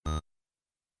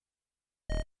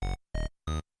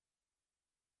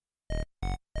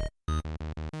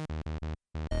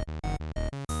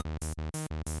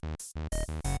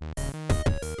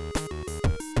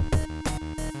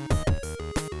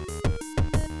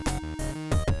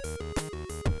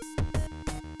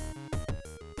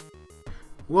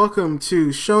Welcome to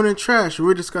Shonen Trash, where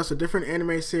we discuss a different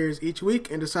anime series each week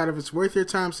and decide if it's worth your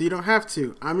time so you don't have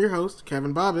to. I'm your host,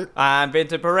 Kevin Bobbitt. I'm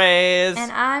Vincent Perez.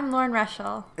 And I'm Lauren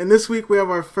Rushell. And this week we have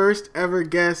our first ever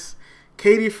guest,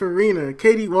 Katie Farina.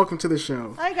 Katie, welcome to the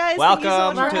show. Hi guys.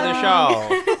 Welcome to the show.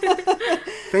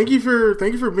 Thank you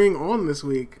for being on this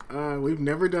week. We've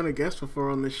never done a guest before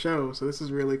on this show, so this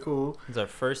is really cool. It's our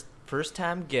first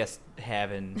time guest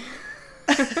having.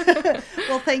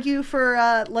 Well, thank you for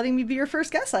letting me be your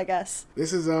first guest, I guess.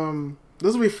 This will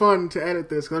be fun to edit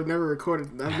this because I've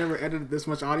never edited this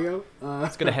much audio.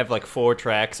 It's gonna have like 4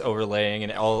 tracks overlaying,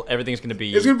 and everything's gonna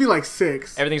be. It's gonna be like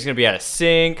 6. Everything's gonna be out of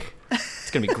sync.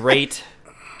 It's gonna be great.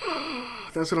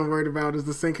 That's what I'm worried about is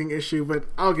the syncing issue, but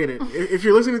I'll get it. If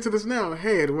you're listening to this now,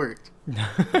 hey, it worked.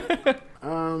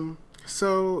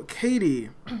 So Katie,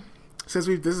 since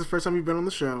this is the first time you've been on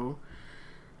the show,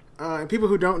 and people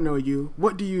who don't know you,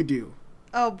 what do you do?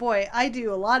 Oh boy, I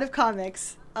do a lot of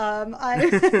comics.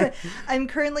 I'm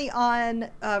currently on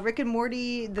Rick and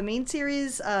Morty, the main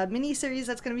series, mini-series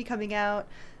that's going to be coming out.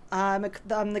 I'm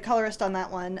the colorist on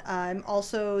that one. I'm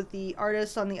also the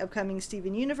artist on the upcoming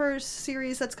Steven Universe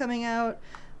series that's coming out.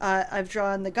 I've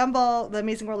drawn the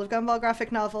Amazing World of Gumball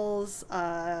graphic novels.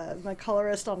 I'm a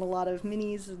colorist on a lot of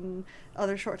minis and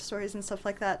other short stories and stuff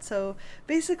like that. So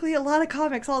basically a lot of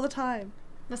comics all the time.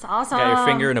 That's awesome. Got your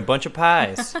finger in a bunch of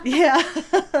pies. Yeah.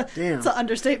 Damn. It's an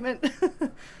understatement.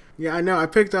 Yeah, I know. I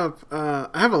picked up, I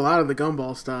have a lot of the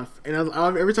Gumball stuff, and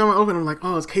every time I open I'm like,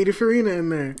 oh, it's Katie Farina in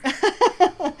there.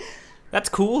 That's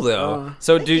cool though.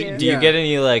 So do you Yeah. get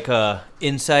any like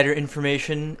insider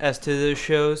information as to those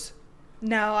shows?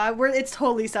 No, it's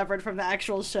totally separate from the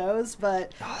actual shows,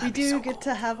 but we do get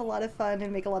to have a lot of fun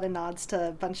and make a lot of nods to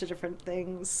a bunch of different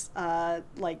things,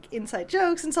 like inside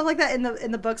jokes and stuff like that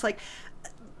in the books. Like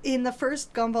in the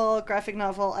first Gumball graphic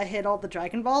novel, I hid all the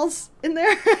Dragon Balls in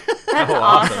there. That's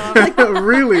awesome. Like,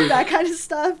 Really? that kind of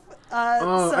stuff.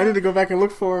 I need to go back and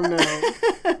look for them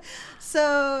now.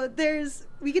 So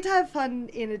we get to have fun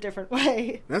in a different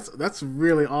way. That's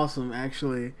really awesome,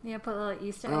 actually. Yeah, put little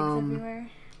Easter eggs everywhere.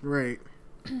 Right.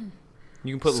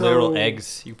 You can put literal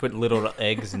eggs. You put little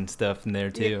eggs and stuff in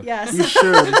there too. Yes. You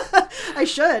should. I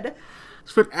should.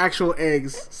 Let's put actual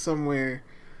eggs somewhere.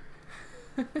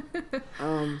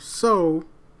 So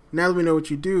now that we know what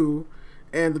you do,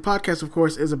 and the podcast, of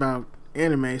course, is about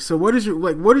anime. So what is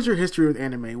your history with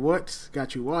anime? What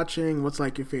got you watching? What's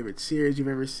like your favorite series you've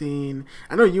ever seen?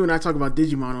 I know you and I talk about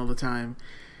Digimon all the time.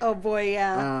 Oh boy,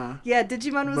 yeah.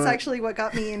 Digimon was actually what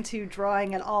got me into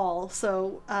drawing at all.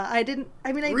 So I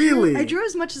drew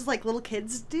as much as like little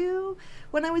kids do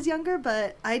when I was younger,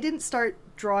 but I didn't start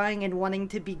drawing and wanting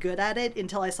to be good at it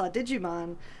until I saw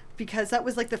Digimon, because that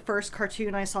was like the first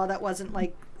cartoon I saw that wasn't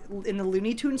like in the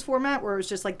Looney Tunes format where it was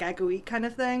just like gag-o-eat kind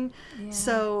of thing. Yeah.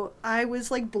 So I was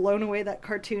like blown away that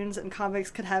cartoons and comics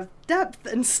could have depth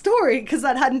and story, because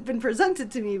that hadn't been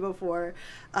presented to me before.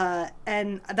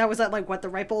 And that was at like the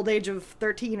ripe old age of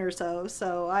 13 or so.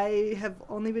 So I have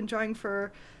only been drawing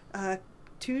for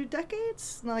 2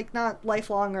 decades, like not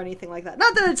lifelong or anything like that.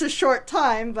 Not that it's a short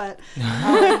time, but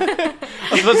I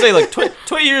was about to say, like,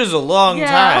 20 years is a long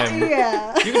time.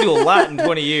 Yeah. You can do a lot in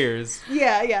 20 years.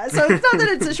 Yeah. So it's not that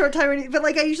it's a short time or anything, but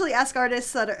like I usually ask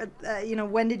artists that are,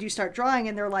 when did you start drawing?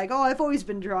 And they're like, oh, I've always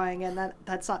been drawing, and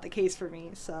that's not the case for me.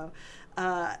 So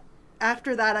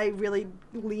after that, I really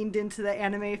leaned into the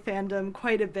anime fandom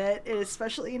quite a bit,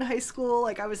 especially in high school.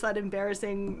 Like, I was that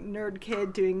embarrassing nerd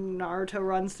kid doing Naruto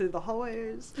runs through the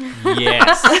hallways.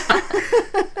 Yes.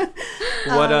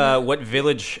 What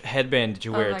village headband did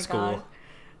you wear at school? God.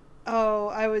 Oh,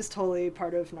 I was totally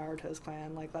part of Naruto's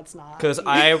clan. Like, that's not... Because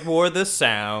I wore the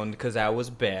sound, because I was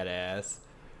badass.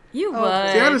 You would. See,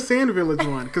 I had a Sand Village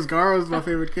one, because Gaara's my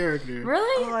favorite character.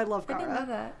 Really? Oh, I love I didn't know Gaara.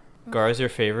 that. Gaara's your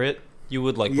favorite? You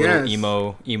would like Yes.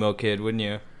 little emo kid, wouldn't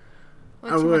you?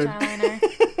 With I too would. much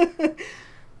eyeliner.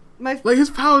 Like, his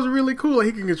powers are really cool. Like,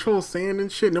 he can control sand and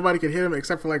shit. Nobody can hit him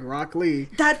except for, like, Rock Lee.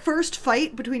 That first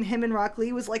fight between him and Rock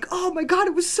Lee was like, oh my god,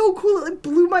 it was so cool. It like,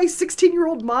 blew my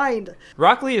 16-year-old mind.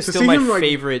 Rock Lee is To still see my him, like-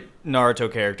 favorite Naruto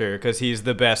character, because he's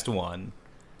the best one.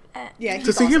 Yeah, To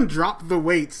he's see awesome. him drop the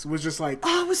weights was just like...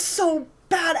 Oh, it was so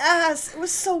badass. It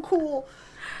was so cool.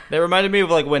 That reminded me of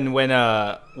like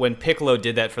when Piccolo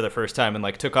did that for the first time and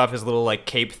like took off his little like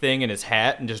cape thing and his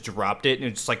hat and just dropped it and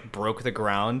it just like broke the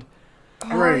ground.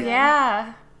 Right. Oh,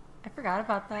 yeah. I forgot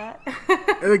about that.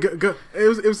 And then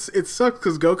it sucked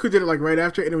because Goku did it like right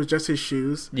after, and it was just his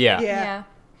shoes. Yeah. Yeah.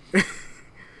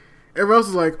 Everyone else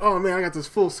is like, "Oh man, I got this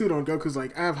full suit on." Goku's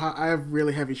like, "I have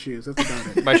really heavy shoes. That's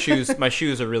about it." My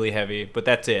shoes are really heavy, but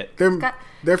that's it.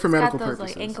 They're for medical got those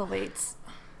purposes. like ankle weights.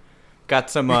 Got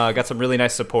some really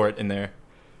nice support in there.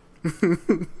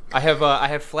 I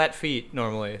have flat feet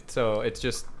normally, so it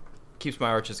just keeps my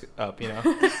arches up, you know.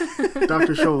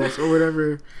 Dr. Scholl's or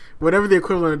whatever the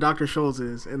equivalent of Dr. Scholl's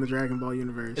is in the Dragon Ball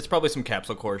universe. It's probably some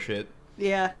capsule core shit.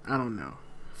 Yeah. I don't know.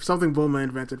 Something Bulma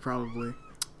invented, probably.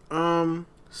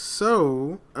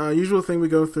 So, usual thing we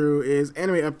go through is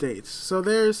anime updates. So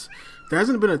there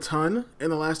hasn't been a ton in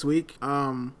the last week.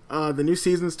 The new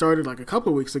season started like a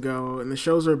couple weeks ago, and the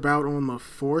shows are about on the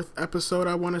 4th episode,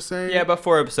 I want to say. Yeah, about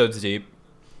 4 episodes deep.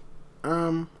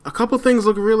 A couple things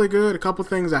look really good. A couple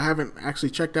things I haven't actually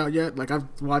checked out yet. Like, I've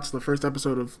watched the first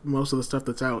episode of most of the stuff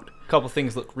that's out. A couple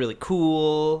things look really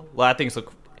cool. A lot of things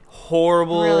look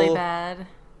horrible. Really bad.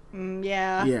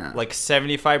 Yeah. Yeah. Like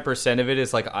 75% of it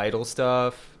is like idol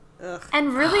stuff. Ugh.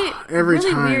 And really, Every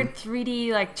really time. weird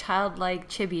 3D, like, childlike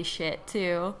chibi shit,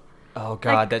 too. Oh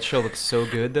god, Like- that show looks so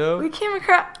good though. We came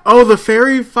across... Oh, the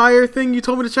fairy fire thing you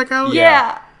told me to check out?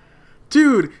 Yeah.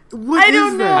 Dude, what I is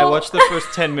don't that? I watched the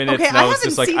first 10 minutes Okay, and I I was haven't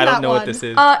just like, seen I don't that know what one. this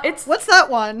is. It's What's that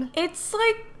one? It's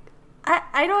like,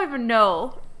 I don't even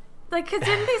know. Like, because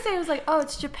didn't they say it was like, oh,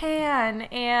 it's Japan,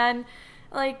 and,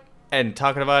 like, And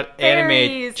talking about anime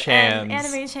fairies chans. and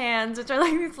anime chans, which are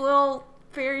like these little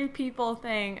fairy people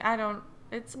thing.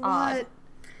 It's odd. What?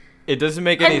 It doesn't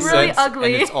make any And really sense.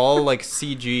 ugly. And it's all like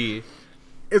CG.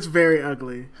 It's very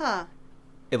ugly. Huh.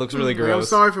 It looks really Like, I'm gross.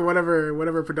 sorry for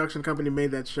whatever production company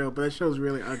made that show, but that show's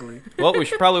really ugly. Well, we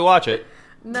should probably watch it.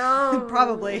 No.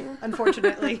 Probably,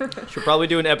 unfortunately. Should probably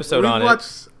do an episode on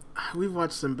it. We've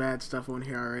watched some bad stuff on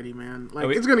here already, man. Like,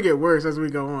 we- it's gonna get worse as we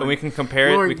go on. And we can compare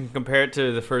it. Lauren- We can compare it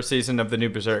to the first season of the new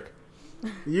Berserk.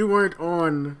 You weren't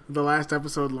on the last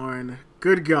episode, Lauren.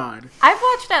 Good God, I've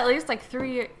watched at least like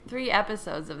three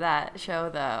episodes of that show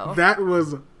though, that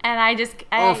was and I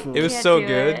awful. It was can't so do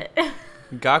good. it.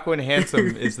 Gakuen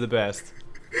Handsome is the best.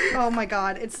 Oh my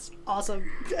god, it's awesome.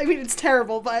 I mean, it's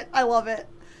terrible, but I love it.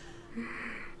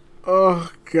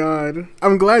 Oh God,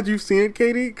 I'm glad you've seen it,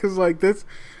 Katie. Because like this,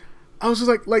 I was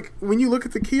just like when you look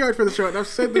at the key art for the show, and I've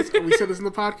said this, we said this in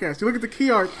the podcast. You look at the key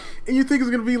art, and you think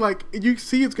it's gonna be like, you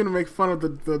see it's gonna make fun of the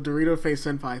Dorito Face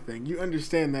Senpai thing. You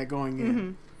understand that going in.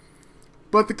 Mm-hmm.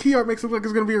 But the key art makes it look like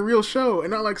it's gonna be a real show,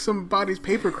 and not like somebody's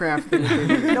papercraft thing. that they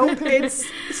made. Nope, it's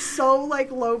so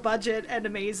like low budget and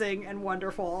amazing and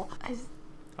wonderful.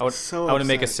 I want So to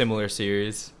make a upset. similar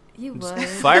series. You would.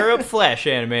 Fire up Flash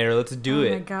Animator. Let's do Oh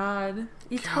my it. god.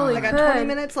 You totally I could. got 20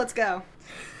 minutes, let's go.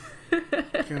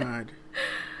 God.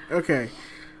 Okay.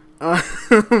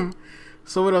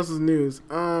 So what else is news?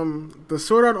 The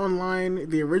Sword Art Online,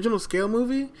 the original Scale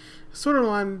movie. Sword Art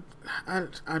Online,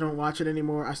 I don't watch it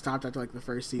anymore. I stopped after like the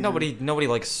first season. Nobody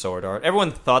likes Sword Art.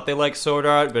 Everyone thought they liked Sword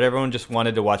Art, but everyone just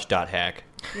wanted to watch Dot Hack.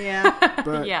 Yeah.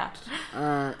 But Yeah.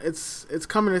 it's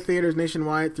coming to theaters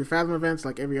nationwide through Fathom events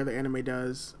like every other anime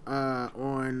does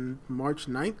on March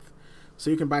 9th. So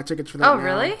you can buy tickets for that Oh now.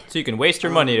 really? So you can waste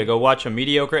your money to go watch a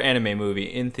mediocre anime movie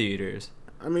in theaters.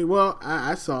 I mean, well,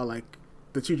 I saw like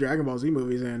the 2 Dragon Ball Z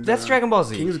movies and That's Dragon Ball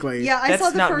Z. Kingsglaive. Yeah, I That's saw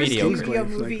the not first mediocre. Yu-Gi-Oh Like,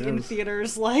 movie that in was-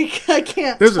 theaters. Like, I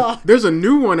can't There's talk. a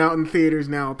new one out in theaters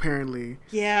now apparently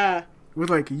Yeah.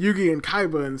 with like Yugi and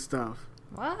Kaiba and stuff.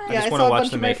 What? Yeah, just I wanna saw a watch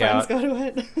bunch them of my make friends out. go to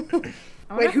it.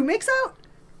 Wait, who makes out?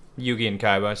 Yugi and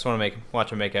Kaiba. I just want to watch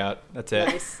them make out. That's it.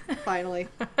 Nice. Finally.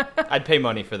 I'd pay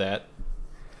money for that.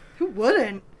 Who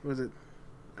wouldn't? Was it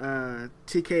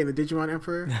TK and the Digimon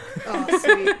Emperor? Oh,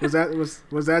 sweet.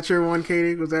 Was that your one,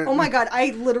 Katie? Was that? Oh my god,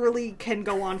 I literally can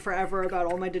go on forever about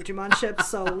all my Digimon ships,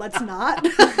 so let's not.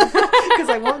 Because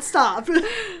I won't stop.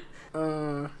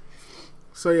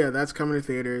 So yeah, that's coming to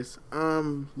theaters.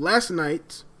 Last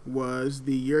night was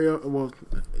the year.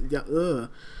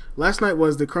 Last night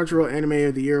was the Crunchyroll Anime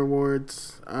of the Year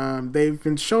awards. They've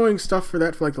been showing stuff for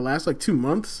that for like the last 2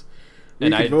 months. You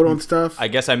And can vote on stuff. I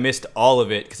guess I missed all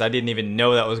of it because I didn't even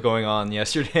know that was going on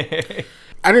yesterday.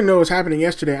 I didn't know it was happening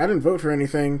yesterday. I didn't vote for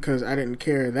anything because I didn't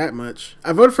care that much.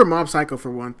 I voted for Mob Psycho for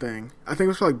one thing. I think it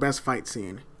was for like best fight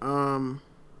scene.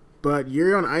 But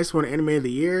Yuri on Ice won Anime of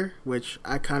the Year, which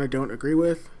I kind of don't agree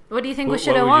with. What do you think we What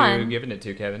should have would you won? given it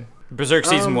to, Kevin? Berserk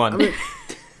season 1. I mean,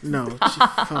 no,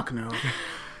 fuck no.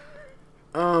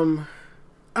 I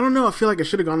don't know. I feel like it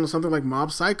should have gone to something like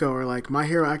Mob Psycho or like My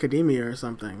Hero Academia or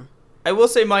something. I will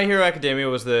say My Hero Academia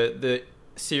was the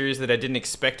series that I didn't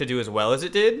expect to do as well as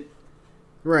it did.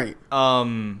 Right.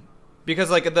 Because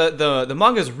like the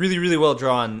manga is really, really well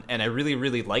drawn, and I really,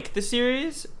 really like the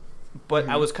series. But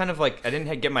I was kind of like, I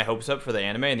didn't get my hopes up for the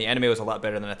anime, and the anime was a lot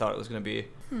better than I thought it was going to be.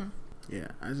 Yeah,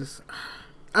 I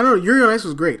don't know. Yuri on Ice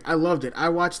was great. I loved it. I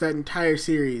watched that entire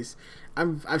series.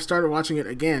 I've started watching it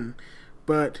again,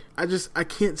 But I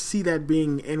can't see that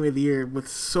being anime of the year with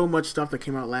so much stuff that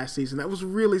came out last season. That was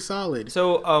really solid.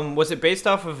 So, was it based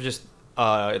off of just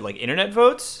like internet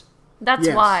votes? That's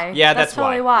Yes. why. Yeah, that's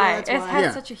totally why. why. Yeah, that's It why. has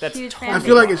Yeah. such a That's huge totally fan I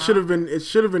feel like base it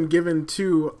should have been given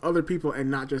to other people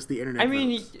and not just the internet. I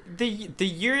mean, votes. the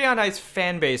Yuri on Ice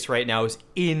fan base right now is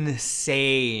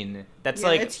insane. That's Yeah,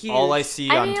 like it's huge. all I see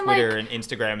I on mean, Twitter like, and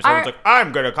Instagram. Is our- everyone's like,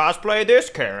 I'm gonna cosplay this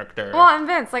character. Well, and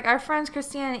Vince, like our friends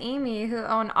Christina and Amy who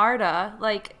own Arda,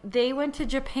 like they went to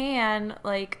Japan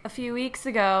like a few weeks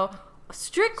ago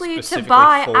strictly to Specifically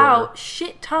buy for- out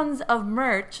shit tons of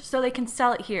merch so they can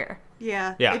sell it here.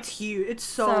 Yeah, Yeah. it's huge. It's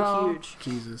so So- huge.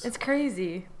 Jesus, It's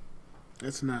crazy.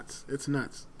 it's nuts. It's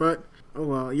nuts. But oh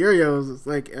well, Yurio's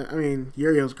like, I mean,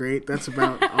 Yurio's great. That's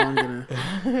about all I'm gonna.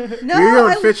 No,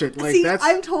 Yuri and Fitchit, like, see, that's-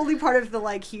 I'm totally part of the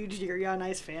like huge Yuri on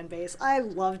Ice fan base. I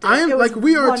loved it. I am It was like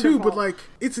we are too, wonderful. but like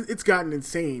it's gotten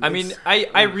insane. I mean,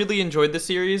 I really enjoyed the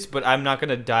series, but I'm not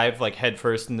gonna dive like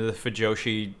headfirst into the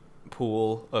Fujoshi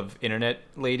pool of internet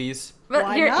ladies. But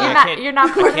Why you're not? you're I not can't- you're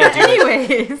not part of can't it do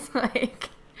anyways. Like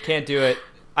Can't do it.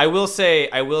 I will say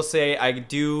I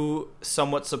do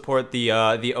somewhat support the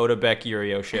Oda Beck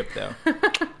Yurio ship though.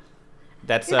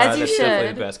 That's As you that's definitely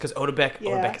should. the best because Oda Beck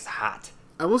Yeah. is hot.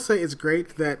 I will say it's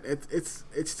great that it's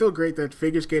still great that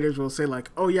figure skaters will say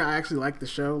like, oh yeah, I actually like the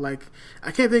show. Like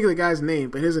I can't think of the guy's name,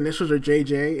 but his initials are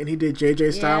JJ, and he did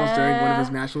JJ Styles during one of his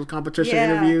Yeah. nationals competition Yeah.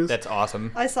 interviews. That's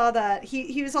awesome. I saw that.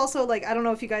 He was also like, I don't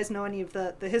know if you guys know any of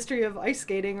the history of ice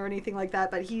skating or anything like that,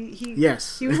 but he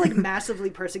Yes. he was like massively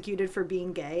persecuted for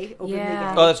being gay, openly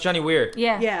Yeah. Oh, gay. that's Johnny Weir.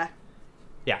 yeah.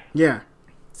 Yeah. Yeah.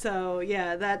 So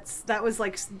yeah, that was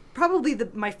like probably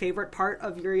my favorite part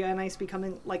of Yuri on Ice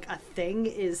becoming like a thing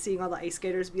is seeing all the ice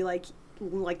skaters be like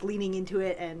leaning into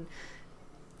it and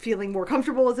feeling more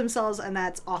comfortable with themselves, and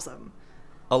that's awesome.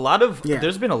 Yeah.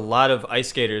 There's been a lot of ice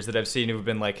skaters that I've seen who've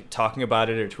been like talking about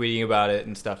it or tweeting about it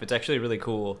and stuff. It's actually really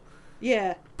cool.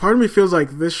 Yeah, Part of me feels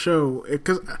like this show,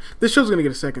 because this show's gonna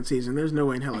get a second season. There's no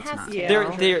way in hell it's has not. to.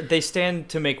 Yeah. They stand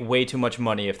to make way too much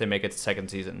money if they make it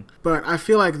second season. But I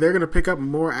feel like they're gonna pick up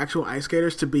more actual ice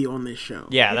skaters to be on this show.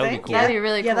 Yeah, You that would be think? cool. That'd be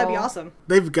really Yeah, that'd be cool. awesome.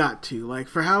 They've got to, like,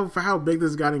 for how big this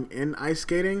has gotten in ice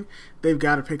skating, they've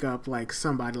got to pick up like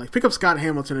somebody, like pick up Scott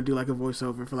Hamilton and do like a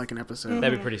voiceover for like an episode.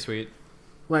 That'd be pretty sweet.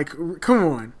 Like, come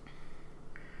on,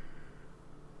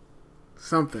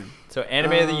 something. So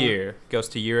anime of the year goes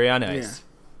to Yuri on Ice.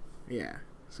 Yeah.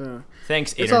 So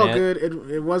Thanks, it's internet. all good.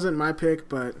 It wasn't my pick,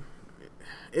 but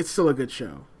it's still a good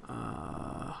show.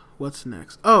 What's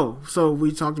next? Oh, so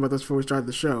we talked about this before we started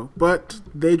the show, but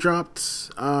they dropped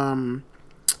a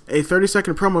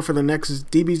 30-second promo for the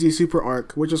next DBZ Super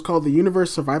arc, which is called the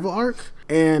Universe Survival Arc,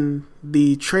 and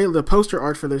the poster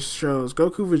art for this shows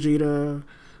Goku, Vegeta,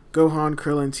 Gohan,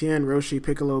 Krillin, Tien, Roshi,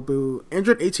 Piccolo, Buu,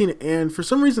 Android 18, and for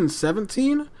some reason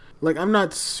 17. Like, I'm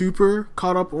not super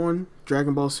caught up on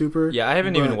Dragon Ball Super. Yeah, I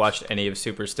haven't even but watched any of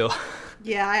Super still.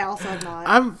 Yeah, I also have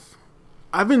not.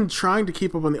 I've been trying to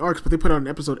keep up on the arcs, but they put out an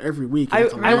episode every week. and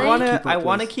it's a lot I keep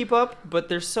want to with. keep up, but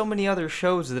there's so many other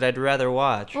shows that I'd rather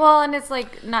watch. Well, and it's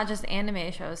like not just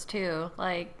anime shows too.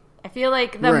 Like I feel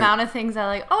like the Right. amount of things I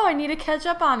like, oh, I need to catch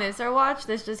up on this or watch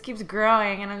this just keeps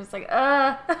growing, and I'm just like,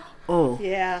 Oh,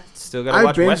 Yeah. Still gotta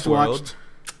watch Westworld.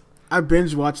 I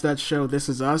binge watched that show This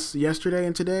Is Us yesterday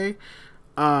and today.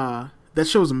 That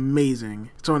show's amazing.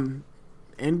 It's on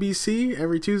NBC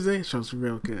every Tuesday. It show's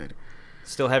real good.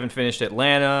 Still haven't finished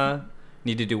Atlanta.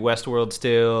 Need to do Westworld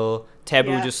still. Taboo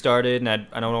Yeah. just started, and I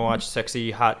don't want to watch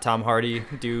sexy, hot Tom Hardy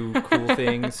do cool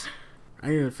things. I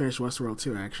need to finish Westworld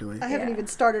too, actually. I haven't Yeah. even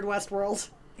started Westworld.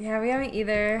 yeah, we haven't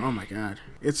either. Oh my god,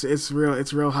 it's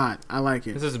real hot. I like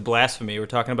it. This is blasphemy. We're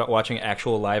talking about watching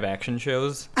actual live action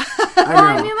shows. I Well,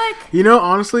 I know. mean, like You know,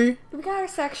 honestly, we got our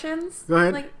sections. Go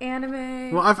ahead. Like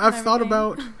anime. well, I've and thought everything.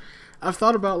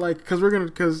 about like because we're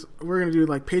gonna do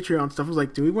like Patreon stuff. I was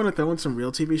like, do we want to throw in some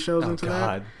real TV shows Oh into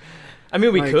God. I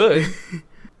mean, we Like- could.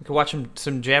 We could watch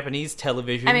some Japanese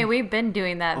television. I mean, we've been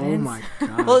doing that. that? Oh Vince. my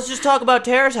god, Well, let's just talk about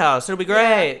Terrace House. It'll be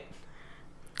great.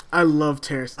 I love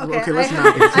Terrace. Okay, I let's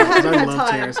haven't- not get I into it, 'cause haven't I had love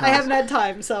time. Terrace I House. haven't had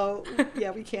time, so yeah,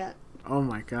 we can't. Oh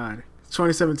my god,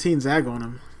 2017 Zag on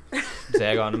him.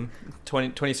 Zag on him.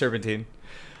 20 Serpentine.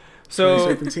 So,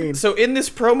 2017. so in this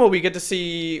promo, we get to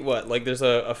see what? Like, there's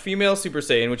a female Super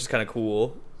Saiyan, which is kind of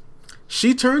cool.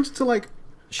 She turns to like.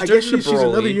 She I turns guess into she's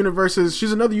another Broly. universe's.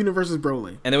 She's another universe's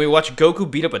Broly. And then we watch Goku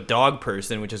beat up a dog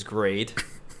person, which is great.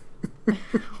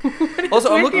 Also,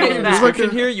 I'm with looking you at in the that? description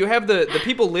here. You have the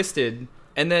people listed,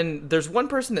 and then there's one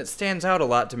person that stands out a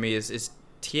lot to me is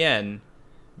Tien,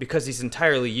 because he's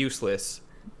entirely useless.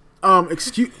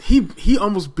 he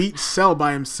almost beat Cell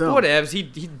by himself. Whatevs,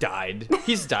 he died.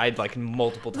 He's died like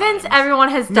multiple times. Vince, everyone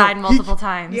has died multiple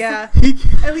times. Yeah. He,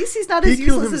 At least he's not as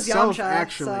useless as himself, Yamcha.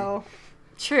 actually. So.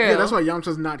 True. Yeah, that's why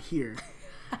Yamcha's not here.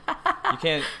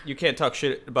 You can't talk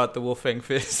shit about the Wolfang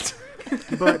Fist.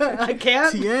 But I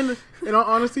can't. Tien, in all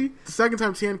honesty, the second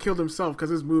time Tien killed himself because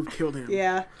his move killed him.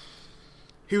 Yeah.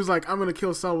 He was like, I'm going to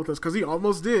kill Cell with this, because he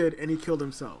almost did, and he killed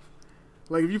himself.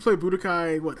 Like, if you play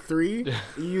Budokai, 3?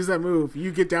 You use that move,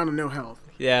 you get down to no health.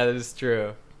 Yeah, that is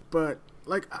true. But,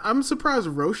 like, I'm surprised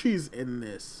Roshi's in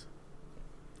this.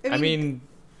 I mean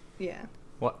yeah.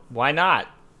 Why not?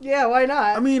 Yeah, why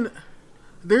not? I mean,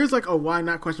 there's, like, a why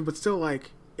not question, but still,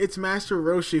 like, it's Master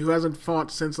Roshi who hasn't fought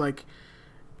since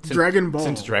Dragon Ball.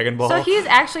 Since Dragon Ball. So he's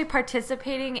actually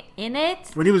participating in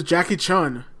it? When he was Jackie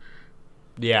Chun.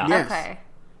 Yeah. Yes. Okay.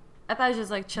 I thought he was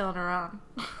just like chilling around.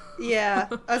 Yeah,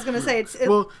 I was gonna say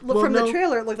from the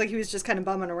trailer. It looked like he was just kind of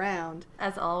bumming around,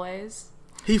 as always.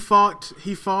 He fought in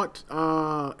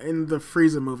the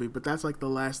Frieza movie, but that's like the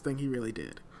last thing he really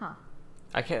did. Huh.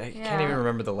 I can't even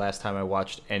remember the last time I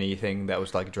watched anything that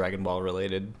was like Dragon Ball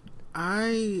related.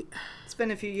 It's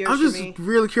been a few years. I was just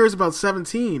really curious about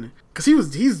 17 because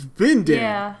he's been dead.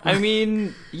 Yeah. I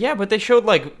mean, yeah, but they showed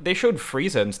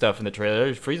Frieza and stuff in the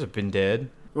trailer. Frieza's been dead.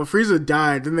 Well, Frieza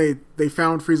died. Then they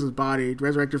found Frieza's body,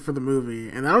 resurrected for the movie,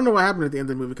 and I don't know what happened at the end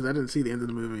of the movie because I didn't see the end of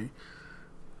the movie.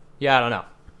 Yeah, I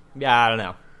don't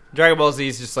know. Dragon Ball Z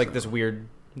is just like this weird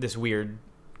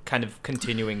kind of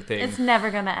continuing thing. It's never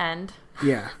gonna end.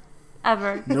 Yeah.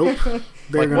 Ever. Nope. They're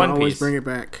Like gonna One always Piece. bring it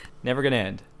back. Never gonna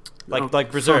end.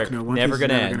 Like Berserk. Fuck no, One never Piece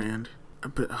gonna is never end. gonna end.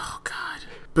 But oh god,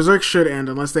 Berserk should end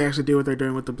unless they actually do what they're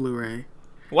doing with the Blu-ray.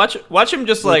 Watch him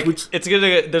just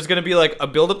there's gonna be like a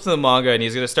build up to the manga, and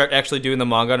he's gonna start actually doing the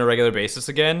manga on a regular basis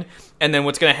again. And then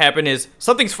what's gonna happen is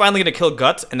something's finally gonna kill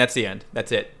Guts, and that's the end. That's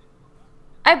it.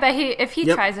 I bet if he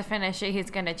tries to finish it,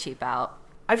 he's gonna cheap out.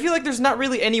 I feel like there's not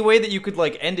really any way that you could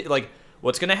like end it. Like,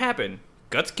 what's gonna happen?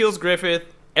 Guts kills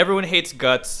Griffith. Everyone hates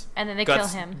Guts. And then they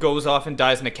Guts kill him. Goes off and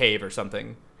dies in a cave or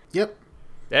something. Yep.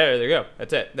 There you go.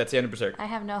 That's it. That's the end of Berserk. I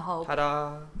have no hope.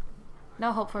 Ta-da.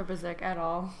 No hope for Berserk at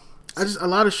all. A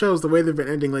lot of shows, the way they've been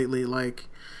ending lately, like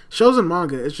shows and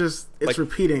manga, it's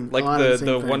repeating. Like a lot of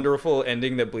the thing. wonderful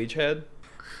ending that Bleach had.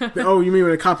 Oh, you mean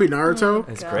when they copied Naruto?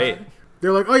 It's God. great.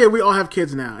 They're like, oh yeah, we all have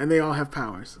kids now, and they all have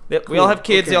powers. Yep, Cool. we all have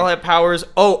kids. Okay. They all have powers.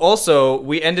 Oh, also,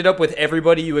 we ended up with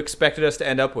everybody you expected us to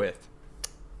end up with.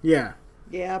 Yeah.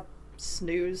 Yeah,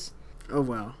 snooze. Oh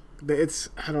well.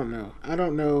 I don't know. I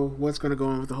don't know what's going to go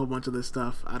on with a whole bunch of this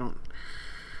stuff.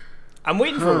 I'm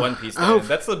waiting for One Piece. I hope-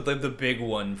 That's the big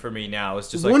one for me now. It's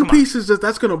just like One come on. Piece is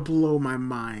that's going to blow my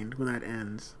mind when that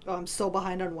ends. Oh, I'm so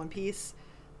behind on One Piece.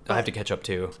 I have to catch up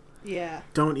too. Yeah.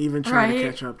 Don't even try to Right.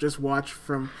 catch up.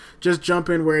 Just jump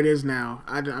in where it is now.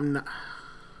 I'm not.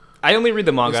 I only read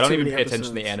the manga. I There's don't too even pay many attention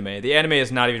to the episodes. anime. The anime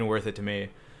is not even worth it to me.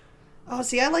 Oh,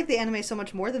 see, I like the anime so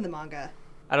much more than the manga.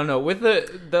 I don't know. With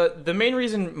the main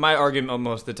reason my argument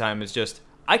most of the time is just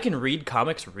I can read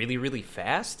comics really, really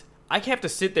fast. I have to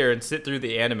sit there and sit through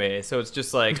the anime, so it's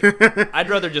just like I'd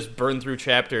rather just burn through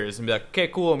chapters and be like, okay,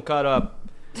 cool, I'm caught up.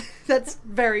 That's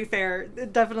very fair.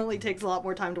 It definitely takes a lot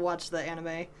more time to watch the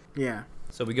anime. Yeah.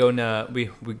 So we're gonna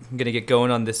get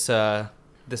going on this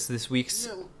this week's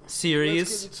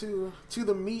series. Let's get to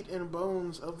the meat and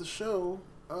bones of the show.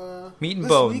 Meat and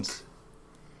bones.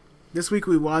 This week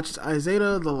we watched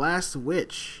Izada the Last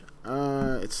Witch.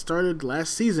 It started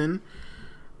last season,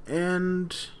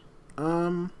 and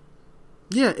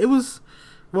yeah, it was.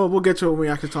 Well, we'll get to it when we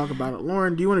actually talk about it.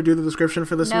 Lauren, do you want to do the description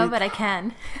for this week? No, but I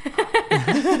can.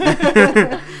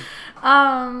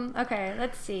 Okay,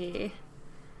 let's see.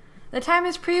 The time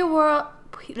is pre-world.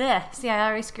 See, I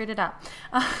already screwed it up.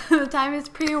 The time is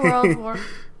pre-World War.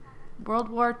 World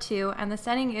War II, and the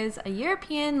setting is a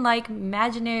European-like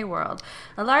imaginary world.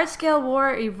 A large-scale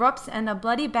war erupts, and a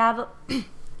bloody battle.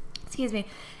 Excuse me,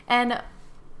 and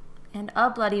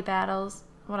bloody battles,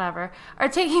 whatever, are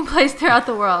taking place throughout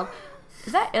the world.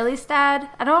 Is that Illistad?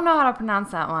 I don't know how to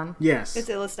pronounce that one. Yes. It's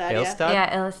Illistad, Illistad?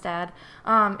 Yeah, Illistad.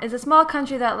 Is a small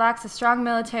country that lacks a strong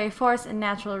military force and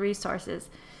natural resources.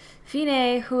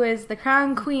 Fine, who is the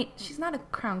crown queen. She's not a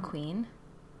crown queen.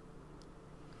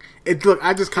 Look,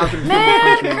 I just copied it from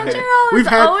Man, Crunchyroll.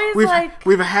 Crunchyroll is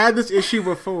We've had this issue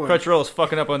before. Crunchyroll is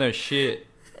fucking up on their shit.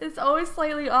 It's always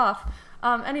slightly off.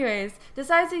 Anyways,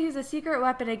 decides to use a secret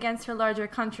weapon against her larger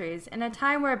countries. In a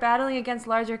time where battling against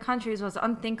larger countries was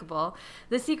unthinkable,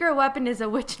 the secret weapon is a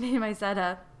witch named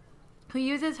Izada, who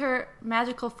uses her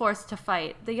magical force to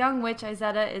fight. The young witch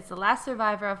Izada is the last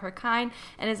survivor of her kind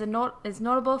and is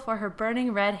notable for her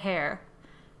burning red hair.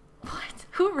 What?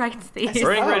 Who writes these?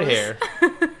 Burning red hair.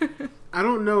 I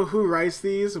don't know who writes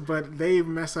these, but they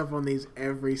mess up on these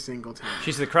every single time.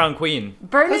 She's the crown queen.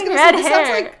 Burning red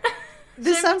hair.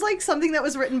 This sounds like something that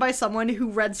was written by someone who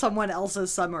read someone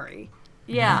else's summary.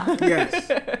 Yeah. Yes.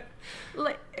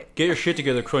 Get your shit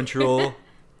together, Crunchyroll.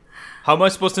 How am I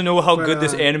supposed to know how good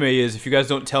this anime is if you guys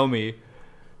don't tell me?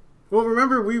 Well,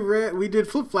 remember we did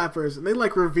Flip Flappers, and they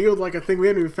like revealed like a thing we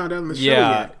hadn't even found out in the show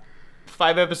yet.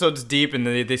 5 episodes deep, and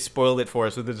they spoiled it for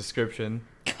us with the description.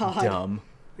 God. Dumb.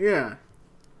 Yeah.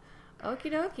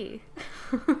 Okie dokie.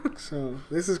 So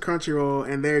this is Crunchyroll,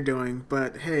 and they're doing.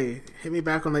 But hey, hit me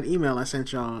back on that email I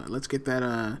sent y'all. Let's get that.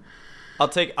 I'll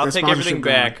take everything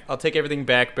back. I'll take everything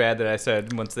back bad that I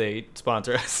said once they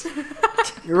sponsor us.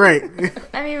 Right.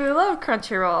 I mean, we love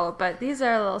Crunchyroll, but these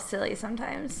are a little silly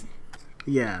sometimes.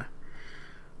 Yeah.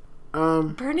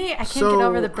 Bernie, I can't get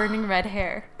over the burning red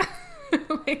hair.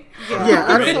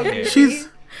 She's.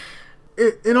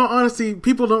 In all honesty,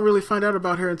 people don't really find out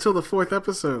about her until the 4th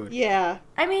episode. Yeah.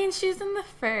 I mean, she's in the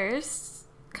first,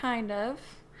 kind of.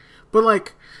 But,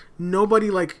 like,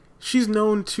 nobody, like, she's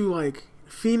known to, like,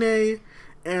 Fine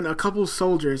and a couple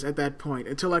soldiers at that point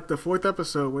until, like, the 4th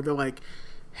episode where they're like,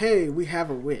 hey, we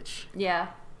have a witch. Yeah.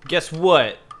 Guess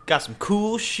what? Got some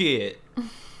cool shit.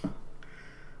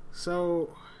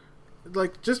 So,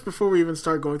 like, just before we even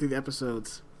start going through the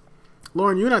episodes,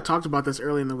 Lauren, you and I talked about this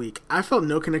early in the week. I felt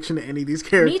no connection to any of these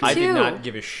characters. Me I did too. not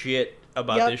give a shit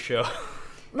about this show.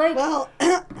 Like, well,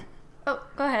 oh,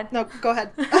 go ahead. No, go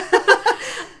ahead.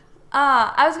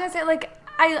 I was gonna say, like,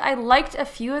 I liked a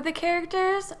few of the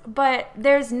characters, but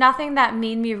there's nothing that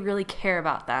made me really care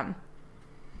about them.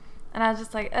 And I was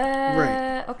just like,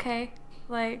 right. Okay,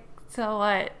 like, so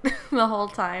what? The whole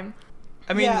time.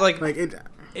 I mean,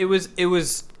 it was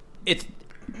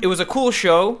a cool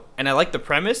show, and I liked the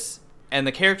premise, and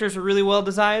the characters were really well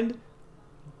designed,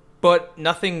 but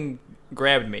nothing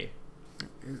grabbed me.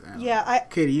 Yeah,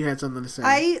 Katie, you had something to say.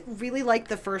 I really liked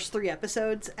the first 3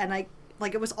 episodes, and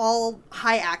it was all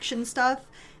high action stuff.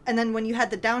 And then when you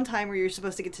had the downtime where you're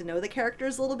supposed to get to know the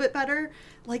characters a little bit better,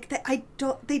 like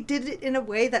they did it in a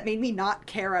way that made me not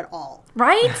care at all.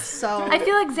 Right? So I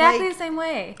feel exactly the same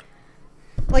way.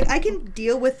 Like, I can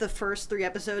deal with the first 3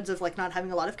 episodes of, like, not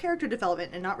having a lot of character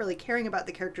development and not really caring about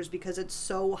the characters because it's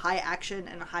so high action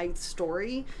and high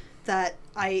story that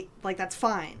that's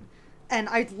fine. And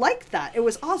I liked that. It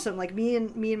was awesome. Like, me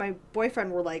and my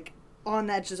boyfriend were, like, on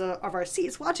the edges of our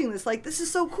seats watching this. Like, this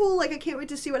is so cool. Like, I can't wait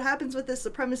to see what happens with this. The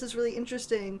premise is really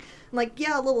interesting. Like,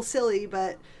 yeah, a little silly,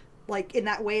 but, like, in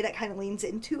that way that kind of leans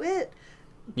into it.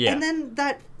 Yeah. And then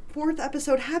that 4th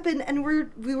episode happened, and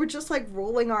we were just, like,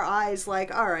 rolling our eyes,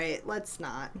 like, all right, let's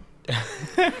not.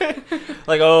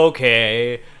 Like,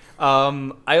 okay.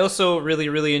 I also really,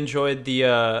 really enjoyed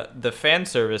the fan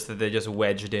service that they just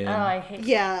wedged in. Oh, I hate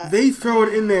Yeah. They throw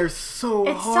it in there so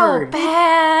hard. It's so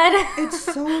bad. It's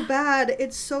so bad.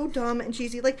 It's so dumb and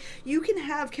cheesy. Like, you can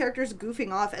have characters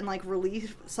goofing off and, like,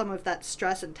 relieve some of that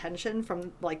stress and tension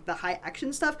from, like, the high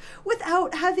action stuff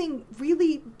without having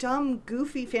really dumb,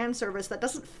 goofy fan service that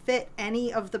doesn't fit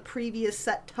any of the previous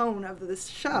set tone of this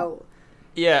show.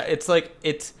 Yeah, it's like,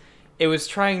 it was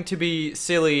trying to be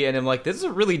silly, and I'm like, this is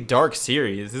a really dark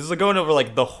series. This is like going over,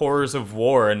 like, the horrors of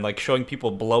war and, like, showing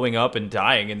people blowing up and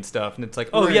dying and stuff. And it's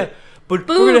like, oh, yeah, but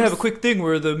we're going to have a quick thing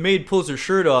where the maid pulls her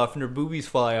shirt off and her boobies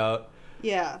fly out.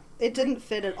 Yeah, it didn't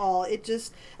fit at all. It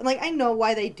just, and, like, I know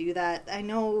why they do that. I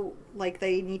know, like,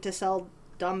 they need to sell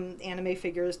dumb anime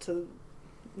figures to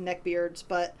neckbeards,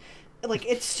 but, like,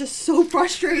 it's just so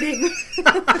frustrating.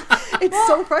 It's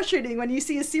so frustrating when you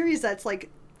see a series that's,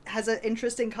 like, has an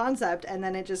interesting concept and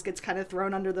then it just gets kind of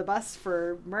thrown under the bus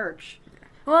for merch.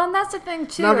 Well, and that's the thing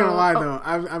too. Not gonna lie though,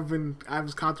 I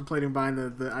was contemplating buying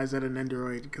the Izetta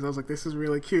Nendoroid because I was like, this is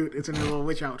really cute. It's in a little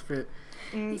witch outfit.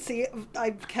 See,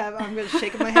 I'm gonna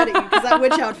shake my head at you because that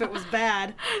witch outfit was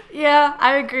bad. Yeah,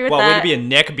 I agree with that. Well, way to be a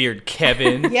neckbeard,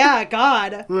 Kevin. Yeah,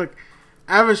 God. Look,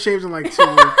 I haven't shaved in like 2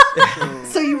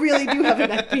 weeks. So you really do have a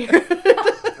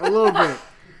neckbeard. A little bit.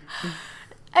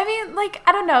 I mean, like,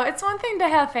 I don't know. It's one thing to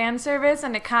have fan service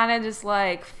and it kind of just,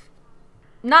 like,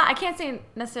 I can't say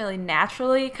necessarily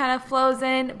naturally kind of flows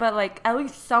in, but, like, at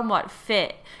least somewhat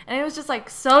fit. And it was just, like,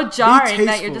 so jarring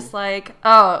that you're just like,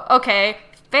 oh, okay,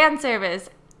 fan service.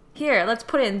 Here, let's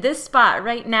put it in this spot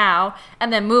right now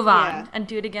and then move on and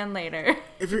do it again later.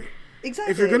 If you're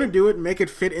going to do it, make it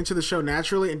fit into the show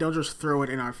naturally and don't just throw it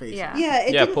in our face. Yeah.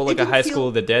 Yeah, pull like a High School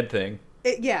of the Dead thing.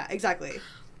 Yeah, exactly.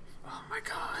 Oh, my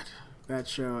God. That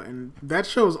show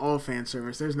is all fan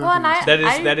service. There's nothing else.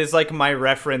 That is like my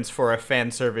reference for a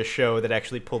fan service show that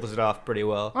actually pulls it off pretty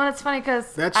well. Well, it's funny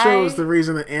because that show is the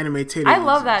reason that Anime Tatum I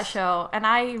love that show, and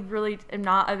I really am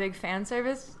not a big fan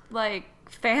service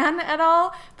fan at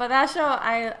all. But that show,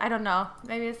 I don't know.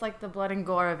 Maybe it's like the blood and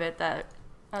gore of it that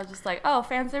I was just like, oh,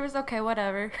 fan service, okay,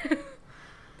 whatever.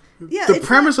 Yeah, the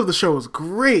premise of the show is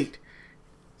great.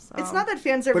 So. It's not that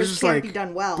fan service can't like be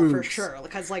done well, boobs. for sure,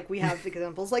 because like we have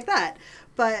examples like that.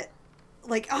 But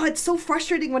like, oh, it's so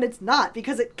frustrating when it's not,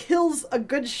 because it kills a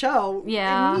good show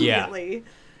immediately.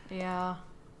 Yeah.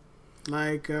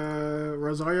 Like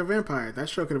Rosario Vampire. That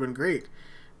show could have been great.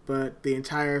 But the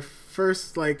entire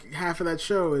first like half of that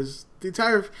show is the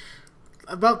entire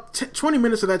about 20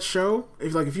 minutes of that show,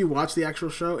 if you watch the actual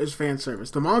show, is fan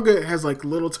service. The manga has like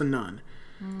little to none.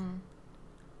 I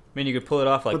mean, you could pull it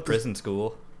off like Prison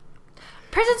School.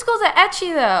 Prison School's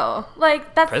ecchi though.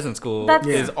 Like that's Prison School that's,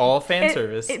 is all fan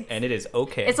service, and it is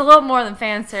okay. It's a little more than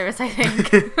fan service, I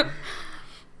think.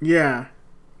 Yeah.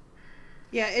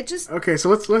 Yeah, it just... Okay, so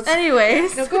let's...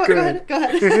 Anyways. No, go ahead.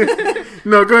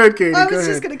 No, go ahead, Katie. I was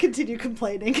just going to continue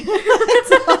complaining.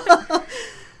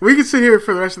 We could sit here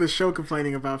for the rest of the show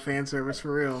complaining about fan service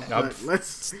for real. But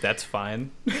that's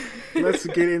fine. Let's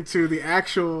get into the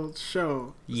actual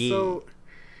show. Yeah. So,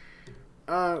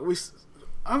 I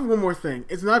have one more thing.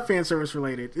 It's not fan service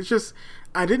related. It's just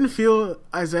I didn't feel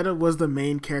Izetta was the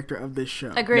main character of this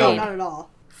show. Agreed. No, not at all.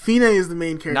 Fine is the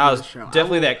main character of the show.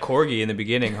 Definitely that corgi in the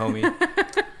beginning, homie.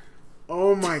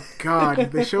 Oh my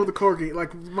god, they showed the corgi.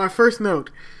 Like, my first note,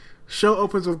 show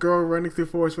opens with girl running through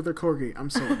forest with her corgi.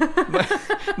 I'm sorry.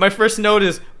 My first note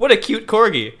is, what a cute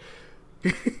corgi.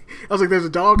 I was like, there's a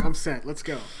dog, I'm set. Let's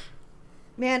go.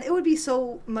 Man, it would be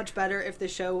so much better if the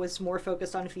show was more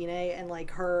focused on Fine and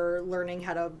like her learning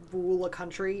how to rule a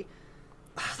country.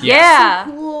 Yeah.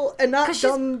 So cool and not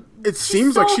dumb. It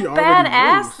seems like she already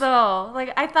badass knows. though.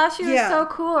 Like I thought she was so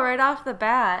cool right off the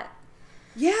bat.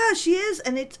 Yeah, she is,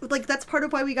 and it's like that's part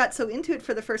of why we got so into it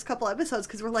for the first couple episodes,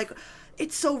 because we're like,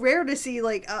 it's so rare to see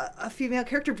like a female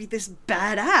character be this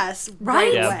badass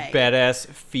right away. Badass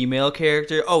female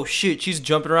character. Oh shit, she's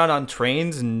jumping around on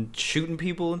trains and shooting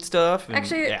people and stuff. And,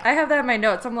 Actually, I have that in my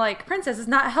notes. I'm like, Princess is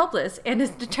not helpless and is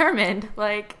determined.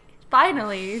 Like,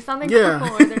 finally, something cool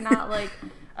where they're not like,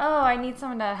 oh, I need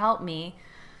someone to help me.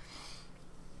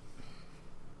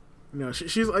 No,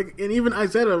 she's like, and even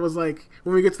Izetta was like,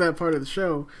 when we get to that part of the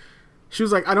show, she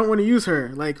was like, I don't want to use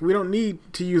her. Like, we don't need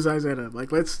to use Izetta.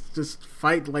 Like, let's just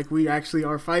fight like we actually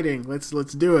are fighting. Let's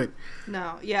do it.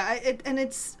 No, yeah,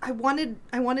 I wanted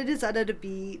Izetta to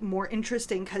be more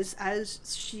interesting, because as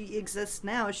she exists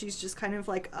now, she's just kind of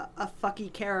like a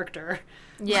fucky character.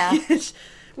 Yeah.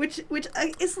 Which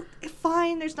is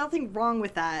fine. There's nothing wrong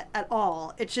with that at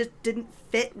all. It just didn't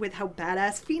fit with how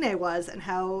badass Fine was and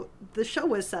how the show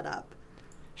was set up.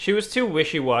 She was too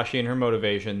wishy-washy in her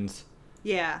motivations.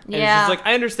 Yeah. And it's just like,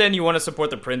 I understand you want to support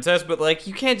the princess, but like,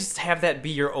 you can't just have that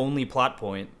be your only plot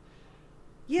point.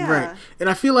 Yeah. Right. And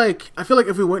I feel like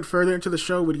if we went further into the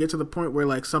show, we'd get to the point where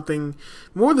like something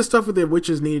more of the stuff with the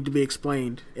witches needed to be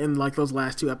explained in like those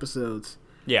last 2 episodes.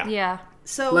 Yeah. Yeah.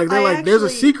 So like they're like, there's a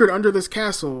secret under this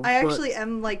castle. I actually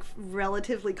am like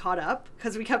relatively caught up,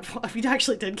 because we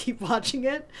actually did keep watching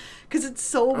it, because it's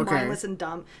so mindless and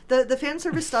dumb. The fan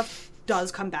service stuff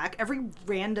does come back every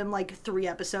random like 3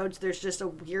 episodes. There's just a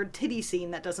weird titty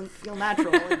scene that doesn't feel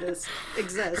natural and just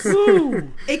exists.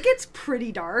 It gets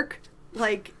pretty dark.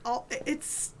 Like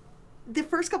it's the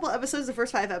first couple episodes, the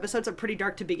first 5 episodes are pretty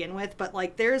dark to begin with, but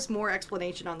like there's more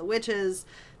explanation on the witches.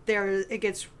 It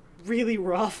gets really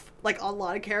rough, like a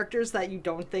lot of characters that you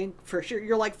don't think for sure,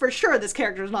 you're like, for sure this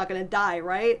character is not going to die,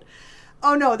 right?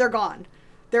 Oh no, they're gone.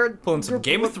 They're pulling some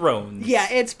Game of Thrones. Yeah,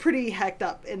 it's pretty hecked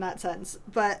up in that sense,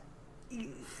 but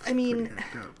I mean,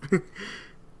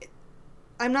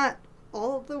 I'm not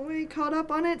all the way caught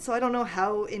up on it, so I don't know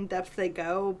how in depth they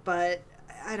go, but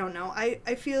I don't know. I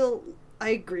feel I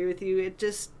agree with you. It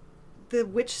just, the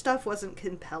witch stuff wasn't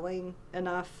compelling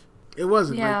enough. It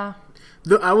wasn't. Yeah.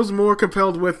 Like, I was more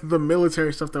compelled with the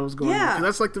military stuff that was going on. Yeah. 'Cause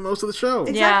that's like the most of the show.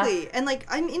 Exactly. Yeah. And like,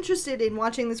 I'm interested in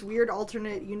watching this weird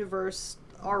alternate universe,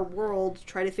 our world,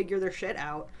 try to figure their shit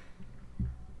out.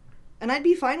 And I'd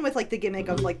be fine with like the gimmick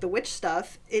of like the witch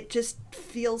stuff. It just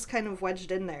feels kind of wedged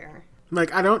in there.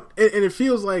 Like, and it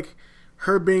feels like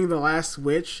her being the last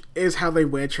witch is how they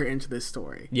wedge her into this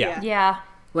story. Yeah. Yeah.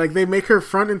 Like, they make her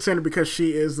front and center because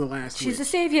she is the last witch. She's the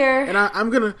savior. And I'm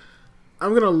gonna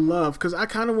love, because I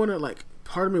kind of want to, like,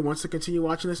 part of me wants to continue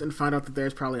watching this and find out that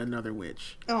there's probably another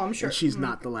witch. Oh, I'm sure. And she's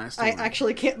not the last I one.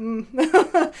 actually can't.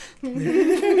 Vince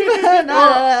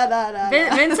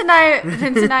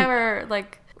and I were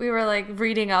like, we were like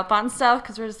reading up on stuff,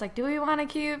 because we're just like, do we want to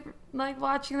keep like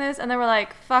watching this, and then we're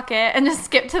like, "Fuck it," and just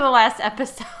skip to the last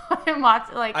episode and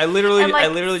watch. Like, I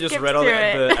literally just skipped read all the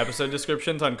through it. episode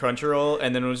descriptions on Crunchyroll,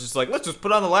 and then it was just like, let's just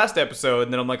put on the last episode,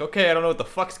 and then I'm like, okay, I don't know what the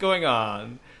fuck's going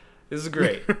on. This is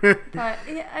great. But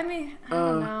yeah, I mean, I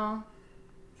don't know.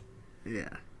 Yeah.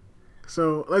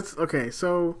 So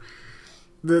So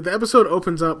the episode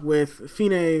opens up with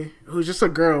Fine, who's just a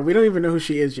girl. We don't even know who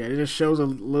she is yet. It just shows a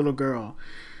little girl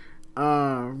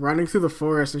running through the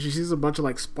forest, and she sees a bunch of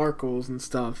like sparkles and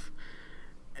stuff.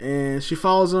 And she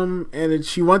follows them, and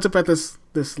she winds up at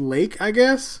this lake, I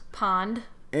guess. Pond.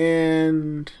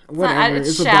 And whatever.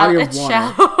 It's a body of water.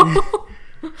 Shallow.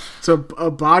 It's a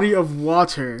body of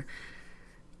water.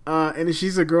 And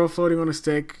she's a girl floating on a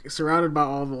stick, surrounded by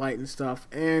all the light and stuff.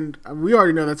 And we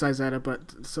already know that's Izetta,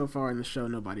 but so far in the show,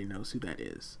 nobody knows who that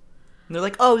is. And they're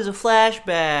like, oh, it's a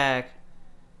flashback.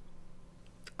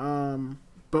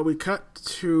 But we cut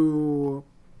to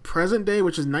present day,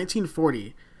 which is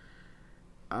 1940.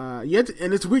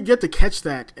 And it's weird you have to catch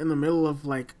that in the middle of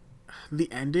like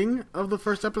the ending of the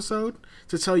first episode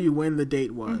to tell you when the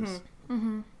date was. Mm-hmm.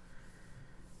 Mm-hmm.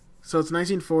 So it's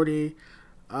 1940.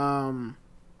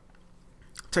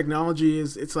 Technology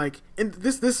it's like, and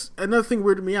this another thing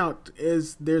weirded me out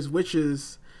is there's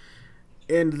witches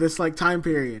in this like time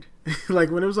period. Like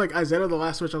when it was like Izetta the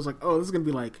Last Witch, I was like, oh, this is gonna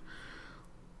be like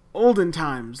olden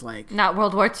times, like Not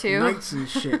World War II. Knights and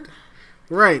shit.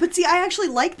 Right. But see, I actually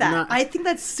like that. I think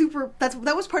that's super.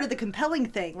 That was part of the compelling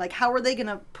thing. Like, how are they going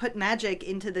to put magic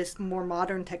into this more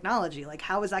modern technology? Like,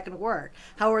 how is that going to work?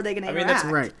 How are they going to interact? That's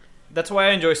right. That's why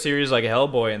I enjoy series like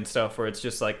Hellboy and stuff, where it's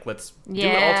just like, let's do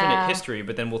an alternate history,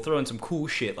 but then we'll throw in some cool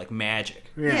shit like magic.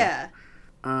 Yeah.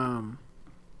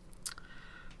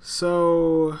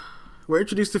 So we're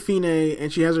introduced to Fine,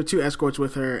 and she has her 2 escorts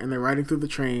with her, and they're riding through the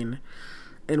train.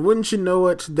 And wouldn't you know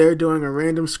it, they're doing a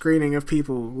random screening of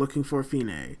people looking for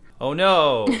Fine. Oh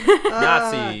no,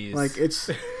 Nazis! Like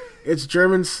it's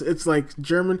Germans. It's like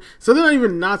German. So they're not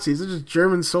even Nazis. They're just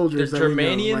German soldiers. They're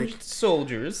Germanian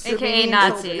soldiers, aka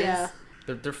Nazis. Yeah.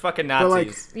 They're fucking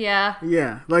Nazis. Yeah.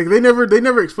 Like they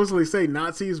never explicitly say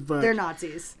Nazis, but they're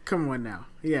Nazis. Come on now.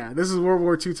 Yeah, this is World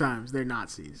War II times. They're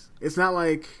Nazis. It's not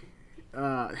like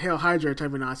Hail Hydra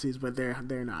type of Nazis, but they're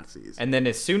Nazis. And then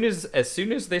as soon as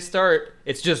they start,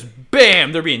 it's just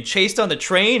bam! They're being chased on the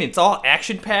train. It's all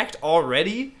action packed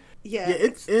already. Yeah,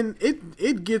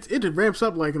 it ramps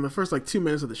up like in the first like 2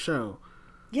 minutes of the show.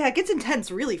 Yeah, it gets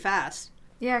intense really fast.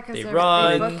 Yeah, because they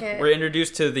run. We're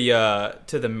introduced to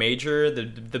the major,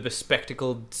 the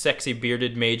bespectacled, sexy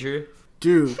bearded major.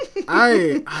 Dude,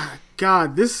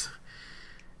 God, this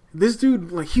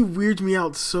dude, like, he weirds me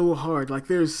out so hard. Like,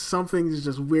 there's something that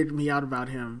just weirded me out about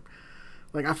him.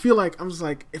 Like, I feel like I'm just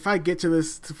like, if I get to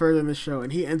further in the show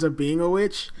and he ends up being a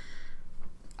witch,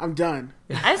 I'm done.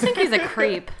 I just think he's a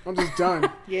creep. I'm just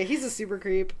done. Yeah, he's a super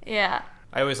creep. Yeah.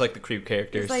 I always like the creep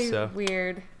characters. He's like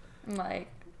weird, like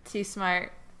too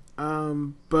smart.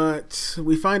 But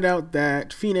we find out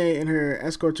that Fine and her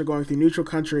escorts are going through neutral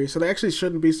country, so they actually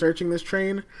shouldn't be searching this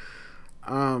train.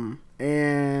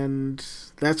 And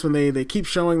that's when they keep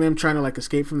showing them trying to like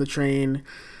escape from the train.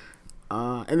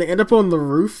 And they end up on the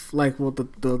roof, like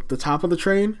the top of the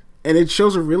train, and it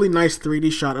shows a really nice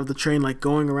 3D shot of the train like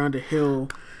going around a hill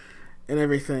and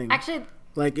everything. Actually,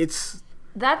 like it's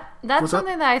that's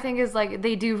something that I think is like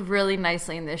they do really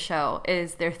nicely in this show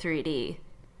is their 3D.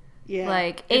 Yeah,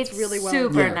 like it's really well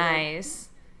super nice,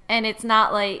 and it's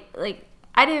not like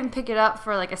I didn't pick it up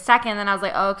for like a second, then I was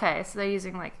like, oh, okay, so they're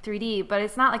using like 3D, but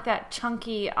it's not like that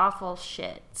chunky, awful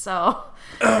shit. So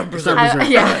yeah, so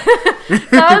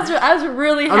I was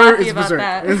really happy about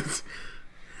that.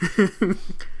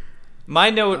 My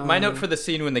note for the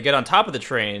scene when they get on top of the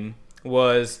train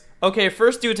was, okay,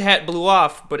 first dude's hat blew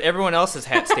off, but everyone else's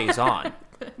hat stays on.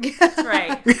 That's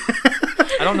right.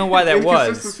 I don't know why that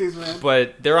was,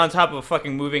 but they're on top of a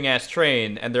fucking moving ass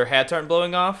train and their hats aren't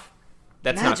blowing off.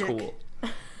 That's Magic. Not cool.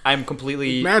 I'm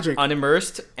completely Magic.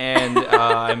 Unimmersed, and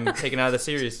I'm taken out of the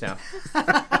series now.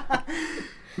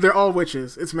 They're all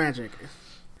witches. It's magic.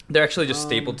 They're actually just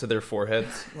stapled to their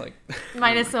foreheads, like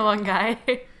minus the one guy.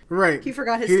 Right. He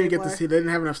forgot his He didn't stapler. get to see. They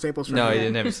didn't have enough staples for him. No, he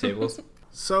didn't have staples.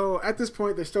 So at this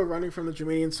point, they're still running from the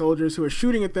Germanian soldiers who are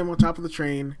shooting at them on top of the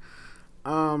train.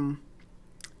 And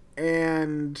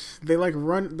they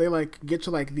get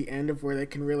to like the end of where they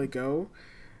can really go.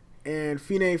 And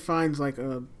Fine finds like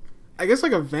a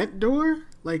vent door,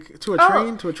 like to a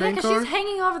train car. Because she's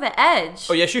hanging over the edge.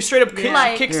 Oh yeah, she straight up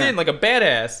kicks in like a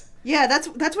badass. Yeah,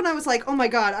 that's when I was like, oh my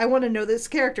god, I want to know this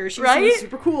character. She right? seems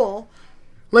super cool.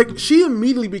 Like, she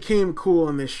immediately became cool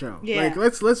in this show. Yeah. Like,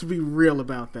 let's be real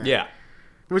about that. Yeah.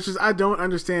 Which is, I don't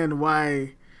understand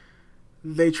why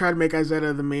they try to make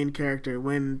Izetta the main character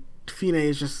when Fine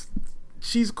is just,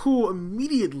 she's cool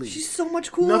immediately. She's so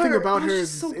much cooler. Nothing about her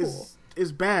is, so cool.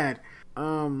 is bad.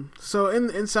 So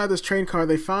inside this train car,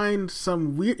 they find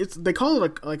some weird. They call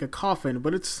it like a coffin,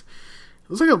 but it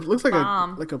looks like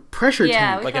a pressure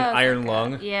tank, like an iron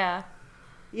lung. Yeah.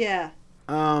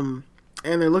 And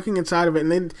they're looking inside of it,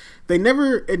 and then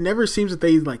it never seems that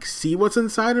they like see what's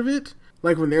inside of it,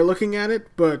 like when they're looking at it.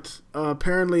 But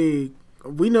apparently,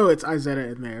 we know it's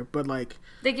Izetta in there, but like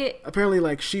apparently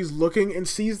like she's looking and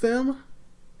sees them.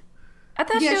 I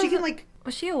thought she can like.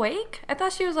 Was she awake? I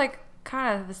thought she was like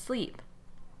kind of asleep.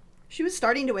 She was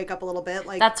starting to wake up a little bit.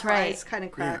 Like that's right. Eyes kind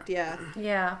of cracked.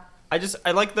 Yeah.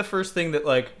 I like the first thing that,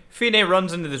 like, Fine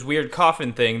runs into this weird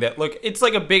coffin thing that, look, it's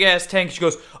like a big-ass tank. She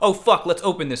goes, oh, fuck, let's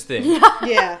open this thing.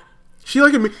 Yeah. She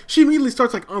immediately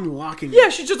starts, like, unlocking it. Yeah,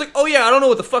 she's just like, oh, yeah, I don't know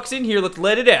what the fuck's in here. Let's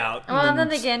let it out. Well, and then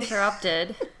they get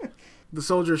interrupted. The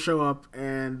soldiers show up,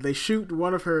 and they shoot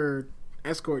one of her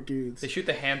escort dudes. They shoot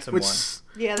the handsome one.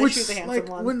 Yeah, they shoot the handsome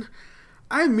one. When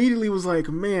I immediately was like,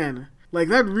 man, like,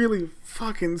 that really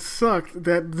fucking sucked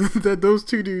that those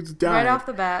two dudes died. Right off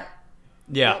the bat.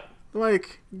 Yeah.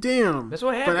 Like, damn. That's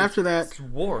what happened. But after that, it's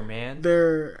war, man.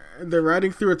 They're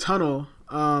riding through a tunnel,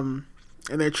 and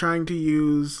they're trying to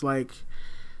use like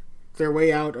their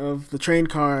way out of the train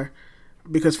car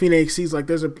because Fine sees like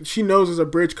she knows there's a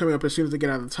bridge coming up as soon as they get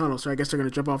out of the tunnel. So I guess they're gonna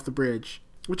jump off the bridge.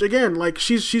 Which again, like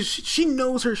she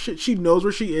knows her shit. She knows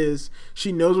where she is.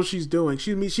 She knows what she's doing.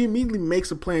 She immediately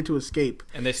makes a plan to escape.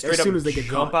 And they straight up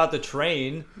jump out the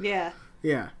train. Yeah.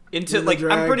 Into like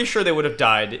I'm pretty sure they would have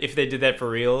died if they did that for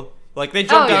real. Like, they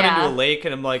jumped down into a lake,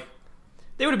 and I'm like,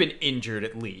 they would have been injured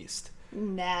at least.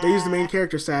 Nah. They used the main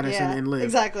character status and live.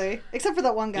 Exactly. Except for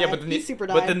that one guy. Yeah, but then he super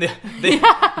died. But then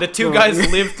the two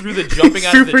guys live through the jumping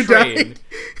out of the train,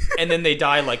 and then they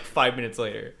die like 5 minutes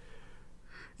later.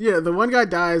 Yeah, the one guy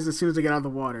dies as soon as they get out of the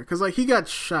water. Because, like, he got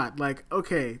shot. Like,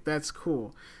 okay, that's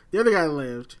cool. The other guy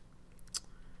lived.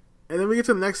 And then we get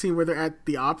to the next scene where they're at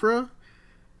the opera.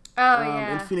 Oh,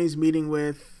 yeah. And Fine's meeting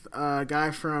with a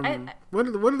guy from... What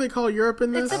do they call Europe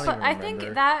in this? I think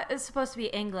that is supposed to be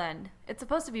England. It's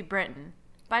supposed to be Britain.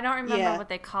 But I don't remember what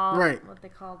they called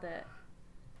it.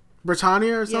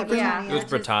 Britannia or something? Yeah, it was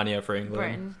Britannia for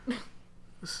England. Britain.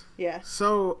 Yeah.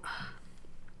 So...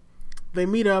 they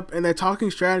meet up and they're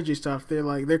talking strategy stuff.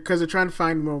 Because they're trying to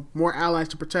find more allies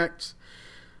to protect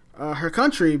her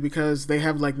country because they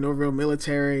have like no real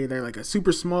military. They're like a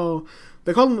super small.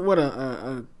 They call them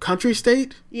a country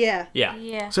state. Yeah.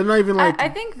 So not even like I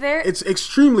think it's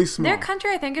extremely small. Their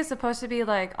country, I think, is supposed to be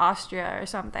like Austria or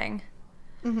something.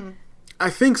 Mm-hmm. I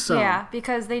think so. Yeah,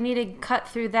 because they need to cut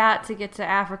through that to get to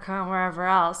Africa and wherever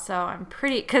else. So I'm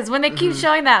because when they keep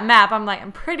showing that map,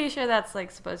 I'm pretty sure that's like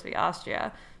supposed to be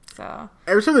Austria. So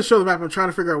every time they show the map, I'm trying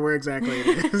to figure out where exactly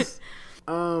it is.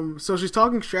 So she's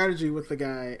talking strategy with the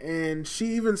guy, and she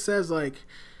even says like,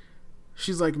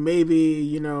 she's like,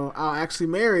 maybe, I'll actually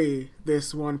marry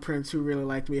this one prince who really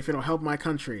liked me if it'll help my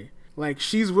country. Like,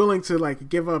 she's willing to like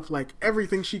give up like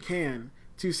everything she can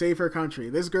to save her country.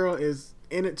 This girl is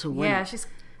in it to win. Yeah, she's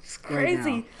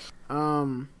crazy.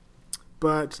 Right,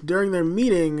 but during their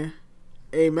meeting,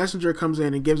 a messenger comes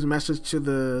in and gives a message to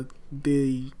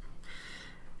the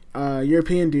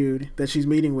European dude that she's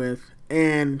meeting with,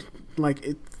 and like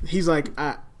he's like,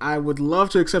 I would love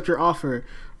to accept your offer,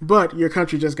 but your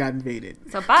country just got invaded.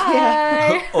 So bye.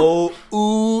 Yeah. Oh,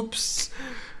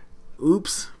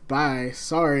 oops, bye.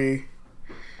 Sorry.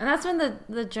 And that's when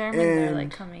the Germans are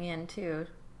like coming in too,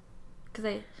 because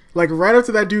they like right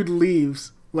after that dude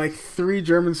leaves, like 3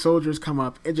 German soldiers come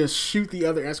up and just shoot the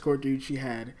other escort dude she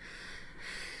had.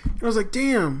 And I was like,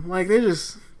 damn, like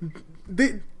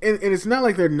and it's not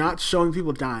like they're not showing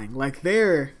people dying. Like,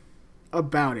 they're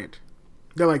about it.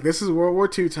 They're like, this is World War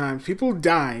II times. People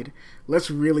died. Let's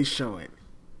really show it.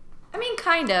 I mean,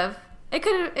 kind of. It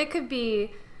could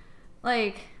be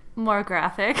like more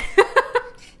graphic.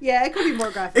 Yeah, it could be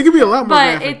more graphic. It could be a lot more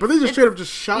graphic, but they just straight up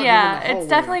just shot him in the hallway. Yeah, it's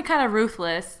definitely kind of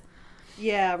ruthless.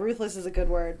 Yeah, ruthless is a good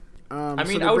word. I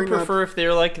mean, I would prefer if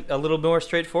they're like a little more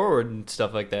straightforward and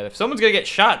stuff like that. If someone's gonna get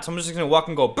shot, someone's just gonna walk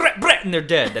and go Brett, Brett, and they're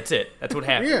dead. That's it. That's what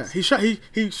happens. Yeah, he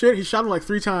shot him like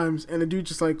 3 times, and the dude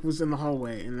just like was in the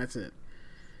hallway, and that's it.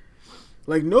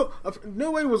 Like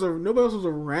nobody else was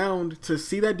around to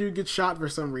see that dude get shot for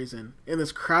some reason in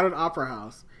this crowded opera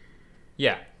house.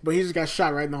 Yeah, but he just got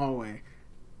shot right in the hallway.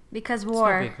 Because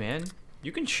war. It's no big, man.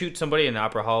 You can shoot somebody in an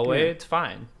opera hallway. Yeah. It's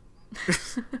fine.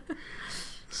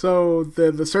 So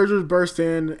the surgeons burst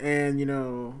in, and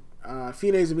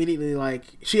Fine's immediately like,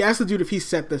 she asked the dude if he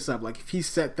set this up, like if he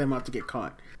set them up to get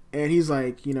caught. And he's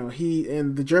like, you know,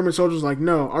 and the German soldiers like,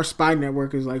 no, our spy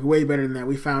network is like way better than that.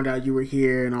 We found out you were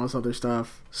here and all this other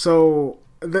stuff. So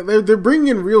they're bringing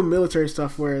in real military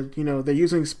stuff where, you know, they're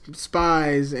using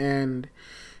spies and,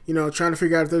 you know, trying to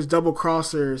figure out if there's double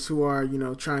crossers who are, you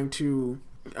know, trying to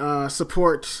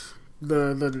support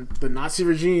the Nazi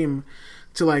regime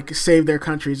to like save their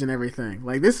countries and everything.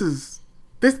 Like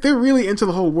they're really into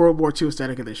the whole World War II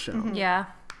aesthetic of this show. Mm-hmm. Yeah.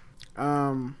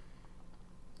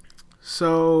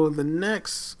 So the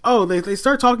next, they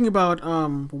start talking about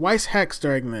Weiss Hex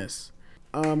during this,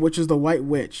 which is the White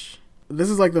Witch. This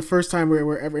is like the first time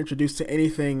we're ever introduced to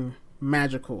anything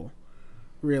magical,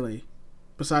 really,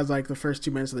 besides like the first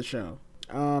 2 minutes of the show.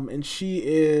 And she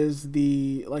is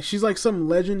she's like some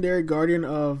legendary guardian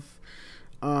of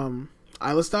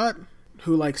Eilestat,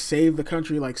 who like saved the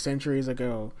country like centuries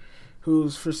ago,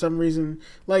 who's for some reason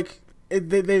like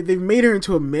they've made her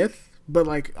into a myth, but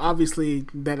like obviously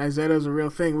that Izetta is a real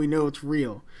thing. We know it's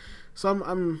real. So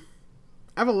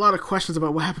I have a lot of questions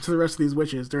about what happened to the rest of these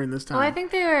witches during this time. Well, I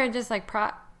think they were just like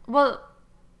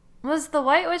was the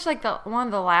White Witch like one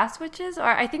of the last witches, or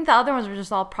I think the other ones were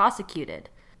just all prosecuted.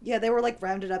 Yeah, they were like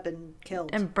rounded up and killed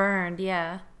and burned.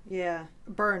 Yeah. Yeah,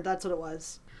 burned. That's what it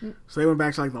was. So they went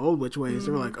back to like the old witch ways.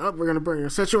 They were like, "Oh, we're gonna burn you,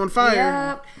 set you on fire."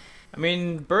 Yep. I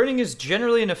mean, burning is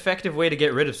generally an effective way to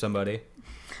get rid of somebody.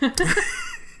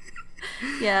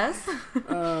 Yes.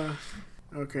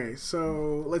 Okay,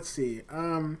 so let's see.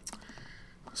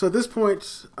 So at this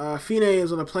point, Fine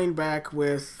is on a plane back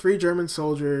with 3 German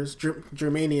soldiers,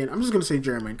 Germanian. I'm just gonna say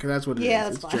German because that's what it is.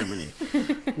 That's it's fine. Germany.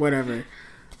 Whatever.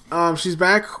 She's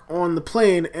back on the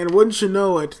plane, and wouldn't you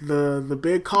know it, the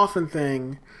big coffin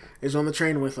thing is on the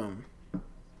train with them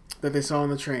that they saw on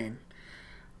the train.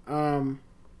 And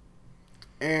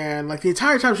like the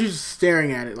entire time she's just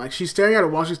staring at it. Like she's staring at it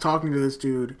while she's talking to this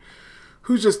dude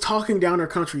who's just talking down her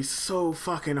country so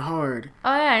fucking hard.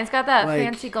 Oh yeah, he's got that Like-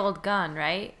 fancy gold gun,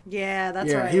 right? Yeah, that's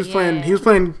Yeah, right. he was playing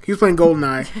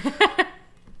GoldenEye.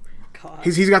 God.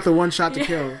 He's got the one shot to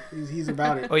kill. He's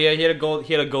about it. Oh yeah, he had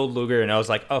a gold Luger, and I was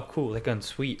like, oh cool, that gun's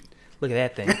sweet. Look at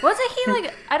that thing. Wasn't he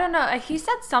like, I don't know, he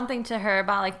said something to her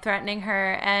about like threatening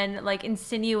her and like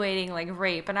insinuating like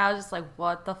rape, and I was just like,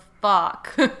 what the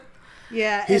fuck?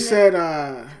 Yeah. He and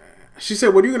said, she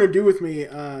said, "What are you gonna do with me?"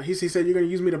 He said, "You're gonna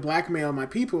use me to blackmail my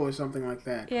people or something like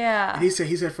that." Yeah. And he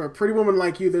said, "For a pretty woman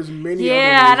like you, there's many."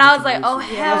 Yeah, other ways and I you was can like, use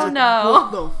oh, me." And I was hell like, no.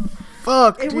 What the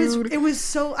fuck, it dude? was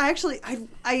so.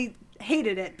 I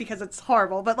hated it because it's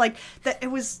horrible, but like that, it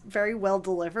was very well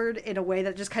delivered in a way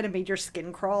that just kind of made your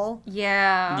skin crawl.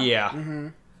 Yeah. Yeah. Mm-hmm.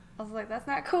 I was like, that's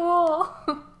not cool.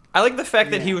 I like the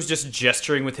fact that Yeah. he was just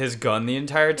gesturing with his gun the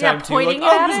entire time too. Like, pointing I'll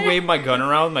at just her. wave my gun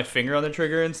around with my finger on the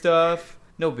trigger and stuff.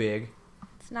 No big.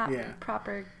 It's not Yeah.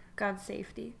 proper gun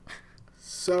safety.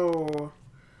 So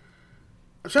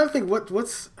I'm trying to think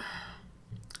what's.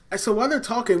 So while they're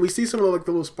talking, we see some of the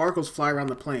little sparkles fly around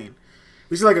the plane.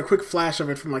 We see like a quick flash of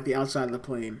it from like the outside of the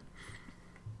plane.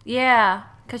 Yeah,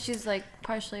 because she's like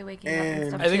partially waking up and And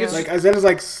stuff I think too. it's like Izetta's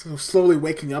like slowly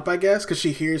waking up, I guess, because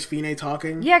she hears Fine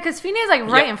talking. Yeah, because Fina's like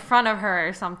right Yeah. in front of her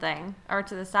or something, or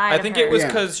to the side. I of think her. it was Yeah.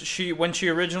 because when she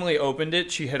originally opened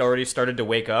it, she had already started to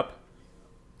wake up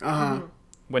Uh-huh.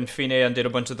 when Fine undid a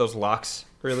bunch of those locks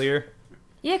earlier.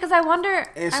 Yeah, because I wonder.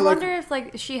 And I so, like- wonder if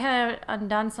like she had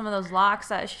undone some of those locks,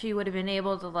 that she would have been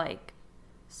able to like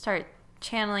start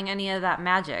channeling any of that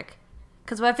magic.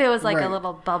 Because what if it was like Right. a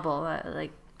little bubble that like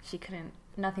she couldn't,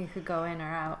 nothing could go in or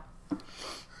out.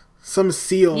 Some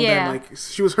seal Yeah. that like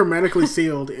she was hermetically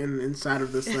sealed inside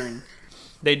of this thing.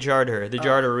 They jarred her. They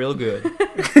jarred her real good.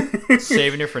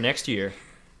 Saving her for next year.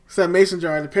 It's that mason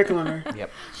jar, the pickle in her. Yep.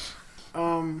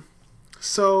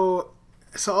 So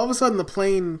all of a sudden the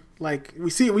plane, like we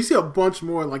see a bunch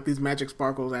more like these magic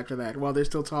sparkles after that while they're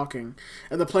still talking,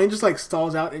 and the plane just like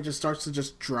stalls out and just starts to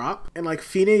just drop, and like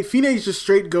Fine just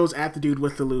straight goes at the dude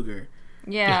with the Luger.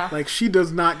 Yeah. Like she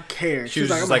does not care. She She's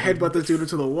was like, I'm just gonna like, headbutt this dude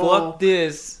into the wall. Fuck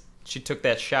this. She took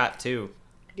that shot too.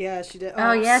 Yeah, she did.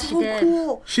 Oh, yeah, so she did.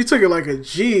 Cool. She took it like a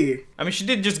G. I mean, she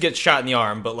did just get shot in the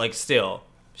arm, but like still,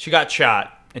 she got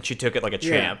shot and she took it like a Yeah.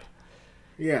 champ.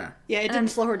 Yeah. Yeah, it didn't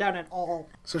slow her down at all.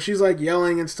 So she's like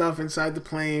yelling and stuff inside the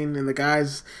plane, and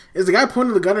is the guy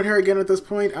pointing the gun at her again at this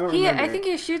point? I don't remember. I think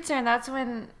he shoots her, and that's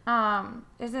when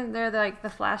isn't there like the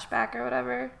flashback or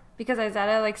whatever? Because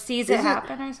Izetta like sees it Is it?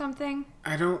 happen or something.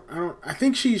 I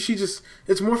think she just,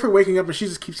 it's more for waking up, and she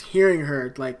just keeps hearing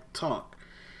her like talk,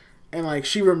 and like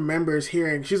she remembers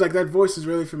hearing. She's like, that voice is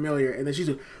really familiar, and then she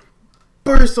just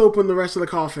bursts open the rest of the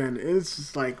coffin. And it's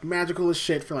just like magical as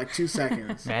shit for like 2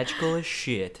 seconds. Magical as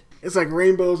shit. It's like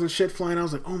rainbows and shit flying. I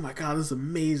was like, oh my god, this is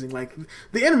amazing. Like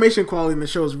the animation quality in the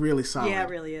show is really solid. Yeah, it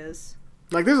really is.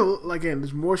 Like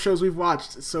there's more shows we've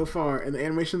watched so far, and the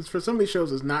animations for some of these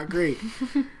shows is not great.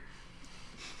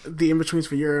 The in-betweens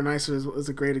for Yuri on Ice is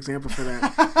a great example for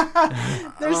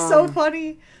that. They're so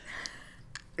funny.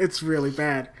 It's really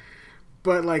bad.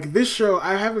 But, like, this show,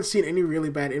 I haven't seen any really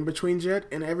bad in-betweens yet,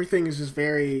 and everything is just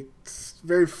very,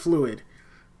 very fluid.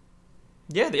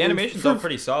 Yeah, the animation's all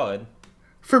pretty solid.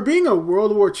 For being a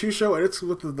World War II show, and it's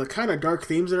with the kind of dark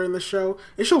themes that are in the show,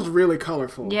 it show's really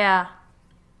colorful. Yeah.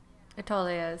 It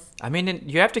totally is. I mean,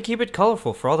 you have to keep it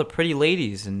colorful for all the pretty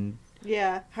ladies and...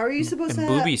 Yeah, how are you supposed to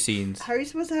booby have scenes? How are you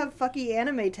supposed to have fucky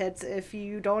anime tits if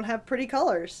you don't have pretty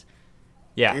colors?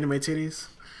 Yeah, anime titties.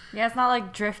 Yeah, it's not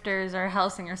like Drifters or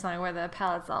Hellsing or something where the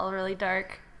palette's all really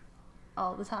dark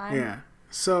all the time. Yeah.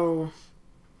 So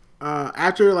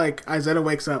after like Izetta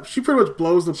wakes up, she pretty much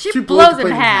blows the she blows the in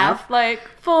plate half, like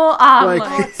full on. Like,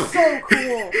 Oh, it's so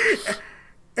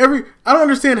cool. I don't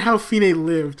understand how Fine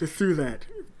lived through that.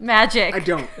 Magic. I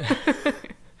don't.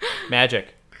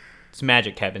 Magic. It's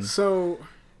magic, Kevin. So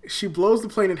she blows the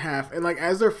plane in half, and like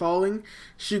as they're falling,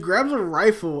 she grabs a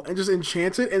rifle and just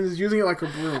enchants it and is using it like a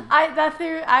broom. I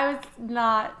was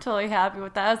not totally happy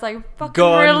with that. I was like, fucking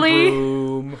Gun really?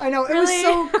 broom. I know, it Really?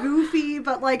 was so goofy,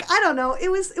 but like, I don't know. It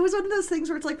was one of those things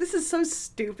where it's like, this is so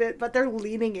stupid, but they're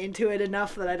leaning into it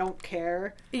enough that I don't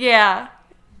care. Yeah.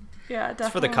 Yeah, definitely.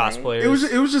 It's for the cosplayers.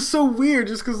 It was just so weird,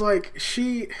 just because like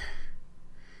she.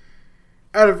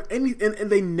 Out of any, and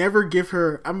they never give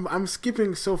her. I'm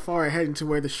skipping so far ahead into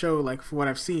where the show, like for what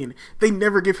I've seen, they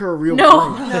never give her a real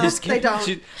No. broom. No, they don't.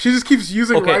 She just keeps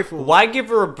using rifles. Why give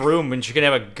her a broom when she can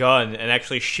have a gun and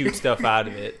actually shoot stuff out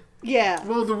of it? Yeah.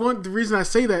 Well, the reason I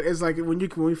say that is like when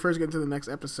we first get into the next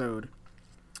episode,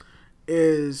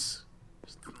 is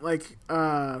like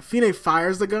Fine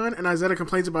fires the gun and Izetta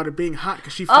complains about it being hot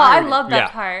because she fired I love that Yeah.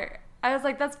 part. I was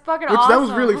like, that's fucking Which awesome. that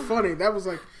was really funny. That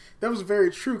was very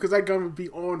true because that gun would be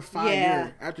on fire Yeah.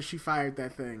 after she fired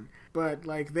that thing. But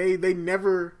like they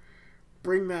never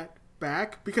bring that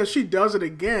back because she does it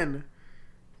again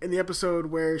in the episode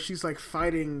where she's like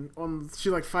fighting all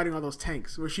those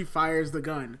tanks where she fires the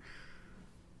gun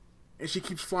and she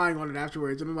keeps flying on it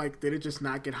afterwards. And I'm like, did it just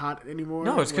not get hot anymore?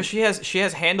 No, it's because Like, she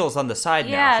has handles on the side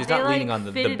Yeah, now. She's they, not like, leaning on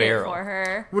the fitted it barrel. for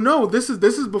her. well, no, this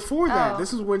is before that. Oh.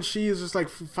 This is when she is just like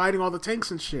fighting all the tanks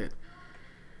and shit.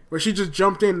 Where she just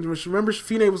jumped in. Remember,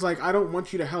 Fine was like, "I don't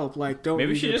want you to help. Like, don't Maybe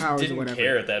use she your just powers or didn't whatever."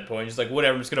 care at that point. She's like,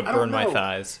 whatever, I'm just gonna I don't burn my know.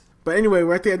 thighs. But anyway,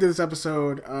 we're at the end of this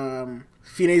episode.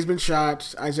 Fine's been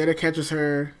shot. Izetta catches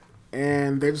her,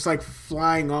 and they're just like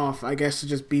flying off. I guess to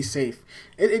just be safe.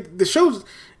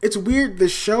 It's weird. The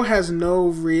show has no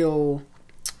real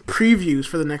previews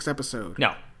for the next episode.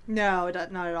 No. No,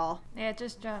 not at all. Yeah, it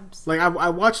just jumps. Like I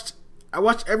watched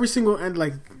every single end.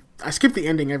 Like I skipped the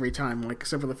ending every time, like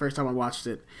except for the first time I watched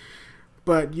it.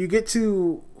 But you get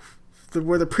to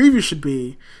where the preview should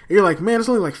be, and you're like, man, it's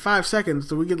only like 5 seconds.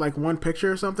 So we get like one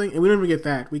picture or something, and we don't even get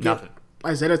that. We get Nothing.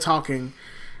 Izetta talking,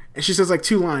 and she says like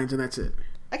 2 lines, and that's it.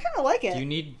 I kind of like it. You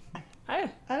need... I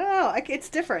don't know. It's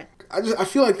different. I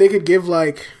feel like they could give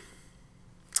like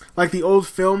the old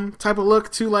film type of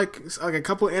look to like a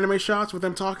couple anime shots with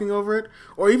them talking over it,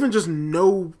 or even just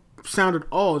no sound at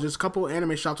all, just a couple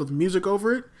anime shots with music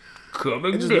over it.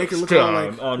 Coming And just next make it look all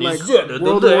time like on World Izetta, the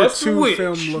War Last II Witch.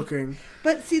 film looking.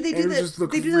 But see, they do And it that. just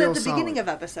looks They do that real at the beginning solid. of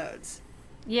episodes,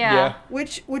 Yeah.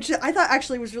 which I thought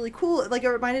actually was really cool. Like, it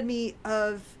reminded me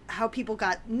of how people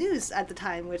got news at the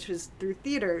time, which was through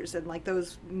theaters and like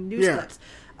those news Yeah. clips.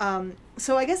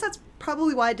 So I guess that's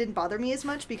probably why it didn't bother me as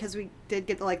much, because we did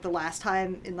get like the last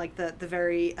time in like the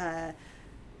very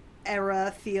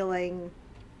era feeling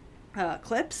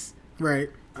clips. Right.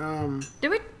 Did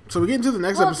we? So we get into the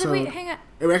next Well, episode. did we? Hang on.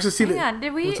 and we actually see Hang on.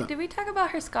 Did what's up? we talk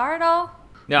about her scar at all?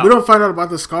 No. We don't find out about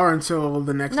the scar until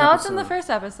the next No, episode. it's in the first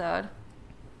episode.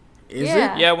 Is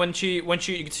Yeah. it? Yeah, when she's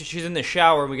in the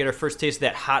shower, we get our first taste of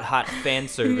that hot fan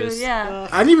service. Yeah.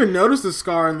 I didn't even notice the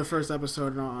scar in the first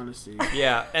episode, in all honesty.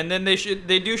 Yeah, and then they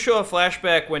do show a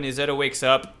flashback when Izetta wakes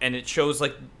up, and it shows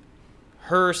like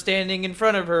her standing in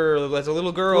front of her as a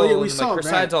little girl, Well, yeah, we and saw like her that.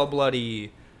 side's all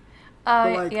bloody.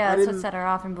 Oh, like, yeah, I that's what didn't- set her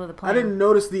off and blew the plane. I didn't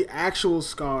notice the actual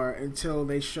scar until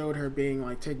they showed her being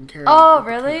like taken care of. Oh, at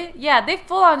the camp. really? Yeah, they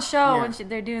full on show Yeah. when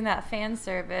they're doing that fan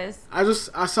service.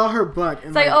 I saw her butt. And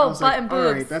It's like, I oh, was butt and all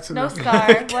boobs. right, that's No enough. scar.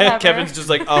 Whatever. Kevin's just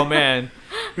like, oh man,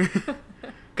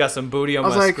 got some booty on I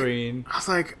was my like- screen. I was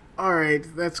like, all right,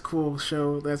 that's cool.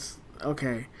 Show that's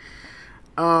okay.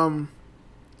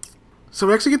 So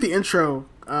we actually get the intro,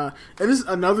 and this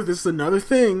is another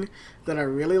thing that I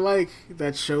really like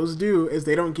that shows do is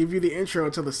they don't give you the intro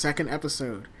until the second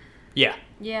episode. Yeah,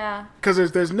 Yeah.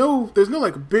 Because there's no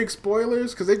like big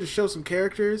spoilers because they just show some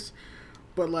characters,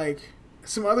 but like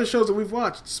some other shows that we've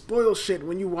watched spoil shit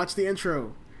when you watch the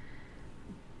intro.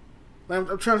 Like,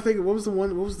 I'm trying to think, what was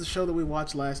the show that we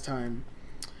watched last time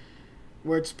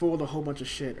where it spoiled a whole bunch of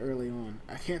shit early on?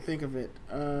 I can't think of it.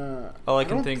 I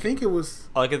can think it was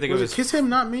Kiss Him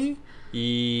Not Me?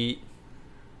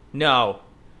 No.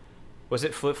 Was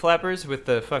it Flip Flappers with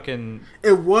the fucking...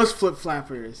 It was Flip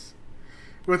Flappers.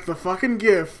 With the fucking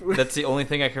gif. That's the only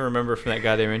thing I can remember from that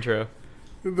goddamn intro.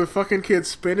 The fucking kid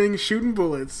spinning, shooting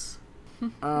bullets.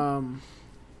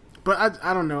 But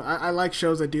I don't know. I like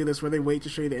shows that do this where they wait to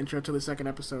show you the intro to the second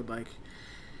episode.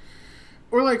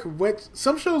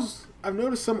 Some shows, I've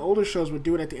noticed some older shows would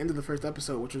do it at the end of the first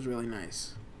episode, which was really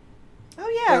nice.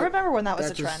 Oh yeah, I remember when that was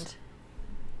a trend.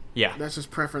 Yeah. That's just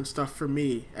preference stuff for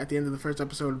me. At the end of the first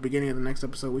episode, at the beginning of the next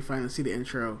episode, we finally see the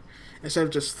intro. Instead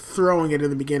of just throwing it in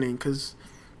the beginning, because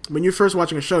when you're first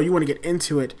watching a show, you want to get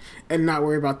into it and not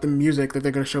worry about the music that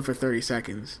they're going to show for 30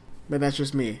 seconds. But that's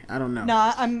just me. I don't know.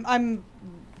 No, I'm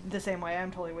the same way.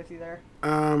 I'm totally with you there.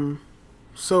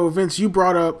 So, Vince, you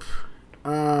brought up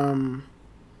the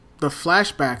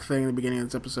flashback thing in the beginning of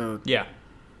this episode. Yeah.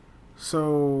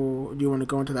 So, do you want to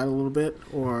go into that a little bit,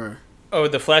 or... Oh,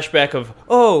 the flashback of,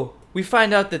 we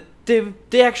find out that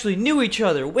they actually knew each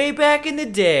other way back in the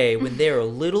day when they were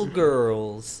little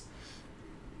girls.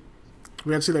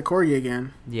 We got to see that Corgi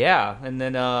again. Yeah, and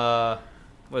then,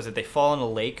 they fall in a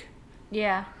lake?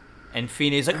 Yeah. And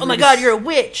Phoene's like, oh my god, you're a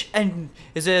witch! And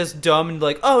Iseda's dumb and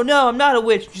like, oh no, I'm not a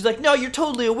witch. She's like, no, you're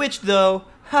totally a witch though.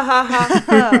 Ha ha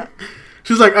ha.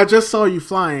 She's like, I just saw you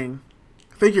flying.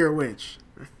 I think you're a witch.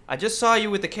 I just saw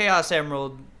you with the Chaos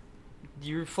Emerald.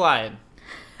 You're flying.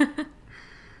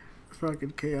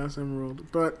 Fucking Chaos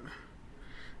Emerald. But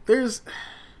I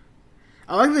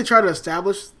like that they try to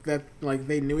establish that like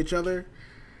they knew each other,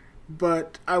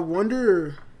 but I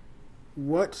wonder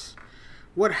what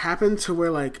happened to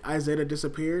where like Izetta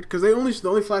disappeared, because the only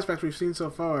flashbacks we've seen so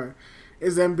far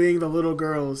is them being the little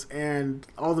girls and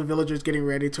all the villagers getting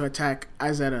ready to attack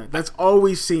Izetta. That's all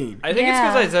we've seen. I think it's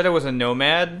because Izetta was a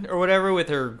nomad or whatever with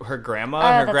her grandma.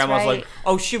 And her grandma's like,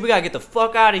 oh shit, we gotta get the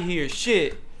fuck out of here,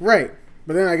 shit. Right.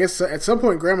 But then I guess at some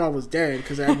point grandma was dead,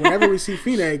 because whenever we see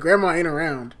Fine, grandma ain't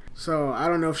around. So I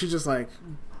don't know if she just like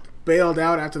bailed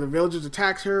out after the villagers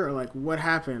attacked her, or like what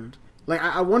happened. Like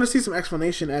I want to see some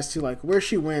explanation as to like where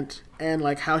she went and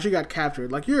like how she got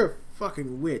captured. Like, you're a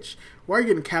fucking witch. Why are you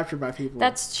getting captured by people?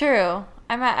 That's true.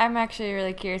 I'm actually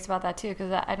really curious about that too,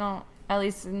 because I don't, at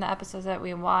least in the episodes that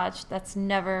we watched, that's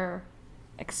never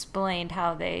explained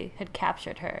how they had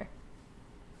captured her.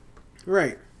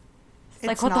 Right. It's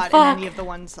like, it's what not the fuck? in any of the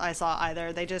ones I saw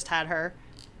either. They just had her.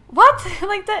 What?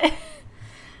 Like that?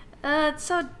 It's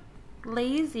so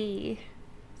lazy.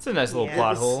 It's a nice little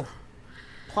plot hole.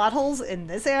 Plot holes in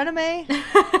this anime?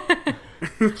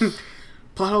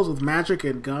 Plot holes with magic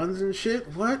and guns and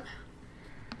shit? What?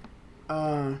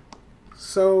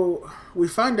 So we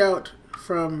find out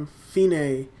from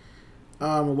Fine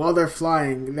while they're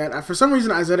flying that for some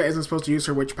reason Izetta isn't supposed to use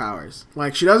her witch powers.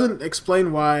 Like, she doesn't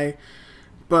explain why,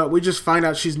 but we just find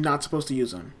out she's not supposed to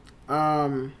use them.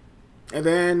 And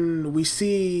then we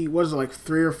see, what is it, like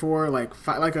 3 or 4, like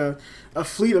a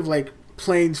fleet of like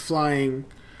planes flying,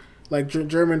 like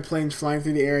German planes flying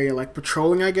through the area, like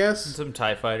patrolling, I guess. And some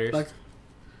TIE fighters. Like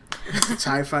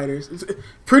TIE fighters. It's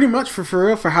pretty much for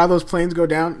real, for how those planes go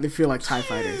down, they feel like TIE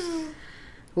fighters.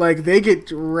 Like, they get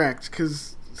wrecked,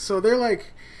 so they're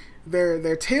like,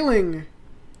 they're tailing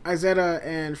Izetta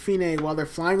and Fine while they're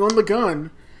flying on the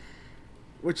gun,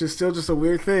 which is still just a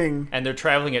weird thing. And they're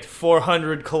traveling at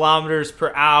 400 kilometers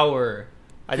per hour.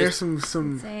 There's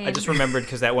some. I just remembered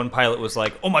because that one pilot was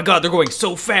like, "Oh my god, they're going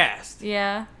so fast!"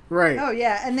 Yeah. Right. Oh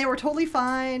yeah, and they were totally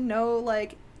fine. No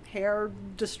like hair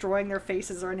destroying their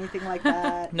faces or anything like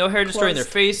that. No hair destroying their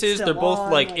faces. They're both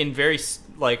on, like in very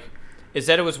like.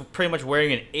 Izetta was pretty much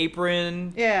wearing an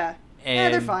apron. Yeah. And yeah,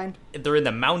 they're fine. They're in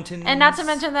the mountains. And not to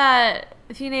mention that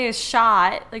Fine is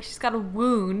shot. Like, she's got a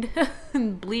wound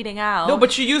and bleeding out. No,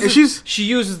 but she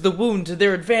uses the wound to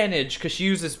their advantage because she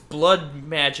uses blood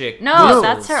magic. No,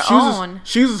 that's her own.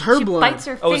 She uses her blood. She bites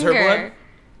her finger. Oh, it's her blood?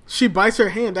 She bites her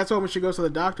hand. That's why when she goes to the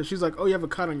doctor, she's like, "Oh, you have a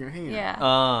cut on your hand."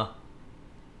 Yeah.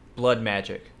 Blood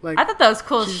magic. Like, I thought that was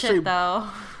cool as shit, though.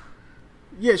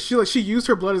 Yeah, she used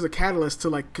her blood as a catalyst to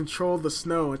like control the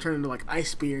snow and turn into like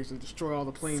ice spears and destroy all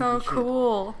the planes. So and shit.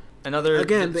 cool.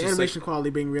 Again, the animation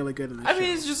quality being really good in this. I mean,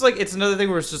 it's just like, it's another thing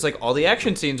where it's just like all the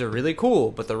action scenes are really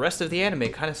cool, but the rest of the anime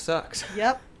kind of sucks.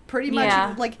 Yep, pretty much.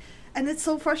 Yeah. Like, and it's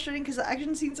so frustrating because the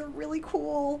action scenes are really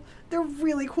cool. They're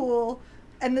really cool.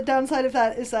 And the downside of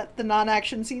that is that the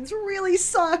non-action scenes really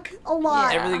suck a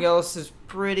lot. Yeah. Everything else is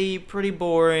pretty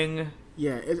boring.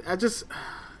 Yeah,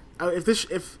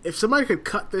 if somebody could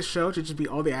cut this show to just be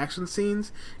all the action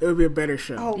scenes, it would be a better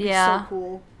show. Oh, it'd be so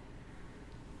cool.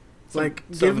 Like,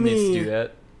 give me needs to do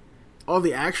that. all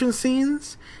the action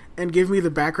scenes and give me the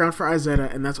background for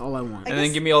Izetta, and that's all I want. And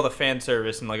then give me all the fan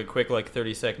service in like a quick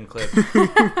 30-second clip.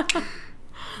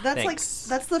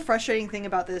 That's the frustrating thing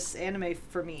about this anime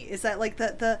for me, is that like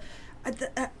the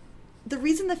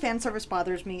reason the fan service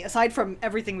bothers me, aside from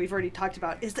everything we've already talked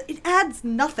about, is that it adds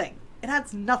nothing. It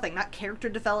adds nothing. Not character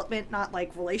development, not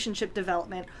like relationship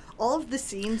development. All of the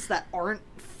scenes that aren't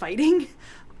fighting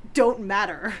don't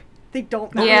matter. They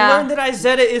don't matter. Yeah. We learned that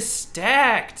Izetta is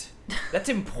stacked. That's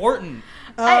important.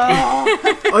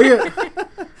 Oh yeah,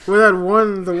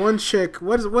 with the one chick.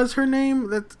 What's her name?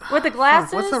 That with the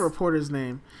glasses. What's that reporter's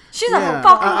name? She's a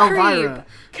fucking Elvira.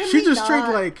 She just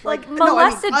straight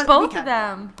molested both of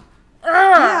them.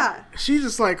 Yeah. She's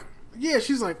just like,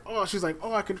 she's like,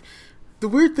 I could. The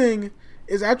weird thing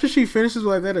is, after she finishes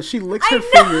with that, she licks her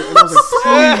finger, and I was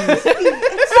like,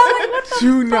 please,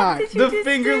 do not. The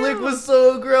finger lick was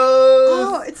so gross.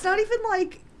 Oh, it's not even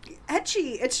like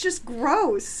etchy. It's just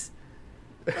gross.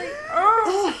 Like,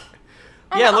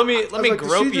 yeah, let me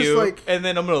grope you, like, and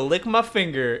then I'm gonna lick my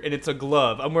finger, and it's a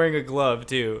glove. I'm wearing a glove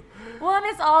too. Well, and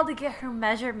it's all to get her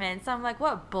measurements. I'm like,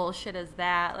 what bullshit is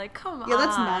that? Like, come on. Yeah,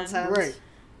 that's nonsense.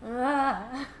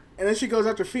 Right. And then she goes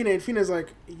after Fina, and Fina's like,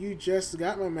 you just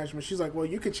got my measurement. She's like, well,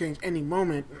 you could change any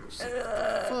moment. Like,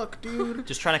 fuck, dude.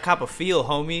 Just trying to cop a feel,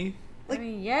 homie. Like, I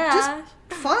mean, yeah.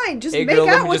 Just fine. Just hey, make girl,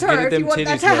 out with her if you want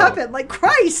that to happen. Though. Like,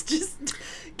 Christ, just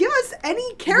give us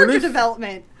any character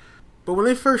development. But when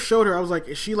they first showed her, I was like,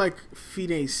 is she like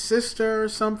Fina's sister or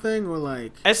something? Or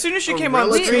like... As soon as she came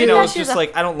on screen, I was just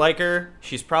like, I don't like her.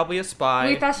 She's probably a spy.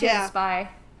 We thought she was a spy.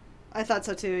 I thought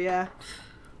so too, yeah.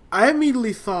 I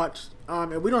immediately thought,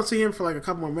 and we don't see him for like a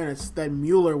couple more minutes, that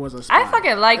Mueller was a spy. I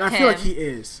fucking liked him. I feel like he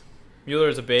is. Mueller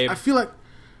is a babe. I feel like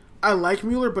I like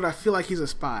Mueller, but I feel like he's a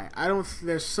spy.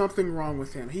 There's something wrong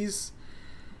with him. He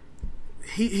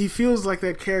feels like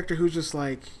that character who's just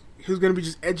like, who's gonna be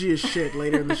just edgy as shit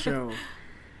later in the show.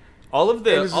 All of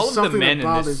the men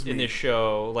in this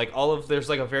show, like there's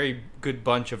like a very good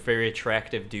bunch of very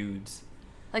attractive dudes.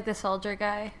 Like the soldier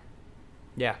guy.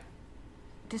 Yeah.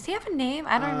 Does he have a name?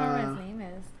 I don't remember what his name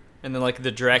is. And then like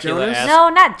the Dracula. No,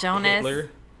 not Jonas. Hitler.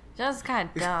 Jonas is kind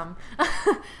of dumb.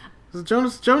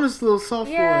 Jonas, a little soft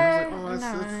boy. Yeah,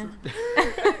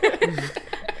 that's...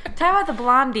 Talk about the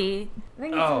blondie. I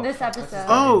think it's in this episode.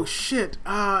 Oh shit!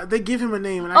 They give him a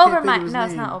name, and I can't think of his name. No,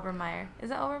 it's not Obermeyer.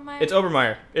 Is it Obermeyer? It's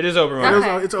Obermeyer. It is Obermeyer.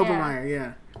 Okay. It's Obermeyer.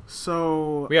 Yeah.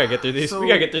 So we gotta get through these. We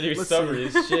gotta get through these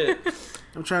summaries. Shit.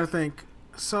 I'm trying to think.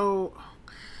 So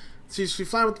she's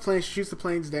flying with the plane. She shoots the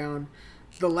planes down.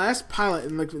 The last pilot,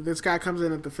 and like this guy comes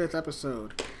in at the 5th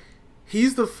episode.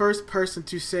 He's the first person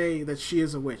to say that she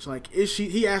is a witch. Like, is she?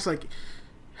 He asks, like,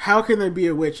 how can there be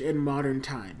a witch in modern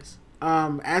times?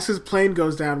 As his plane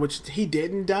goes down, which he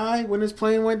didn't die when his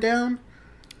plane went down.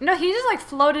 No, he just like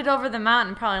floated over the mountain,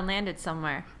 and probably landed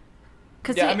somewhere.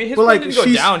 Yeah, I mean, his plane didn't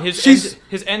go down.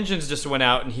 His engines just went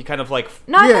out, and he kind of like.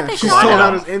 No, I thought they she shot sold him.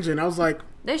 out his engine. I was like,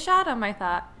 they shot him. I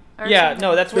thought. Yeah, something.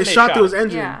 no, that's when they shot through his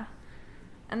engine. Yeah,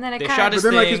 and then they shot his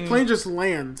but then thing, like his plane just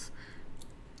lands.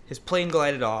 His plane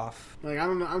glided off. Like, I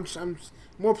don't know. I'm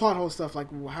more plot hole stuff. Like,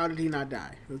 how did he not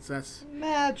die? That's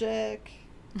magic.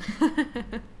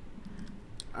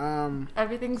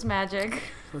 Everything's magic.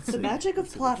 The magic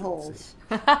of plot holes.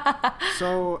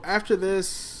 So after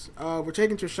this, we're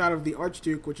taken to a shot of the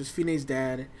Archduke, which is Fina's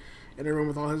dad, in a room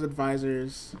with all his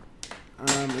advisors,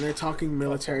 and they're talking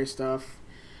military stuff.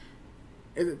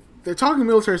 They're talking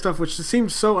military stuff, which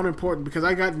seems so unimportant because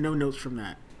I got no notes from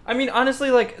that. I mean,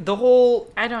 honestly, like the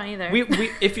whole. I don't either.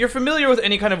 We if you're familiar with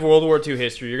any kind of World War II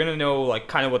history, you're gonna know like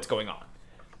kind of what's going on.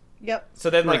 Yep. So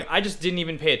then, like, I just didn't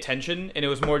even pay attention, and it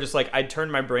was more just like I'd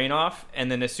turn my brain off,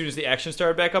 and then as soon as the action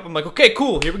started back up, I'm like, okay,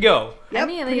 cool, here we go. Yep, I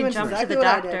immediately jumped to the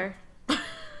doctor.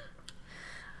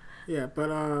 Yeah, but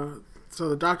so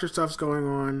the doctor stuff's going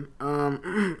on,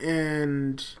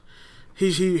 and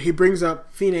he brings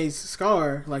up Fina's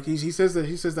scar. Like he says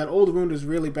that old wound is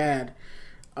really bad.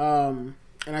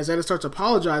 And Izetta starts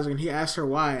apologizing, and he asks her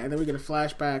why, and then we get a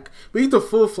flashback. We get the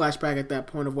full flashback at that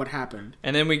point of what happened.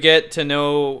 And then we get to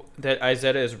know that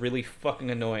Izetta is really fucking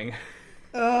annoying.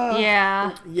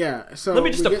 Yeah. Yeah, so... Let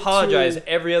me just apologize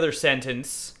every other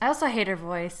sentence. I also hate her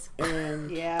voice.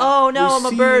 And yeah. Oh, no, I'm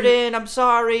a burden. I'm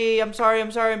sorry.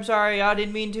 I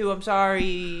didn't mean to. I'm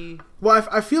sorry. Well,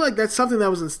 I feel like that's something that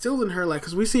was instilled in her, like,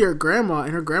 because we see her grandma,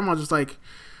 and her grandma just, like,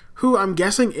 who I'm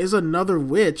guessing is another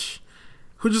witch,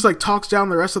 who just, like, talks down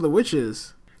the rest of the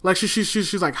witches. Like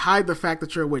she's like, hide the fact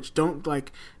that you're a witch. Don't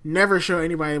like never show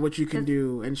anybody what you can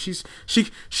do. And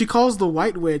she calls the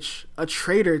White Witch a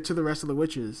traitor to the rest of the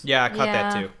witches. Yeah, I caught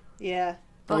that too. Yeah.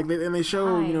 Like they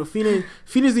show,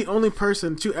 Fine the only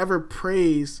person to ever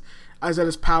praise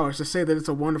Izetta's powers, to say that it's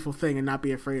a wonderful thing and not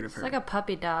be afraid of her. It's like a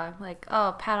puppy dog. Like,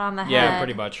 oh, pat on the head. Yeah,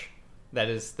 pretty much. That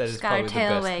is probably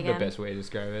the best way to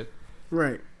describe it.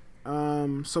 Right.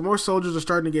 So more soldiers are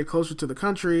starting to get closer to the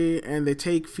country, and they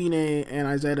take Fine and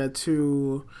Izetta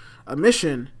to a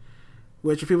mission,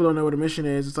 which if people don't know what a mission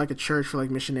is, it's like a church for like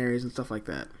missionaries and stuff like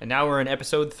that. And now we're in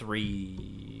episode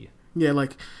 3. Yeah,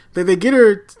 like they get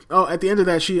her. Oh, at the end of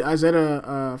that, Fine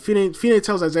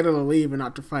tells Izetta to leave and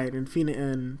not to fight,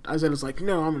 and Izetta's like,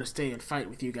 no, I'm gonna stay and fight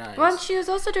with you guys. Well, she was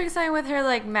also doing something with her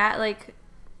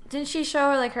didn't she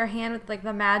show her like her hand with like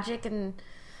the magic and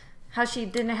how she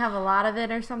didn't have a lot of it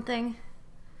or something?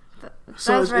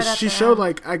 So she showed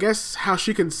like, I guess, how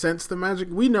she can sense the magic.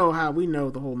 We know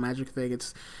the whole magic thing.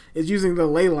 It's using the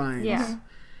ley lines. Yeah.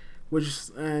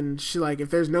 And she like, if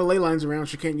there's no ley lines around,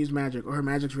 she can't use magic, or her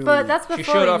magic's really. But that's before she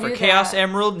showed off her Chaos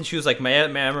Emerald, and she was like, my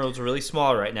emerald's really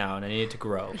small right now, and I need it to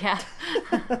grow. Yeah.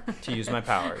 To use my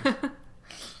powers.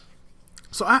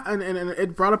 So and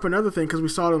it brought up another thing, because we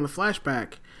saw it in the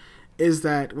flashback, is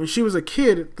that when she was a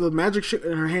kid, the magic shit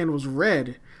in her hand was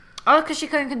red. Oh, because she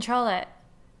couldn't control it.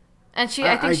 And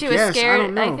I think she was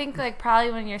scared. I think like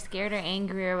probably when you're scared or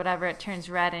angry or whatever, it turns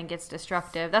red and gets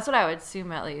destructive. That's what I would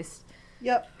assume, at least.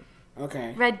 Yep.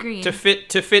 Okay. Red, green. To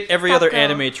fit every other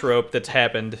anime trope that's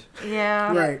happened.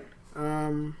 Yeah. Right.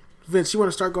 Vince, you want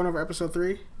to start going over episode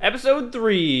 3? Episode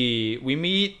 3, we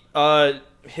meet.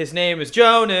 His name is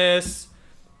Jonas.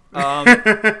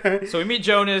 So we meet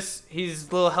Jonas. He's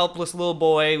a little helpless little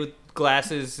boy with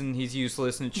glasses, and he's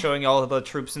useless, and it's showing all of the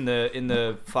troops in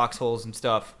the foxholes and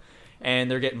stuff,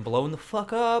 and they're getting blown the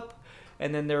fuck up,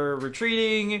 and then they're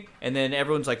retreating, and then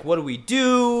everyone's like, what do we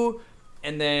do?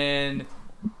 And then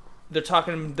they're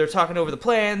talking over the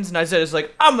plans, and Izetta's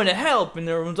like, I'm gonna help, and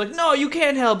everyone's like, no, you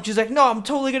can't help. She's like, no, I'm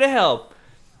totally gonna help.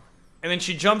 And then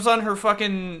she jumps on her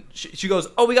fucking... She goes,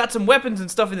 oh, we got some weapons and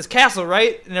stuff in this castle,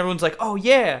 right? And everyone's like, oh,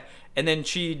 yeah. And then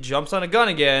she jumps on a gun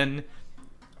again.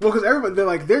 Well, because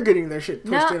everybody, they're getting their shit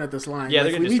pushed in at this line. Yeah,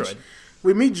 like, they're getting destroyed.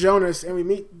 We meet Jonas, and we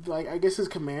meet, like, I guess his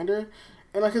commander.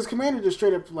 And, like, his commander just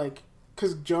straight up, like...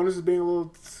 Because Jonas is being a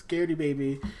little scaredy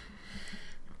baby.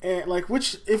 And, like,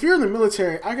 which... If you're in the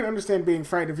military, I can understand being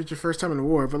frightened if it's your first time in the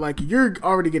war. But, like, you're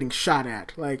already getting shot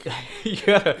at. Like... You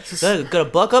gotta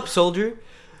buck up, soldier.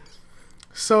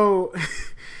 So,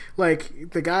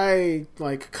 like, the guy,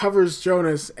 like, covers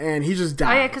Jonas, and he just dies.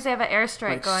 Oh, yeah, because they have an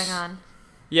airstrike going on.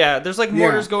 Yeah, there's, like,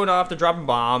 mortars going off. They're dropping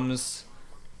bombs.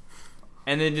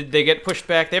 And then they get pushed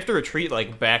back. They have to retreat,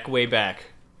 like, way back.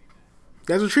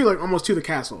 There's a retreat, like, almost to the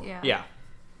castle. Yeah.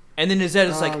 And then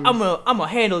Izetta's like, I'm gonna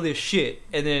handle this shit.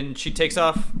 And then she takes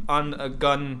off on a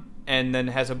gun and then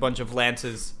has a bunch of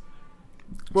lances.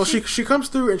 Well, she comes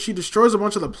through, and she destroys a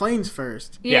bunch of the planes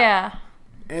first. Yeah.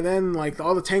 And then, like,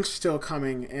 all the tanks are still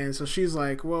coming, and so she's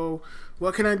like, well,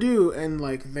 what can I do? And,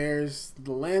 like, there's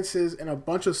the lances and a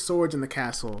bunch of swords in the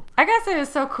castle. I gotta say, it was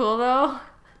so cool, though.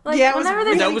 Like, yeah,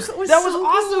 that was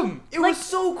awesome. It was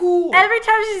so cool. Every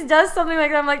time she does something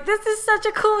like that, I'm like, this is such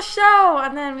a cool show.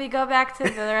 And then we go back to the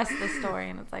rest of the story,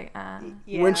 and it's like,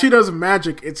 Yeah. When she does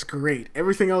magic, it's great.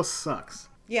 Everything else sucks.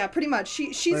 Yeah, pretty much.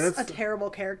 She's a terrible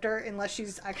character unless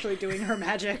she's actually doing her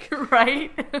magic.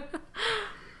 Right?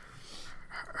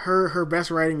 Her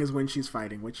best writing is when she's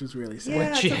fighting, which is really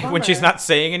sad. Yeah, when she's not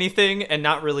saying anything and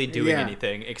not really doing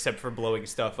anything except for blowing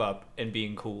stuff up and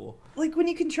being cool. Like, when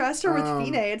you contrast her with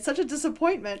Fine, it's such a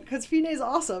disappointment, because Fine's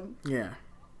awesome. Yeah.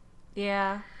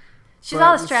 Yeah. She's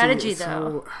all a strategy,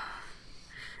 though.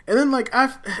 And then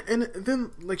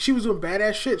she was doing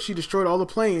badass shit. She destroyed all the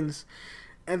planes,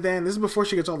 and then this is before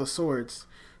she gets all the swords.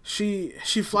 She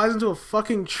flies into a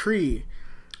fucking tree.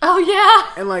 Oh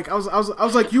yeah. And like I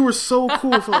was like, you were so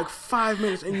cool for like 5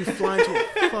 minutes, and you fly into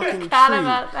a fucking tree.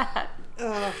 About that.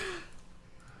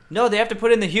 No, they have to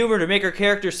put in the humor to make her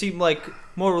character seem like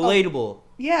more relatable.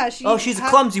 Yeah, she's a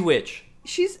clumsy witch.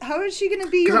 How is she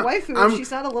gonna be your waifu if she's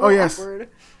not a little awkward?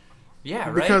 Yeah,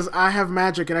 right. Because I have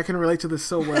magic and I can relate to this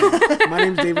so well. My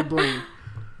name's David Blaine.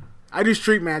 I do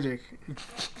street magic.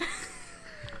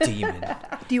 Demon.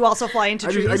 Do you also fly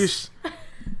into trees?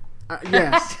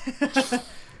 Yes.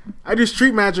 I do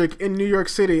street magic in New York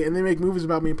City, and they make movies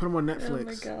about me and put them on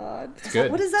Netflix. Oh my god! It's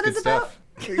good. What is that? It's about?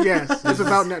 Yes, it's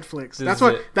about Netflix.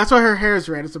 That's why her hair is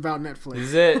red. It's about Netflix. This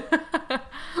is it.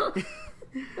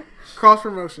 Cross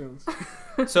promotions.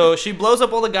 So she blows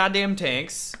up all the goddamn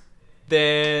tanks.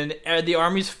 Then the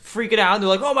army's freaking out. And they're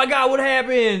like, "Oh my god, what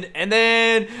happened?" And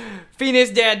then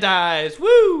Fine's dad dies.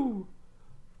 Woo!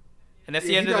 And that's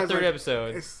the end of the third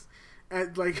episode. It's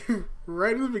at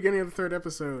right in the beginning of the third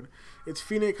episode, it's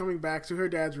Fine coming back to her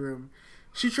dad's room.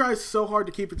 She tries so hard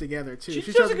to keep it together too.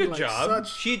 She does a good job.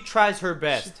 She tries her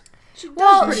best. She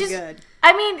does pretty good.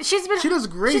 I mean, she does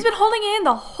great. She's been holding it in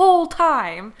the whole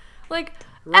time,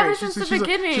 ever since the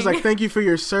beginning. She's like, "Thank you for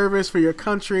your service, for your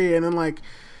country," and then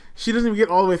she doesn't even get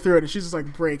all the way through it, and she just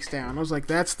breaks down. I was like,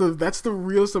 "That's the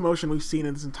realest emotion we've seen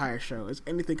in this entire show. Is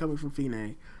anything coming from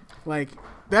Fine?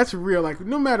 That's real.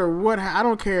 No matter what, I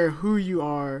don't care who you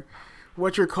are."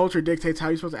 What your culture dictates how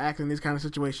you're supposed to act in these kind of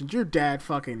situations. Your dad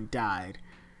fucking died.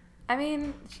 I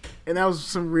mean... And that was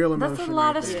some real emotion. That's a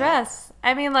lot of stress.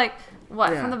 I mean,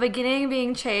 from the beginning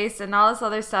being chased and all this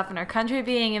other stuff and her country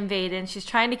being invaded and she's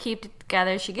trying to keep it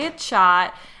together. She gets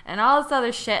shot and all this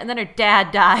other shit and then her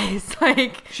dad dies.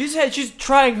 She's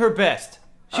trying her best.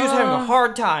 She was having a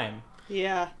hard time.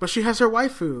 Yeah. But she has her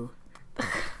waifu.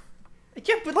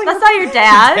 Yeah, but that's not your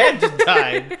dad. Her dad just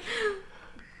died.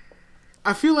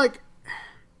 I feel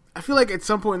like at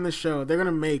some point in the show they're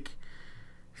gonna make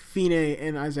Fine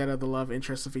and Izetta the love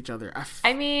interests of each other.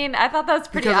 I mean, I thought that was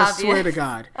pretty obvious. I swear to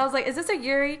God. I was like, is this a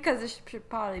Yuri? Because it should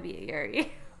probably be a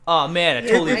Yuri. Oh man,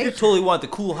 I totally want the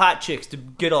cool hot chicks to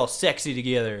get all sexy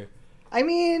together. I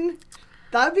mean,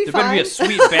 that'd be fine. There'd be a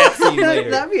sweet bath scene later.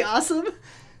 That'd be awesome.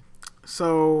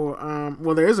 So,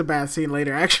 there is a bath scene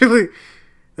later. Actually,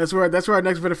 that's where our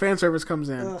next bit of fan service comes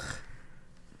in. Ugh.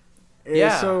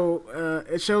 Yeah. So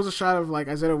it shows a shot of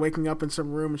Izetta waking up in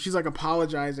some room and she's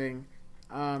apologizing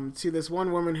to this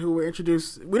one woman who were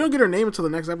introduced. We don't get her name until the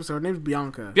next episode. Her name's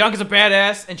Bianca. Bianca's a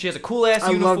badass and she has a cool ass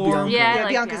uniform. Love Bianca. Yeah,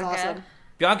 Bianca's awesome.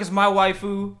 Bianca's my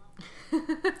waifu.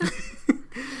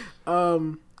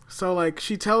 So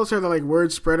she tells her that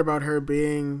word spread about her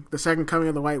being the second coming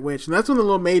of the White Witch, and that's when the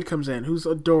little maid comes in, who's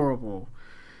adorable.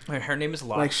 Her name is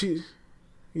Locke. She's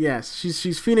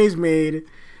Fine's maid,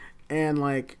 and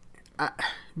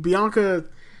Bianca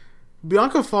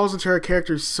falls into her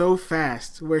character so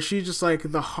fast, where she's just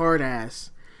the hard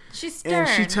ass. She's stern. And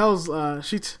she tells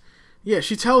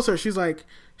she tells her she's like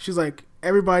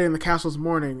everybody in the castle's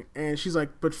mourning, and she's like,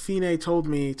 but Fine told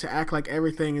me to act like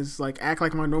everything is act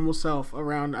like my normal self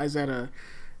around Izetta,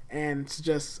 and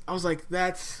I was like,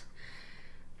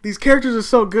 these characters are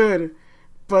so good,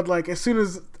 but as soon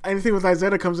as anything with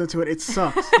Izetta comes into it, it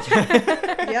sucks.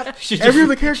 Yep. Every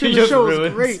other character in the show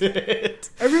is great.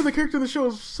 Every other character in the show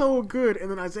is so good,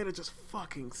 and then Izetta just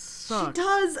fucking sucks. She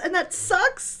does, and that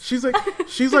sucks. She's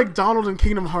like Donald in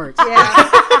Kingdom Hearts.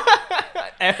 Yeah.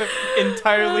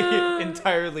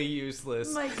 entirely useless.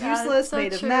 Oh my God, useless, so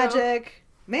made true. of magic.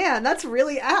 Man, that's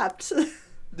really apt.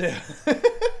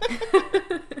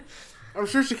 I'm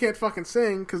sure she can't fucking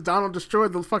sing because Donald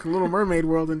destroyed the fucking Little Mermaid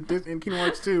world in Kingdom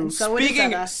Hearts 2. So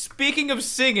speaking of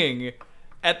singing,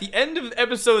 at the end of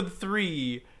episode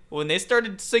 3, when they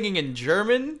started singing in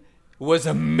German, was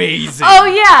amazing. Oh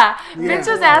yeah. Vince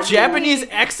was asking Japanese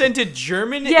accented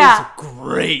German is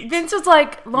great. Vince was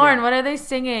like, Lauren, what are they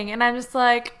singing? And I'm just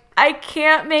like, I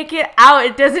can't make it out.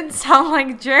 It doesn't sound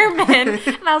like German.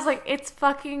 And I was like, it's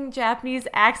fucking Japanese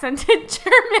accented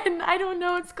German. I don't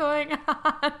know what's going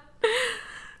on.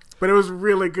 But it was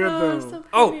really good though.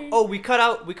 So we cut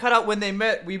out when they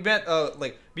met. We met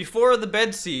before the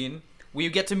bed scene. We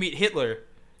get to meet Hitler.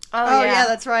 Oh yeah,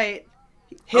 that's right.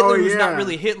 Hitler who's not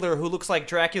really Hitler, who looks like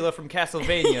Dracula from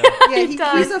Castlevania. Yeah,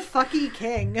 he's a fucky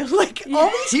king. All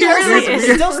these he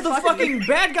does the fucking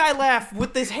bad guy laugh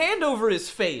with his hand over his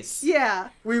face. Yeah.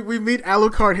 We meet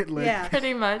Alucard Hitler. Yeah.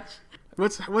 Pretty much.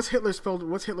 What's Hitler spelled?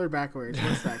 What's Hitler backwards?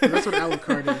 What's that? 'Cause that's what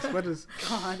Alucard is. What is?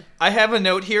 God. I have a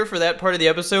note here for that part of the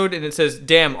episode, and it says,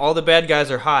 "Damn, all the bad guys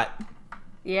are hot."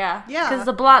 Yeah. Yeah. Because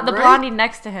the blondie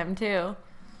next to him too.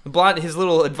 The blonde, his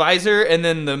little advisor, and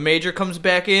then the major comes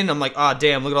back in. I'm like,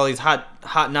 damn, look at all these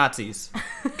hot Nazis.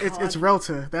 It's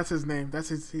Relta. That's his name.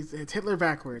 It's Hitler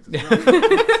backwards.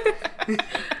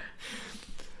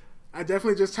 I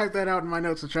definitely just typed that out in my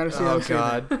notes to try to see how to say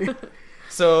that.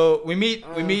 So we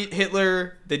meet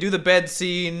Hitler. They do the bed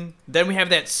scene. Then we have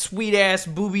that sweet ass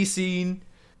booby scene.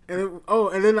 And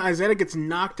then Izetta gets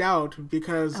knocked out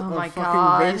because a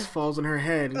fucking vase falls on her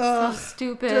head. So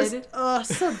stupid.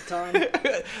 So dumb.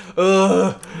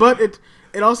 But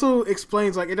it also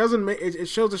explains it doesn't make it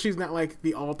shows that she's not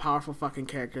the all powerful fucking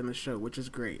character in the show, which is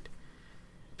great.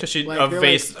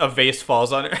 Because a vase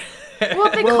falls on her. Well,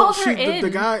 they called her in. The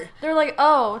guy, they're like,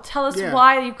 "Oh, tell us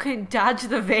why you couldn't dodge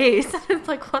the vase." It's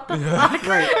like, what the fuck?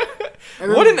 Right.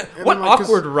 What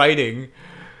awkward writing.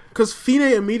 Because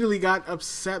Fine immediately got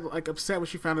upset when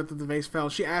she found out that the vase fell.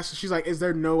 She's like, "Is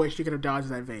there no way she could have dodged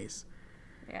that vase?"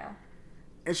 Yeah.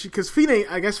 and because Fine,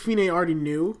 I guess Fine already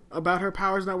knew about her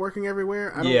powers not working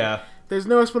everywhere. Yeah. There's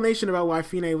no explanation about why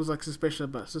Fine was like suspicious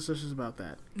about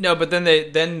that. No, but then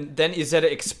then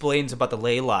Izetta explains about the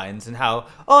ley lines and how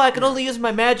I can only use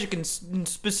my magic in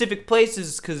specific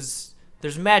places because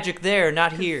there's magic there,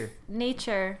 not here.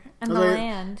 Nature and the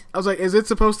land. I was like, is it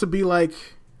supposed to be like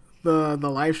the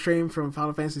live stream from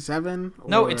Final Fantasy VII?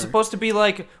 No, it's supposed to be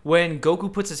like when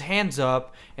Goku puts his hands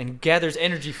up and gathers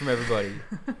energy from everybody.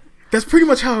 That's pretty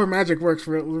much how her magic works,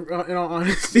 in all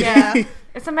honesty. Yeah,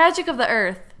 it's the magic of the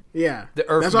earth. Yeah, the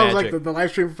Earth. That's why I was like the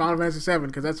live stream from Final Fantasy VII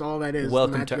because that's all that is.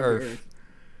 Welcome to Earth.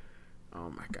 Oh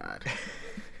my god.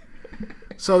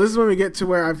 So this is when we get to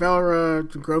where Ivelra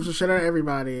gropes the shit out of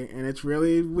everybody, and it's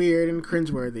really weird and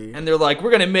cringeworthy. And they're like,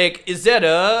 we're gonna make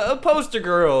Izetta a poster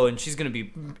girl, and she's gonna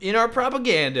be in our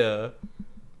propaganda.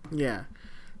 Yeah.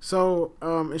 So,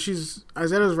 and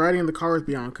Izetta's riding in the car with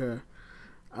Bianca,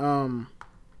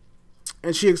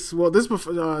 and she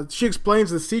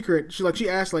explains the secret. She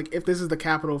asks like if this is the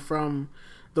capital from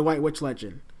the White Witch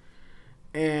legend.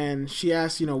 And she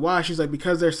asks, why? She's like,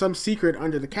 because there's some secret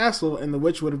under the castle, and the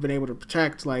witch would have been able to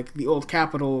protect, like, the old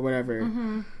capital or whatever.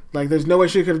 Mm-hmm. Like, there's no way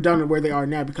she could have done it where they are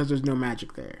now because there's no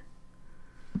magic there.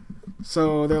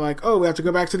 So they're like, we have to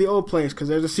go back to the old place because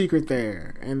there's a secret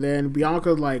there. And then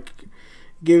Bianca, like,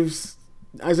 gives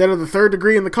Izetta the 3rd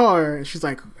degree in the car, and she's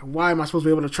like, why am I supposed to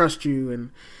be able to trust you?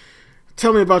 And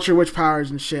tell me about your witch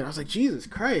powers and shit. I was like, Jesus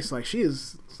Christ, like, she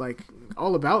is, like,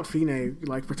 all about Fine,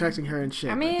 like, protecting her and shit.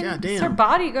 I mean, like, it's her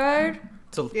bodyguard.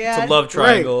 It's a love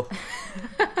triangle.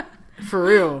 Right. For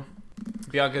real.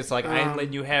 Bianca's like, I ain't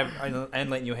letting you have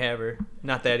her.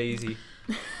 Not that easy.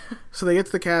 So they get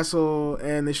to the castle,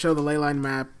 and they show the ley line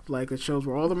map, like, it shows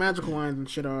where all the magical lines and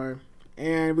shit are.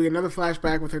 And we get another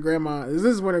flashback with her grandma. This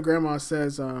is when her grandma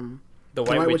says, the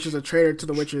White Witch is a traitor to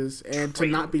the witches, and to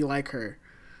not be like her.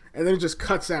 And then it just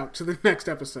cuts out to the next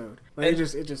episode. Like it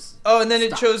just. And then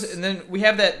stops. it shows, and then we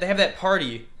have that. They have that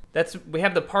party. We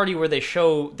have the party where they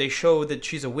show that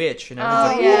she's a witch, and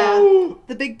everyone's like, yeah,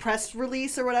 the big press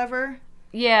release or whatever.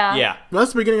 Yeah. Yeah. Well,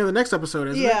 that's the beginning of the next episode,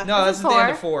 isn't it? No, that's at the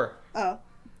end of 4. Oh.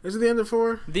 Is it the end of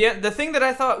 4? The thing that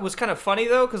I thought was kind of funny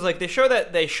though, because like they show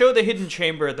the hidden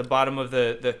chamber at the bottom of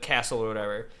the castle or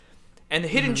whatever, and the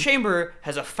hidden chamber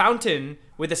has a fountain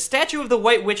with a statue of the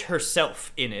White Witch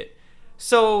herself in it.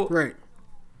 So, right.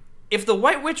 If the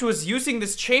White Witch was using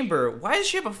this chamber, why does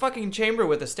she have a fucking chamber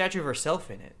with a statue of herself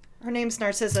in it? Her name's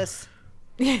Narcissus.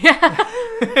 Yeah.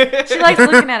 She likes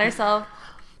looking at herself.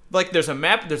 Like, there's a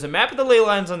map of the ley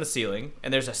lines on the ceiling,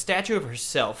 and there's a statue of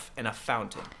herself and a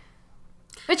fountain.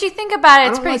 But you think about it,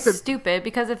 it's pretty stupid,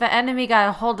 because if an enemy got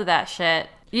a hold of that shit,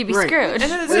 you'd be screwed.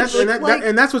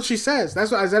 And that's what she says. That's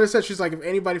what Izetta said. She's like, if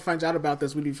anybody finds out about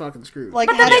this, we'd be fucking screwed. Like,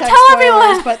 but then they tell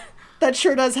everyone! But that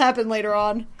sure does happen later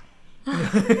on.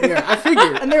 Yeah, I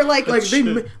figured. And they're like,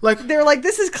 they're like,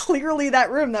 this is clearly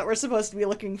that room that we're supposed to be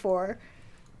looking for.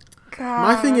 God.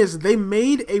 My thing is, they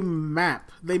made a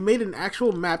map. They made an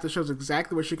actual map that shows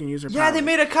exactly where she can use her powers. Yeah, they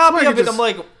made a copy of it. I'm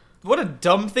like, what a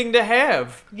dumb thing to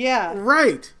have. Yeah.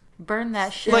 Right. Burn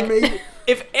that shit. Like,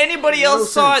 if anybody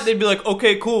else saw it, they'd be like,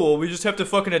 okay, cool, we just have to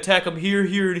fucking attack them here,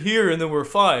 here, and here, and then we're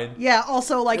fine. Yeah,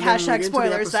 also, like, hashtag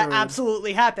spoilers, that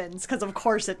absolutely happens, because of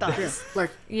course it does.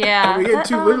 Yeah. We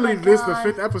get into literally the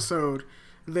 5th episode.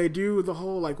 They do the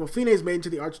whole, like, Fine's made into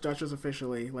the Archduchess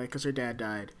officially, like, because her dad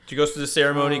died. She goes to the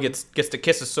ceremony, gets to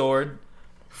kiss a sword.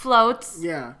 Floats.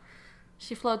 Yeah.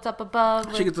 She floats up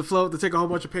above. She gets to float, to take a whole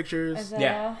bunch of pictures.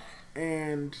 Yeah.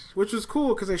 And which was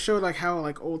cool because they showed like how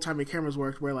like old timey cameras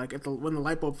worked, where like when the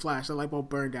light bulb flashed, the light bulb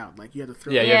burned out. Like you had to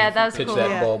throw. That was cool.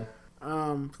 That bulb.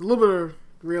 A little bit of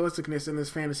realisticness in this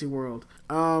fantasy world.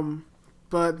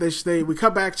 But we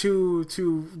cut back to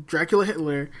Dracula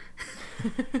Hitler,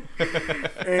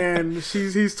 and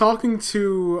he's talking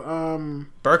to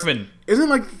Berkman. Isn't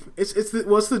like it's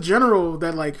the general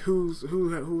that like who's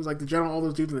like the general, all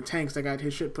those dudes in the tanks that got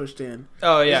his shit pushed in.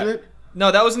 Oh yeah. Isn't it? No,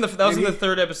 that was in the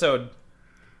 3rd episode.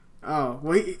 Oh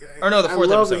well, the 4th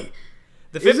episode.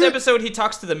 The 5th episode, he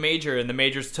talks to the major, and the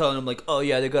major's telling him like, "Oh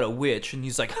yeah, they got a witch," and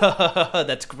he's like, "Ha ha ha, ha,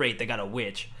 that's great, they got a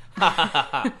witch. Ha ha ha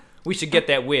ha, we should get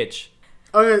that witch."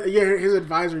 Oh yeah, his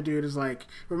advisor dude is like,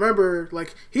 remember,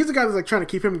 like he's the guy that's like trying to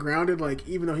keep him grounded, like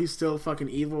even though he's still fucking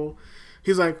evil.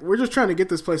 He's like, we're just trying to get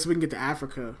this place so we can get to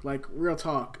Africa. Like real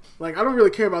talk. Like I don't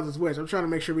really care about this witch. I'm trying to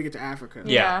make sure we get to Africa.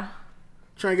 Yeah.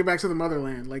 Trying to get back to the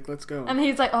motherland. Like, let's go. And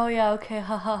he's like, oh, yeah, okay,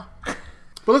 haha.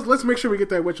 But let's make sure we get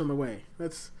that witch on the way.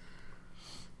 That's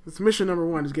mission number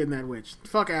 1 is getting that witch.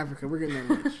 Fuck Africa. We're getting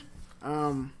that witch.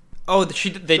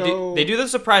 They do the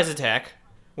surprise attack.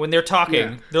 when they're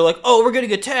talking. They're like, "Oh, we're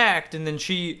getting attacked," and then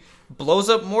she blows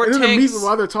up more and then tanks. immediately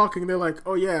while they're talking, they're like,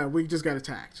 "Oh yeah, we just got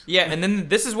attacked." Yeah, and then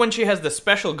this is when she has the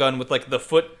special gun with like the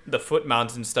foot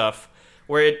mounts and stuff,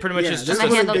 where it pretty much is just a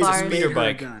speeder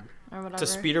bike. It's a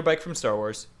speeder bike from Star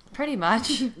Wars. Pretty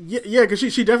much. Yeah, because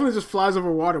she definitely just flies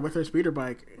over water with her speeder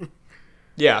bike.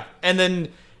 Yeah, and then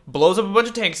blows up a bunch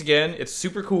of tanks again. It's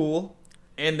super cool.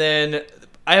 And then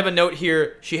I have a note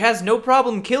here. She has no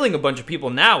problem killing a bunch of people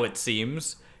now, it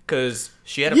seems, because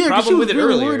she had a problem with it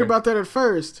really earlier. Yeah, worried about that at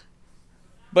first.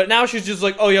 But now she's just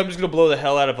like, oh yeah, I'm just going to blow the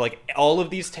hell out of like all of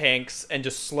these tanks and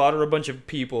just slaughter a bunch of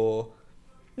people.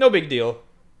 No big deal.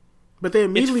 But they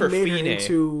immediately made her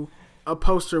into a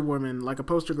poster woman, like a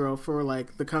poster girl for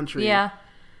like the country. Yeah.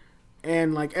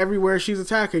 And like everywhere she's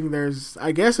attacking, there's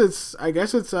I guess it's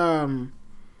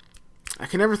I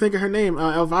can never think of her name,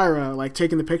 Elvira, like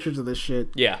taking the pictures of this shit.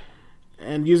 Yeah.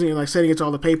 And using it, like sending it to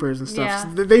all the papers and stuff.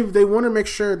 Yeah. So they want to make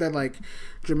sure that like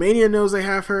Germania knows they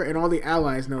have her and all the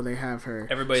allies know they have her.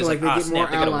 Everybody's so, like, they get snap,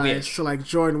 more allies to like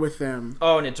join with them.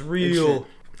 Oh, and it's real.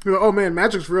 And oh man,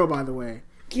 magic's real, by the way.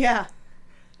 Yeah.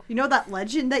 You know that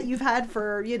legend that you've had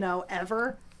for,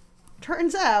 ever?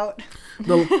 Turns out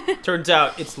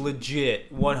it's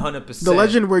legit, 100%. The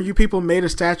legend where you people made a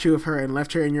statue of her and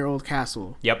left her in your old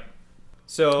castle. Yep.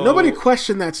 So nobody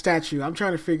questioned that statue. I'm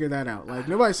trying to figure that out. Like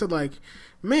nobody said like,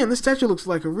 man, this statue looks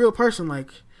like a real person. Like,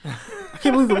 I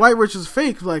can't believe the White Witch is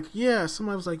fake. Like, yeah,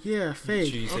 somebody was like, yeah,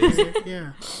 fake. Jesus. Okay,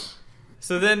 yeah.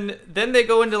 So then they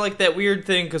go into like that weird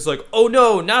thing because like, oh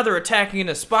no, now they're attacking in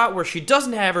a spot where she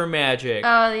doesn't have her magic.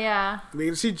 Oh yeah. We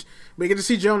get to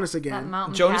see Jonas again.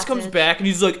 Jonas comes back and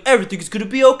he's like, everything's gonna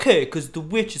be okay because the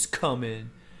witch is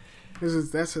coming.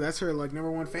 That's her like number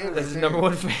one fan. That's his number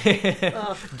one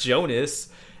fan, Jonas.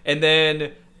 And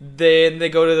then they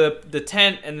go to the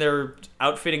tent and they're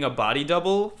outfitting a body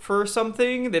double for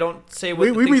something. They don't say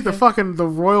what. We meet the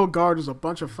Royal Guard is a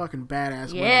bunch of fucking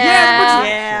badass women.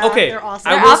 Yeah. Okay, they're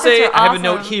awesome. I will say I have a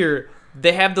note here.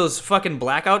 They have those fucking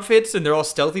black outfits and they're all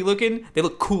stealthy looking. They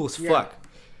look cool as fuck.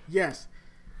 Yes.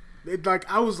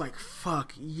 I was like,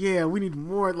 fuck, yeah, we need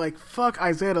more, like, fuck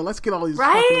Izetta, let's get all these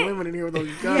fucking women in here with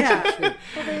those guns and shit.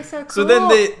 They're so cool. So then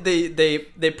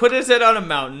they put Izetta on a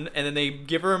mountain, and then they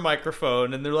give her a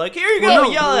microphone, and they're like, here you go,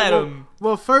 yell at him.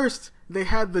 Well, first, they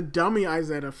had the dummy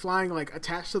Izetta flying, like,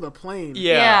 attached to the plane.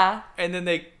 Yeah. And then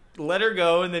they let her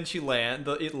go, and then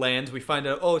it lands, we find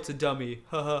out, oh, it's a dummy,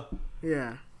 haha.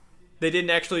 Yeah. They didn't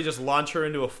actually just launch her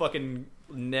into a fucking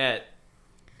net.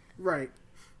 Right.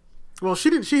 Well,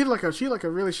 she didn't. She had like a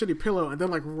really shitty pillow and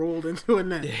then like rolled into a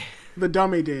net. The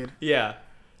dummy did. Yeah,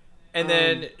 and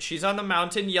then she's on the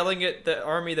mountain yelling at the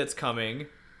army that's coming.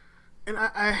 And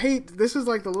I hate this is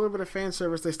like the little bit of fan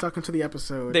service they stuck into the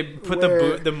episode. They put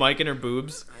the mic in her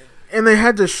boobs, and they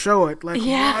had to show it. Like,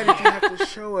 why did you have to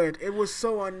show it? It was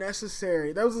so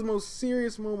unnecessary. That was the most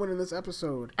serious moment in this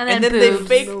episode. And then they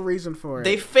fake no reason for it.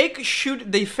 They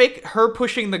fake her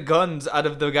pushing the guns out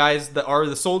of the guys that are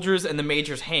the soldiers and the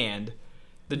major's hand.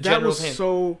 The general's hand. That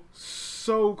was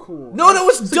so cool. No, that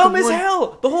was dumb as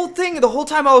hell. The whole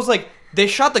time I was like, they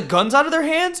shot the guns out of their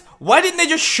hands? Why didn't they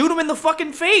just shoot them in the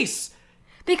fucking face?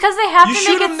 Because they have to make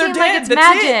it seem like it's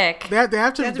magic. They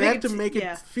have to make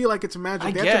it feel like it's magic.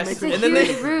 I they guess. Have to make it's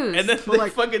a huge ruse. And then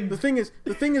fucking... The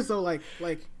thing is though, like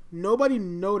nobody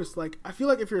noticed. Like, I feel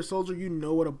like if you're a soldier, you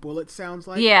know what a bullet sounds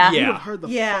like. Yeah. You would have heard the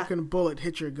fucking bullet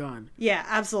hit your gun. Yeah,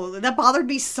 absolutely. That bothered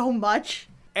me so much.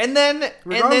 And then they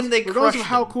regardless crushed of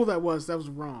how him. cool that was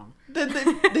wrong.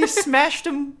 They smashed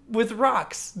him with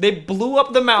rocks. They blew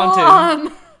up the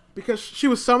mountain. Because she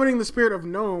was summoning the spirit of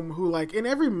Gnome, who, like, in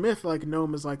every myth, like,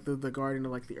 Gnome is, like, the guardian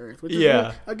of, like, the earth. Which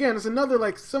is, again, it's another,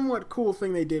 like, somewhat cool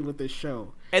thing they did with this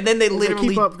show. And then they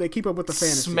literally they keep up with the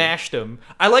fantasy. Smashed him.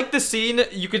 I like the scene.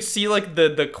 You could see, like,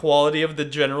 the quality of the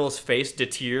general's face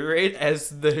deteriorate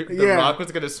as the rock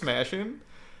was going to smash him.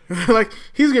 Like,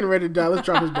 he's getting ready to die. Let's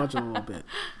drop his budget a little bit.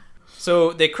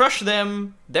 So they crush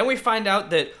them. Then we find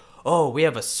out that, oh, we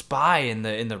have a spy in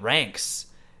the ranks.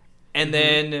 And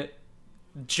then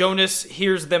Jonas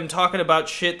hears them talking about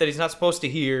shit that he's not supposed to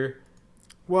hear.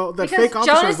 Well, that because fake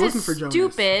officer Jonas is looking for Jonas.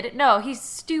 Stupid. No, he's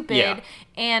stupid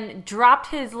and dropped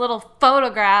his little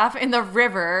photograph in the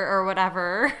river or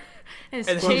whatever. Is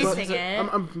chasing it.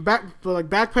 I'm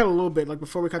backpedal a little bit, like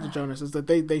before we cut to Jonas, is that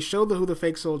they show who the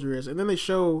fake soldier is, and then they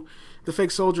show the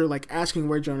fake soldier like asking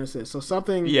where Jonas is. So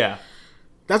something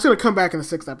that's gonna come back in the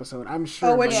 6th episode, I'm sure.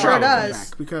 Oh, it sure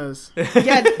does. Because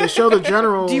they show the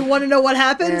general. Do you want to know what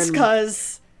happens?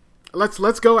 Because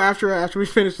let's go after we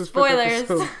finish this. Spoilers.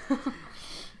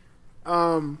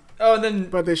 And then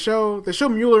but they show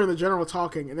Mueller and the general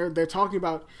talking, and they're talking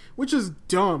about, which is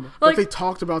dumb, like, that they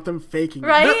talked about them faking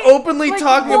right? it. They're openly like,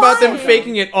 talking about them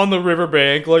faking it on the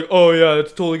riverbank. Like, oh yeah,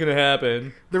 it's totally gonna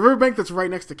happen. The riverbank that's right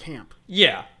next to camp.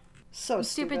 Yeah. So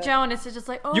stupid Jonas is just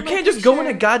like, oh, you can't just go in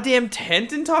a goddamn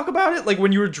tent and talk about it like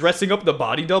when you were dressing up the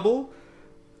body double.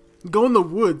 Go in the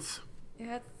woods. Yeah,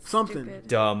 that's Something. stupid.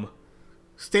 Dumb.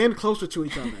 Stand closer to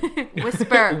each other.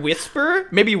 Whisper. Whisper?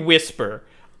 Maybe whisper.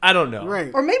 I don't know.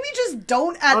 Right. Or maybe just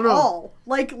don't at all.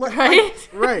 Like, Right?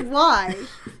 Right. Why?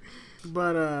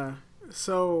 But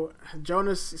so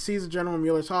Jonas sees the General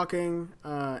Mueller talking,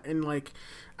 and like,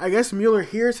 I guess Mueller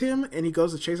hears him and he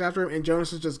goes to chase after him, and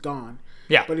Jonas is just gone.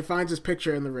 Yeah. But he finds his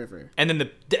picture in the river. And then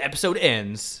the episode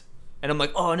ends, and I'm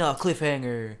like, oh no,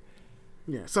 cliffhanger.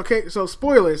 Yeah. So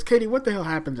spoilers, Katie. What the hell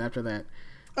happens after that?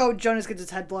 Oh, Jonas gets his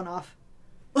head blown off.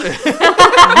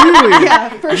 Really? Yeah,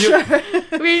 for sure.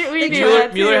 we knew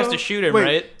that Mueller has too. to shoot him, Wait,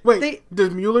 right? wait.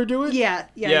 Does Mueller do it? Yeah,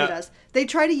 he Yeah. does. They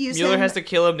try to use Mueller him. has to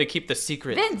kill him to keep the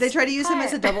secret. Vince, They try to use him as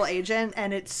a quiet. double agent,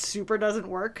 and it super doesn't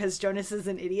work because Jonas is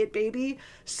an idiot baby,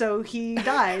 so he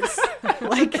dies.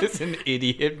 Like, It's an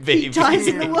idiot baby. he dies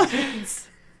in the woods.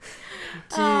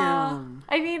 Damn.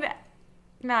 I mean,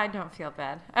 no, I don't feel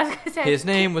bad. I was gonna say, His I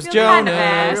name was feel kinda Jonas. I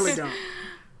bad. really don't.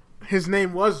 His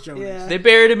name was Jonas. Yeah. They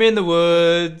buried him in the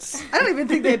woods. I don't even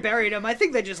think they buried him. I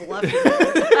think they just left him.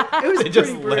 It was They just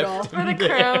pretty brutal. left For him the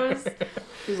crows.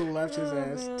 He left his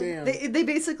ass. Damn. They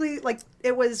basically, like,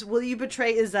 it was, will you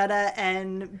betray Izetta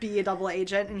and be a double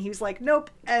agent? And he was like, nope.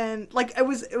 And, like, it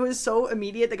was so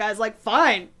immediate. The guy's like,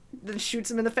 fine. Then shoots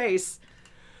him in the face.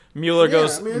 Mueller Yeah,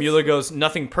 goes. I mean, Mueller goes.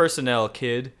 Nothing personnel,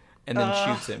 kid, and then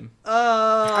shoots him.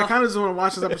 I kind of just want to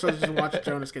watch this episode just to watch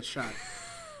Jonas get shot.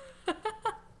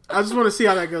 I just want to see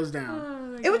how that goes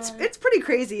down. It's pretty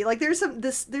crazy. Like, there's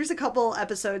a couple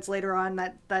episodes later on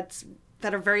that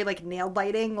are very, like, nail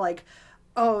biting. Like,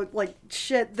 oh, like,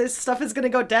 shit, this stuff is gonna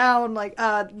go down. Like,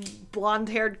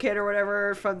 blonde-haired kid or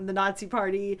whatever from the Nazi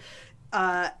party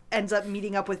ends up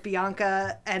meeting up with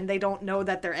Bianca, and they don't know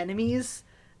that they're enemies.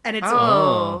 And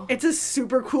it's a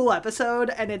super cool episode,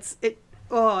 and it's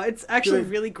actually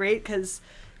really great because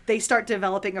they start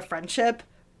developing a friendship.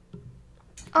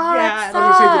 Oh, Yeah, that I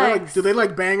was gonna sucks. say, do they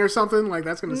like bang or something? Like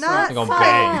that's gonna Not suck. gonna quite,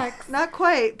 bang. not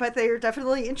quite, but they're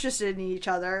definitely interested in each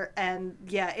other, and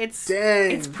yeah, it's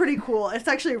Dang. pretty cool. It's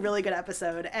actually a really good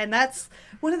episode, and that's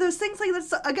one of those things. Like,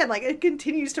 that's again, like, it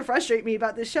continues to frustrate me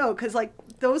about this show because, like,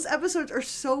 those episodes are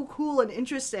so cool and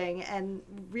interesting, and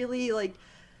really, like,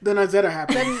 Then Izetta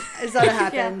happens. then Izetta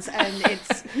happens, and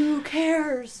it's who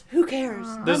cares? Who cares?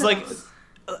 There's None like, of us.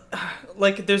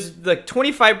 there's like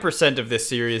 25% of this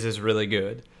series is really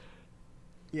good.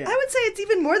 Yeah. I would say it's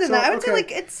even more than So, that. I would say, okay.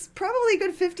 like, it's probably a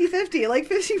good 50-50. Like,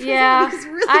 50% Yeah, is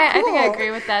really I cool. think I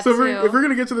agree with that So too. if we're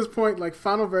gonna get to this point, like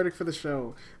final verdict for the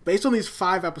show, based on these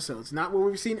 5 episodes, not what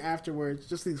we've seen afterwards,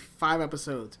 just these 5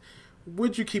 episodes,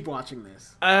 would you keep watching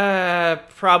this?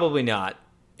 Probably not.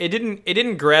 It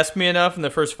didn't grasp me enough in the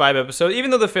first 5 episodes.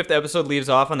 Even though the 5th episode leaves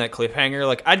off on that cliffhanger,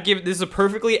 like, I'd give this is a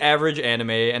perfectly average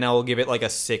anime, and I will give it like a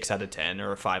 6 out of 10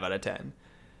 or a 5 out of 10.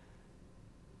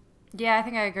 Yeah, I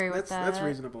think I agree with that. That's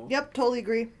reasonable. Yep, totally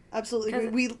agree. Absolutely agree.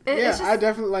 'Cause We it's Yeah, just- I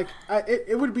definitely like.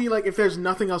 it would be like if there's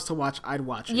nothing else to watch, I'd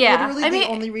watch it. Yeah, literally I the mean,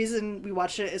 only reason we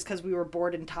watched it is because we were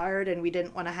bored and tired, and we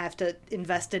didn't want to have to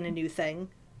invest in a new thing.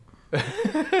 Like,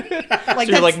 So you're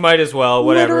that's like, might as well,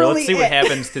 whatever. literally Let's see what it.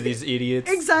 happens to these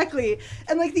idiots. exactly.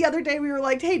 And like the other day, we were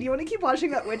like, "Hey, do you want to keep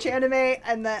watching that witch anime?"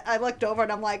 And then I looked over, and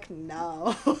I'm like,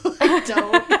 "No, I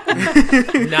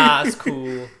don't." Nah, it's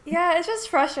cool. Yeah, it's just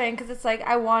frustrating because it's like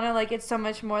I want to like it so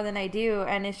much more than I do,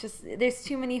 and it's just there's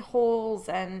too many holes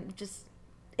and just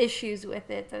issues with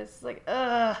it. That it's like,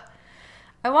 ugh.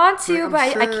 I want to, I'm but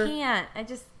I sure- can't. I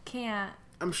just can't.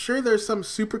 I'm sure there's some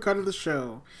supercut of the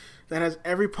show that has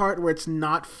every part where it's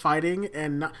not fighting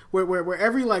and not where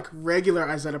every like regular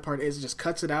Izetta part is, just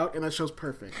cuts it out, and that show's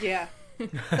perfect. Yeah.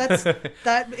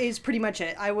 That is pretty much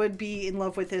it. I would be in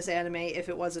love with this anime if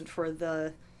it wasn't for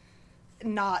the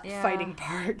not Yeah. fighting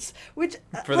parts. Which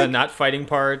For the not fighting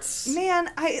parts. man,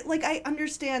 I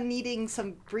understand needing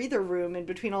some breather room in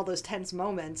between all those tense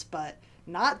moments, but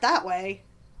not that way.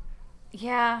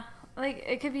 Yeah, like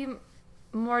it could be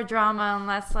more drama and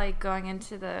less like going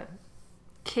into the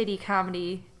kiddie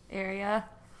comedy area.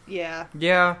 Yeah.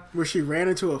 Yeah. Where she ran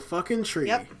into a fucking tree.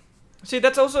 Yep. See,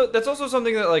 that's also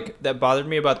something that bothered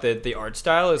me about the art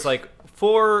style is like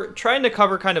for trying to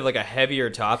cover kind of like a heavier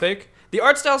topic, the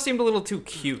art style seemed a little too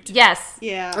cute. Yes.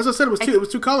 Yeah. As I said, it was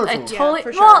too colorful. I totally.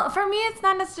 for Well, sure. for me, it's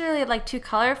not necessarily like too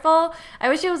colorful. I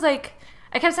wish it was like.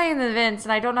 I kept saying to Vince,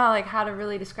 and I don't know like how to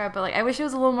really describe, but like I wish it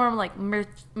was a little more like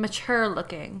mature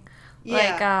looking.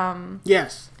 Like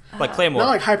yes, like Claymore. not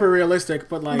like hyper realistic,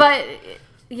 but like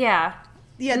yeah.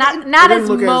 Yeah, Not as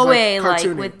look as, moe like, like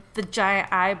cartoony. with the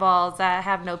giant eyeballs that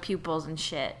have no pupils and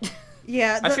shit.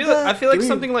 yeah. I feel like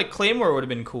something like Claymore would have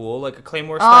been cool, like a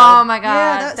Claymore Oh style. my Yeah,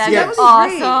 god, that'd that be was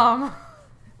awesome.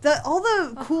 all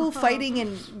the cool fighting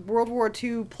and World War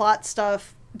II plot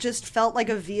stuff just felt like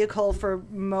a vehicle for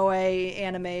moe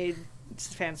anime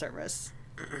fan service.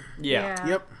 Yeah.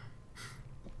 Yep.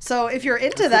 So if you're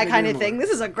into couldn't that kind agree of thing, more. this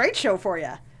is a great show for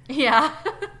you. Yeah.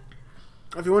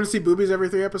 If you want to see boobies every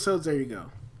 3 episodes, there you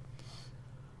go.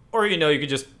 Or you could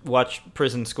just watch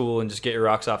Prison School and just get your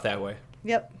rocks off that way.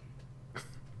 Yep.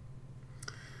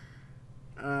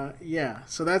 Yeah.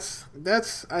 So that's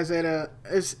Isaiah.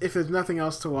 If there's nothing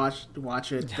else to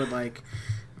watch it. But like,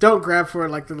 don't grab for it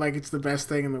like it's the best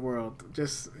thing in the world.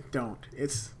 Just don't.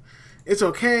 It's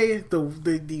okay.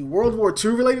 The World War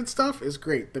II related stuff is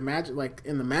great. The magic, like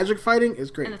in the magic fighting,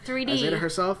 is great. And the 3D. Isaiah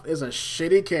herself is a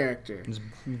shitty character. It's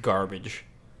garbage.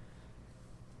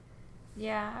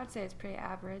 Yeah, I would say it's pretty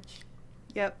average.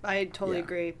 Yep, I totally Yeah.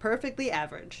 agree. Perfectly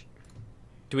average.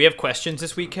 Do we have questions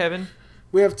this week, Kevin?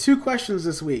 We have 2 questions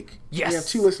this week. Yes. We have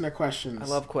 2 listener questions. I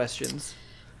love questions.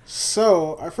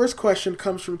 So, our first question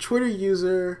comes from Twitter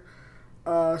user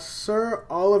Sir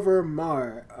Oliver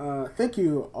Marr. Thank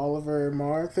you, Oliver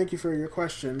Marr. Thank you for your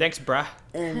question. Thanks, brah.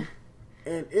 And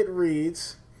it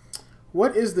reads,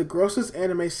 what is the grossest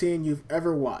anime scene you've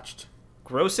ever watched?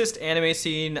 Grossest anime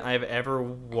scene I've ever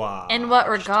watched. In what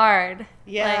regard?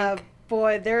 Yeah, Like,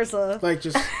 boy, there's a Like,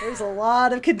 just...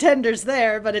 lot of contenders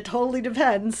there, but it totally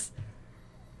depends.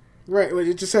 Right, well,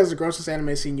 it just says the grossest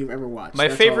anime scene you've ever watched. My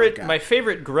That's all I favorite got. my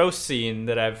favorite gross scene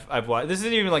that I've watched. This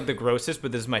isn't even like the grossest,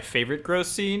 but this is my favorite gross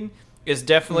scene. Is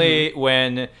definitely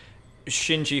when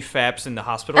Shinji faps in the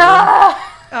hospital room.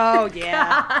 Oh,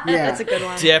 yeah. Yeah. That's a good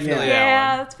one. Definitely Yeah. yeah, that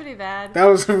one. that's pretty bad. That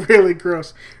was really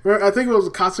gross. I think it was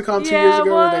Katsucon 2 Yeah, years it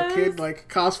ago where that was. kid like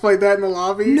cosplayed that in the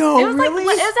lobby. No, It was really?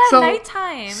 like, it was at So-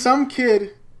 nighttime. Some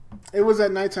kid, it was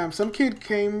at nighttime. Some kid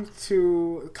came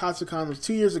to Katsucon, it was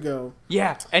 2 years ago.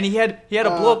 Yeah, and he had a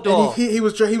blow up doll. And he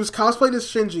was cosplayed as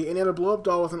Shinji, and he had a blow up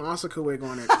doll with an Asuka wig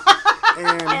on it.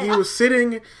 And he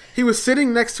was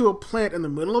sitting next to a plant in the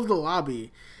middle of the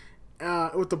lobby,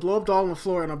 with the blow up doll on the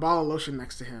floor and a bottle of lotion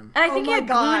next to him. And I think Oh he my had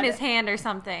glue in God. his hand or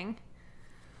something.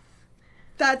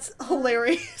 That's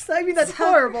hilarious. I mean, that's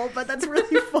horrible, but that's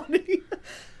really funny.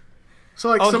 So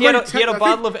like, Oh, he had a I think-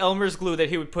 bottle of Elmer's glue that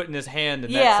he would put in his hand,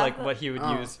 and Yeah. that's like what he would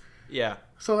Oh. use. Yeah.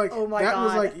 So like, Oh my that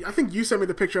was God. like, I think you sent me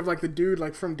the picture of like the dude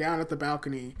like from down at the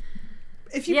balcony.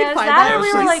 If you Yeah, can is find that that, or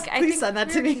we please, were like, I please think send that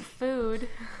we to were me. eating food.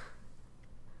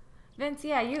 Vince,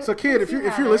 yeah, you. So kid, if you you're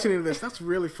have it. listening to this, that's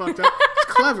really fucked up. It's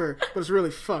clever, but it's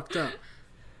really fucked up.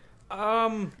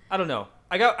 I don't know.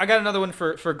 I got another one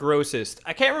for grossest.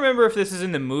 I can't remember if this is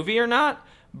in the movie or not,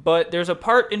 but there's a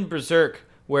part in Berserk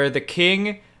where the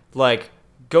king like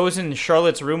goes in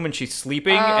Charlotte's room when she's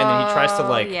sleeping, and then he tries to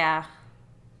like yeah.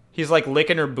 he's like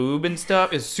licking her boob and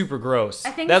stuff. It's super gross.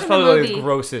 I think that's it's in the probably the movie.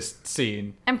 grossest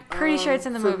scene. I'm pretty sure it's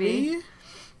in the For movie. me,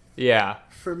 Yeah.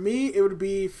 for me, it would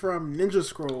be from Ninja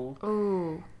Scroll,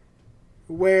 Ooh.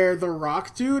 where the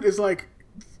Rock dude is like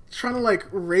trying to like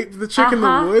rape the chick in the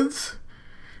Uh-huh. woods.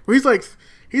 Where he's like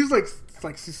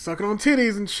sucking on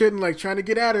titties and shit and like trying to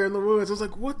get at her in the woods. I was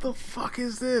like, what the fuck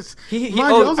is this? He- Mind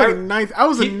you, I was like ninth. I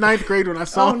was in ninth grade when I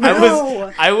saw Oh, that.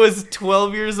 no. I was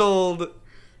 12 years old,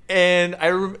 and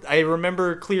I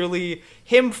remember clearly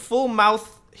him full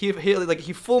mouth. He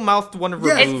full mouthed one of her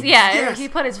Yes. boobs. Yeah, he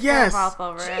put his full Yes. mouth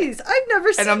over it. Jeez, I've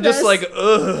never seen And I'm this. just like,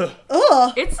 ugh.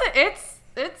 ugh. It's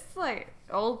like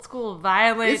old school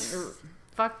violent, It's-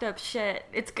 fucked up shit.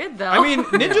 It's good though. I mean,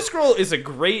 Ninja Scroll is a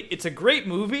great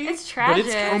movie. It's but it's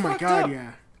tragic. Oh my fucked god, up.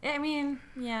 yeah. I mean,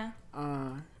 yeah.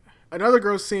 Another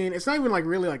gross scene. It's not even like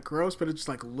really like gross, but it just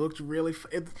like looked really.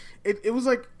 It was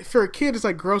like for a kid, it's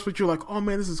like gross, but you're like, oh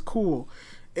man, this is cool.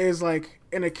 Is like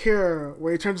in Akira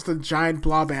where he turns into a giant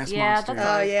blob ass Yeah, monster. that's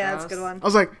Oh always yeah, that's a gross. good one. I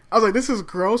was like, this is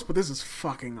gross, but this is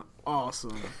fucking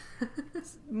awesome.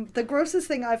 The grossest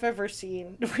thing I've ever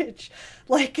seen, which,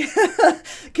 like,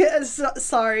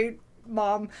 sorry,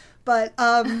 Mom, but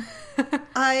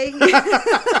I,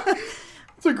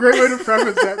 It's a great way to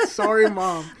preface that. Sorry,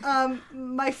 Mom.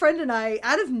 my friend and I,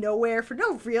 out of nowhere, for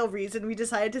no real reason, we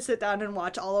decided to sit down and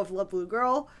watch all of La Blue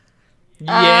Girl.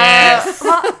 Yes.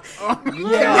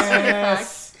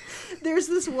 Yes. There's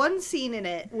this one scene in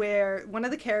it where one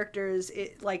of the characters,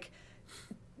 it like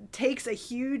takes a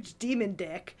huge demon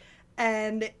dick,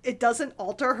 and it doesn't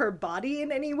alter her body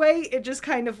in any way. It just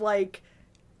kind of like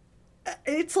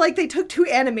it's like they took 2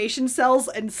 animation cells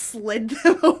and slid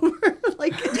them over.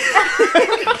 Like,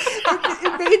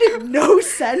 it made no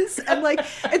sense. And, like,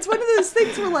 it's one of those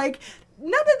things where, like,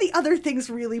 none of the other things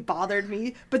really bothered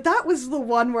me, but that was the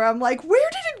one where I'm like, where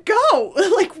did it go?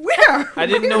 Like, where? I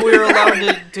didn't know we were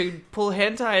allowed to pull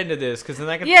hentai into this, because then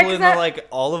I could pull in like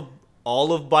all of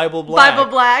Bible Black. Bible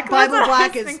Black. Bible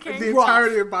Black is the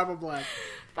entirety of Bible Black.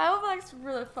 Bible Black's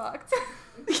really fucked.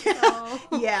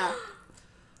 Yeah.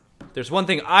 There's one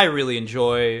thing I really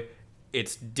enjoy.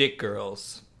 It's dick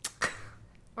girls.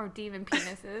 Or demon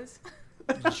penises.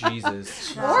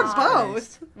 Jesus. Or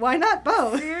both. Why not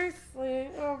both? Seriously.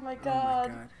 Oh my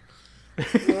god.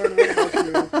 Lauren, what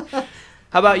about you?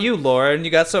 How about you, Lauren?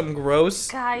 You got something gross?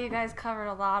 God, you guys covered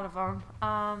a lot of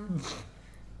them.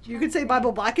 You could say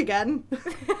Bible Black again. It's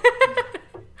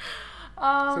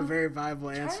a very viable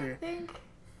answer. I think.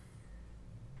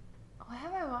 What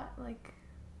have I watched? Like.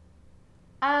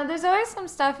 There's always some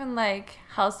stuff in, like,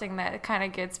 Hellsing that kind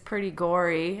of gets pretty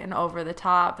gory and over the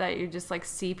top that you just, like,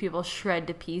 see people shred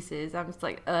to pieces. I'm just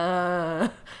like,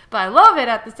 But I love it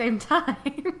at the same time.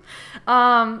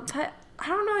 I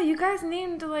don't know. You guys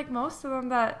named, like, most of them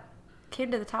that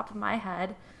came to the top of my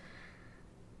head.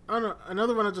 Oh, no,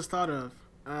 another one I just thought of,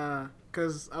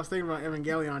 because I was thinking about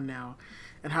Evangelion now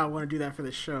and how I want to do that for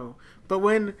the show. But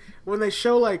when they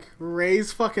show, like,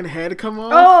 Rey's fucking head come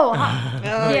off. Oh,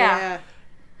 yeah.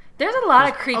 There's a lot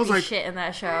of creepy shit in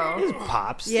that show. It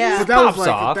pops. Yeah. But that pops was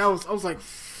like off. I was like,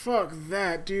 fuck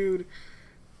that, dude.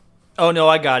 Oh no,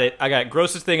 I got it.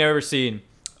 Grossest thing I've ever seen.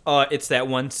 It's that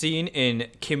one scene in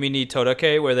Kimi ni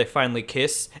Todoke where they finally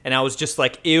kiss, and I was just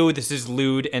like, ew, this is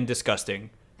lewd and disgusting.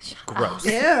 Gross.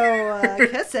 Ew,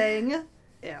 kissing.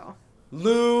 Ew.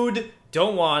 Lewd.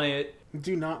 Don't want it.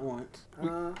 Do not want.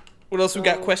 What else we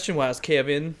got question-wise,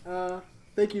 Kevin?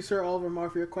 Thank you, Sir Oliver Marr,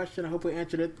 for your question. I hope we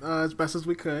answered it as best as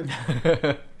we could.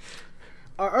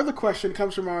 Our other question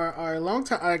comes from our long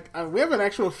time. We have an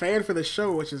actual fan for the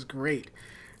show, which is great.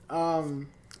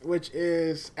 Which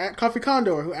is at Coffee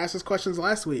Condor, who asked us questions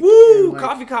last week. Woo! And, like,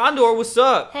 Coffee Condor, what's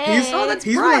up? Hey. he's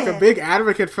been like a big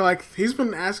advocate for he's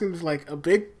been asking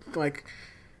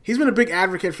he's been a big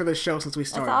advocate for this show since we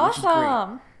started. That's which is great.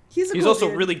 awesome. He's He's cool also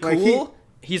dude. really Like, cool.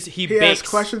 He He bakes asks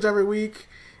questions every week.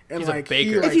 And He's a like baker.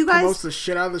 he like If you guys- promotes the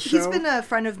shit out of the show. He's been a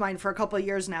friend of mine for a couple of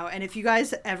years now, and if you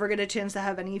guys ever get a chance to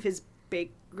have any of his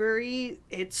bakery,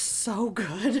 it's so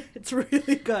good. It's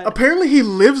really good. Apparently he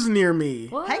lives near me.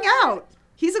 What? Hang out.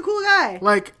 He's a cool guy.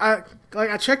 Like I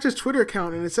checked his Twitter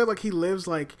account and it said like he lives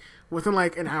like within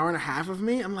like an hour and a half of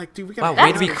me. I'm like, dude, we got. Wow,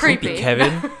 way to That's be creepy. creepy,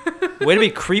 Kevin. Way to be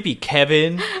creepy,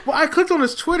 Kevin. Well, I clicked on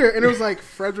his Twitter and it was like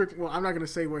Frederick. Well, I'm not gonna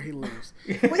say where he lives.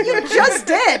 Well, you just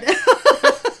did.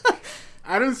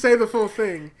 I didn't say the full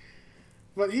thing,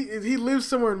 but he lives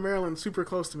somewhere in Maryland, super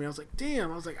close to me. I was like,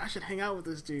 damn. I was like, I should hang out with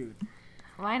this dude.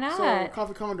 Why not? So,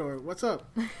 Coffee Condor, what's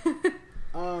up?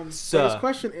 So So- his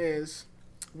question is,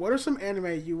 what are some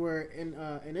anime you were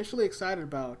initially excited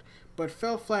about, but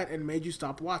fell flat and made you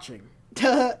stop watching?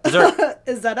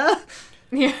 Is that a?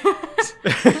 Yeah.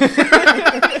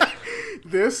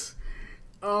 This,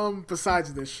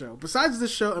 besides this show,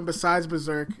 and besides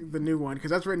Berserk, the new one,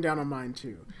 because that's written down on mine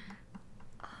too.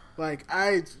 Like,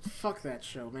 fuck that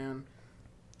show, man.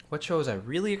 What show was I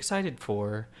really excited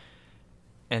for?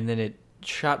 And then it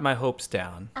shot my hopes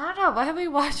down. I don't know. What have we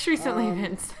watched recently,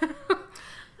 Vince?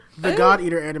 The God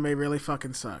Eater anime really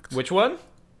fucking sucked. Which one?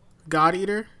 God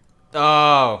Eater?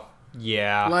 Oh,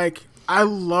 yeah. Like, I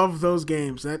love those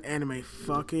games. That anime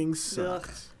fucking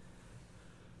sucked.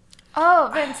 Oh,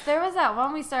 Vince, there was that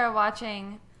one we started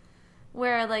watching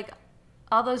where, like,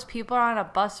 all those people are on a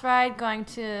bus ride going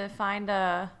to find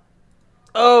a...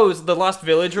 Oh, is it The Lost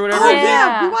Village or whatever? Oh Yeah.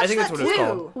 yeah, we watched I think that that's what it's too.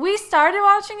 called. We started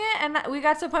watching it, and we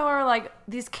got to the point where we're like,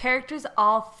 these characters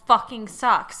all fucking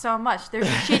suck so much. They're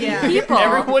shitty Yeah. people.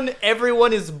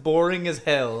 Everyone is boring as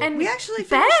hell. and We actually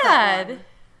finished that one.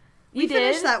 You We did?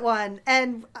 finished that one,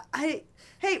 and hey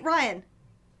Ryan,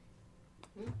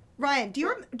 do you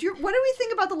what do we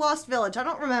think about the Lost Village? I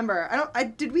don't remember.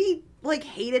 Did we like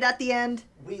hate it at the end?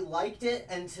 We liked it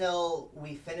until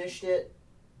we finished it,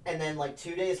 and then like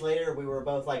 2 days later, we were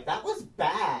both like, "That was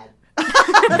bad."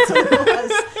 That's what it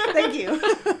was. Thank you.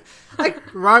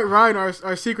 Ryan,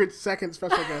 our secret second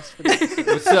special guest for this.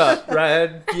 What's up,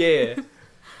 Ryan? Yeah.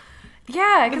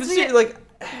 Yeah, because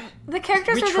the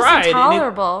characters we are tried, just and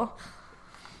intolerable.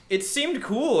 It seemed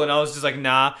cool, and I was just like,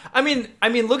 nah. I mean,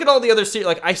 look at all the other series.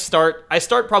 Like, I start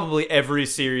probably every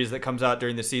series that comes out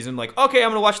during the season. Like, okay, I'm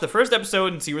gonna watch the first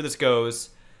episode and see where this goes.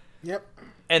 Yep.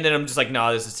 And then I'm just like,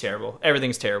 nah, this is terrible.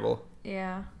 Everything's terrible.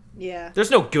 Yeah. Yeah.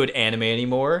 There's no good anime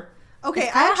anymore. Okay,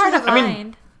 It's I kinda actually hard have to I mean-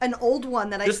 find. an old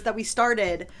one that we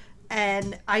started,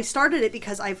 and I started it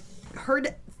because I've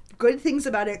heard good things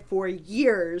about it for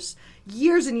years and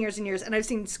years and years, and I've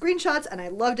seen screenshots and I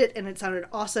loved it and it sounded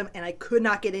awesome and I could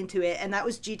not get into it, and that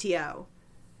was GTO.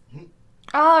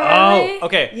 Oh, really? Oh,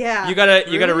 okay. Yeah. You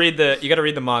gotta read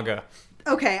the manga.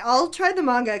 Okay, I'll try the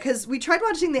manga because we tried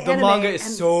watching the anime. The manga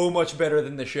is so much better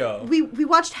than the show. We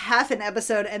watched half an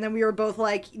episode and then we were both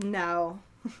like, no.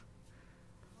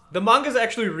 The manga's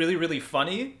actually really, really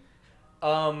funny.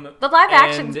 The live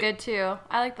action's good too.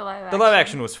 I like the live action. The live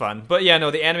action was fun, but yeah, no,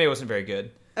 the anime wasn't very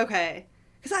good. Okay,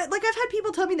 because I've had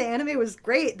people tell me the anime was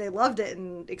great, they loved it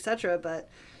and etc. But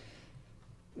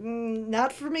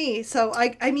not for me. So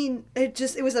I mean, it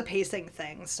was a pacing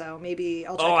thing. So maybe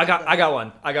I'll. I got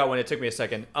one. It took me a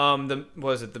second.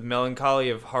 The Melancholy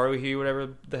of Haruhi,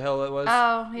 whatever the hell it was.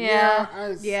 Oh yeah.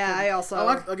 I also.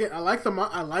 I like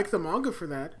the manga for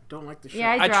that. Don't like the show.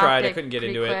 Yeah, I tried. I couldn't get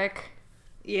into quick. it.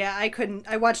 Yeah, I couldn't.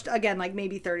 I watched again like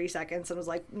maybe 30 seconds and was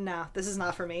like, nah, this is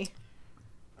not for me.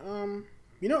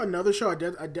 Another show I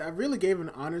really gave an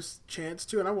honest chance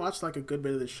to, and I watched like a good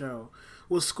bit of the show,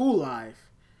 was School Live.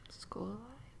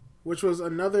 Which was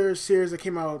another series that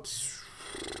came out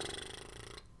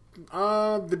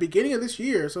the beginning of this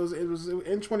year. So it was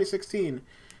in 2016,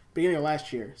 beginning of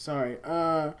last year. Sorry.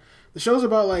 The show's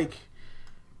about like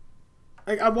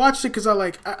I watched it because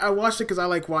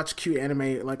I watch cute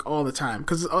anime like all the time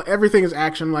because everything is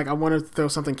action. Like I want to throw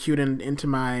something cute into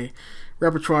my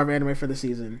repertoire of anime for the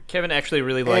season. Kevin actually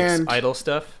really likes idol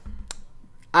stuff.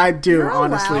 I do,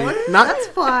 honestly. That's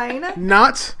fine.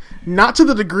 Not to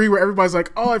the degree where everybody's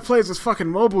like, "Oh, I play this fucking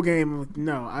mobile game." Like,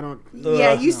 no, I don't.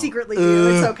 Yeah, you secretly do.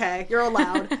 It's okay. You're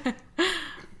allowed.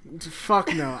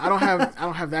 Fuck no. I don't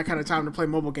have that kind of time to play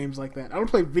mobile games like that. I don't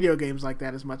play video games like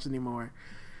that as much anymore.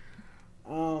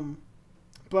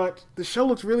 But the show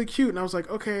looked really cute, and I was like,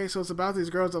 okay, so it's about these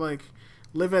girls that like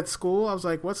live at school. I was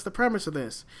like, what's the premise of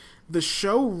this? The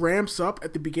show ramps up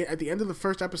at the end of the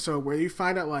first episode where you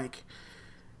find out like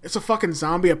it's a fucking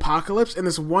zombie apocalypse, and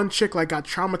this one chick like got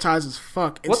traumatized as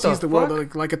fuck and sees the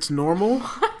world like it's normal.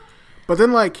 But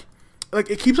then like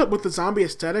it keeps up with the zombie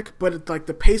aesthetic, but it, like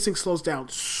the pacing slows down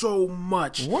so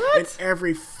much in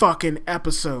every fucking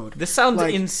episode. This sounds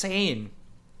insane.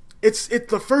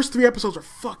 The first 3 episodes are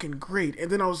fucking great,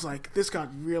 and then I was like, this got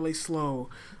really slow.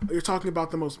 You're talking about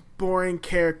the most boring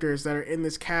characters that are in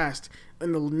this cast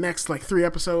in the next like 3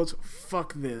 episodes.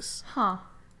 Fuck this. Huh.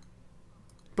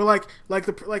 But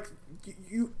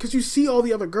because you see all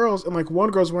the other girls, and like one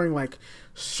girl's wearing like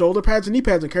shoulder pads and knee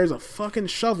pads and carries a fucking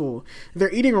shovel.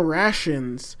 They're eating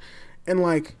rations, and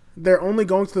like they're only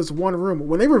going to this one room.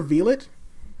 When they reveal it,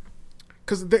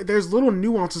 because there's little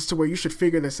nuances to where you should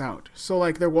figure this out. So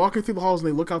like they're walking through the halls and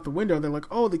they look out the window. And they're like,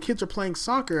 oh, the kids are playing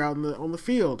soccer out on the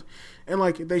field, and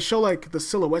like they show like the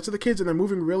silhouettes of the kids, and they're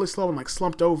moving really slow and like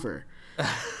slumped over.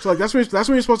 So like that's when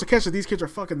you're supposed to catch that these kids are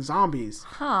fucking zombies.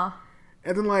 Huh.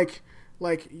 And then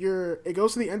it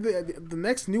goes to the end of the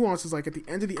next nuance is like at the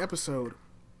end of the episode.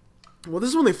 Well, this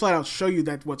is when they flat out show you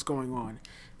that what's going on.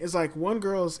 It's like one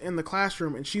girl's in the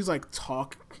classroom and she's like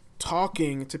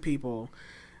talking to people,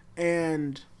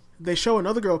 and they show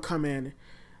another girl come in,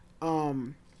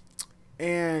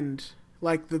 and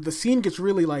like the scene gets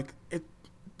really like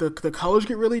the colors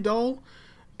get really dull,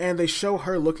 and they show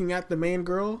her looking at the main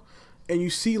girl, and you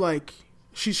see like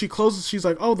she closes. She's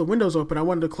like, oh, the window's open. I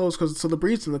wanted to close so the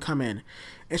breeze didn't come in.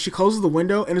 And she closes the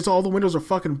window, and all the windows are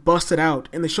fucking busted out.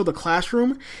 And they show the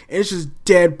classroom, and it's just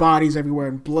dead bodies everywhere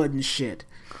and blood and shit.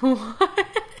 What?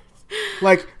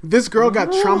 Like this girl got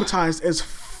traumatized as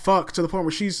fuck to the point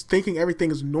where she's thinking everything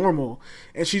is normal,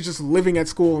 and she's just living at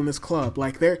school in this club.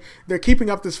 Like they're keeping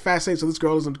up this fast pace so this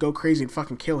girl doesn't go crazy and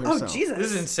fucking kill herself. Oh Jesus,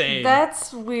 this is insane.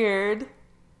 That's weird.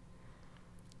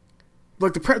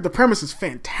 Like the premise is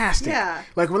fantastic. Yeah.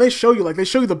 Like when they show you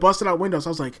the busted out windows, I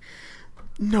was like,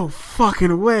 no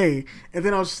fucking way. And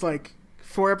then I was just like,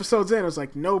 4 episodes in, I was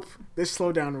like, nope, this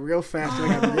slowed down real fast,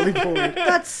 and I got really bored.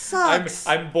 That sucks.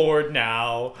 I'm bored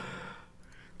now.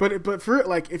 But for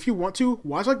like, if you want to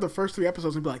watch like the first 3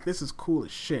 episodes and be like, this is cool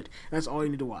as shit. And that's all you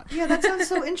need to watch. Yeah, that sounds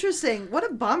so interesting. What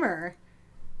a bummer.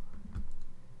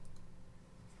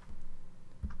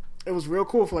 It was real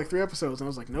cool for like 3 episodes, and I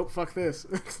was like, nope, fuck this.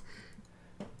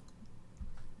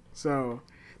 So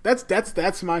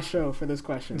that's my show for this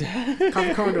question.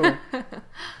 Coffee Condor.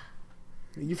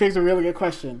 You picked a really good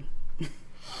question.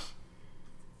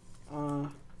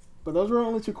 But those were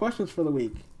only 2 questions for the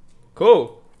week.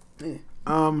 Cool. Yeah.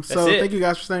 So thank you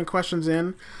guys for sending questions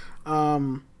in.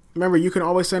 Remember, you can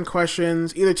always send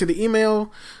questions either to the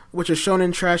email, which is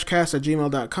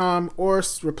shonentrashcast@gmail.com, or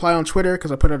reply on Twitter,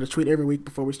 because I put out a tweet every week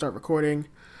before we start recording.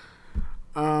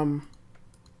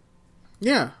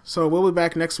 Yeah, so we'll be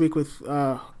back next week with,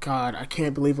 God, I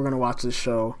can't believe we're going to watch this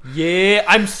show. Yeah,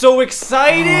 I'm so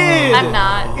excited! I'm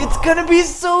not. It's gonna be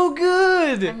so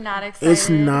good! I'm not excited. It's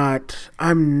not.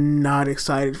 I'm not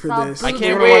excited for all this. I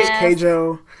can't We're wait. going to watch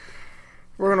Keijo.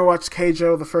 We're going to watch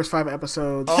Keijo, the first 5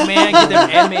 episodes. Oh man, get them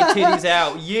anime titties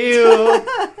out. You!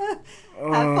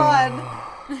 Have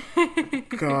fun.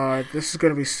 God, this is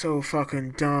going to be so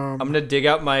fucking dumb. I'm gonna dig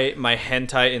out my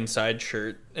hentai inside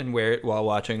shirt and wear it while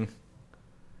watching.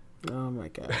 Oh my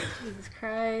God. Jesus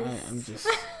Christ. I'm just...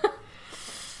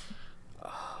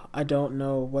 I don't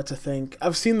know what to think.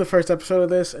 I've seen the first episode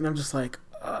of this, and I'm just like...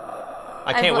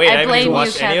 I can't wait. I haven't blame even you,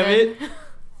 watched any of it. Kevin.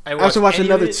 I have to watch any of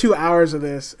another it. 2 hours of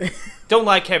this. Don't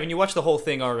lie, Kevin. You watched the whole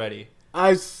thing already.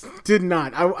 Did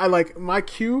not. I like, my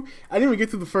queue, I didn't even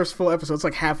get through the first full episode. It's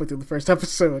like halfway through the first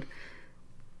episode.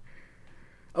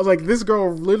 I was like, this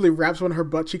girl literally wraps one of her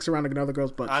butt cheeks around another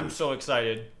girl's butt I'm cheek. so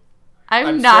excited.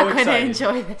 I'm so not going to excited.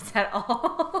 enjoy this at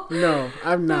all. No,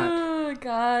 I'm not. Oh,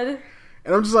 God.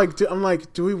 And I'm just like,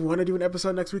 do we want to do an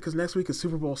episode next week? Because next week is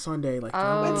Super Bowl Sunday. Like, do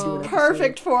I wanna Oh. do an It's episode?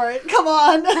 perfect for it. Come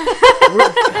on.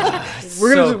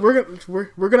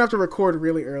 We're gonna have to record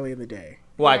really early in the day.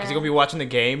 Why? Because Yeah. you're gonna be watching the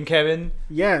game, Kevin?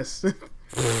 Yes.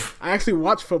 I actually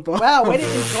watch football. Wow, way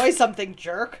to enjoy something,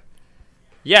 jerk.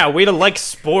 Yeah, way to like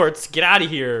sports. Get out of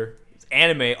here. It's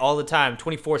anime all the time,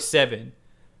 24/7.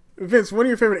 Vince, one of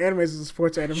your favorite animes is a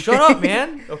sports anime. Shut up,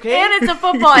 man. Okay. And it's a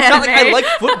football It's anime. not like I like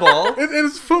football.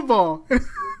 It's football.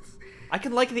 I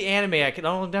can like the anime. I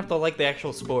don't have to like the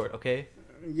actual sport. Okay.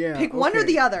 Yeah. Pick one or okay.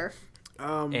 the other.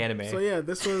 Anime. So yeah,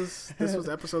 this was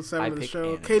episode 7 I of the picked show.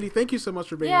 anime. Katie, thank you so much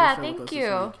for being Yeah, on the show with thank us this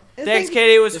you. week. Thanks,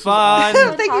 Katie. It was fun.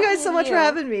 Thank you guys so Talking much to for you.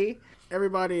 having me.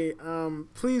 Everybody,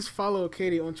 please follow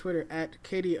Katie on Twitter at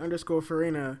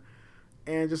Katie_Farina,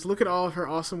 and just look at all of her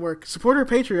awesome work. Support her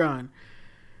Patreon,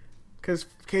 because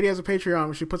Katie has a Patreon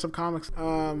where she puts up comics.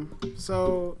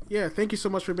 So yeah, thank you so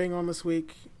much for being on this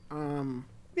week.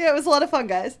 Yeah, it was a lot of fun,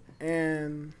 guys.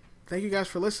 And thank you guys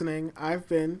for listening. I've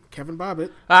been Kevin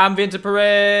Bobbitt, I'm Vincent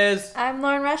Perez. I'm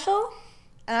Lauren Rushell.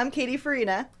 And I'm Katie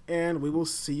Farina. and we will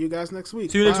see you guys next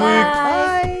week. See you next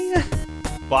Bye.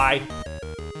 week. Bye. Bye.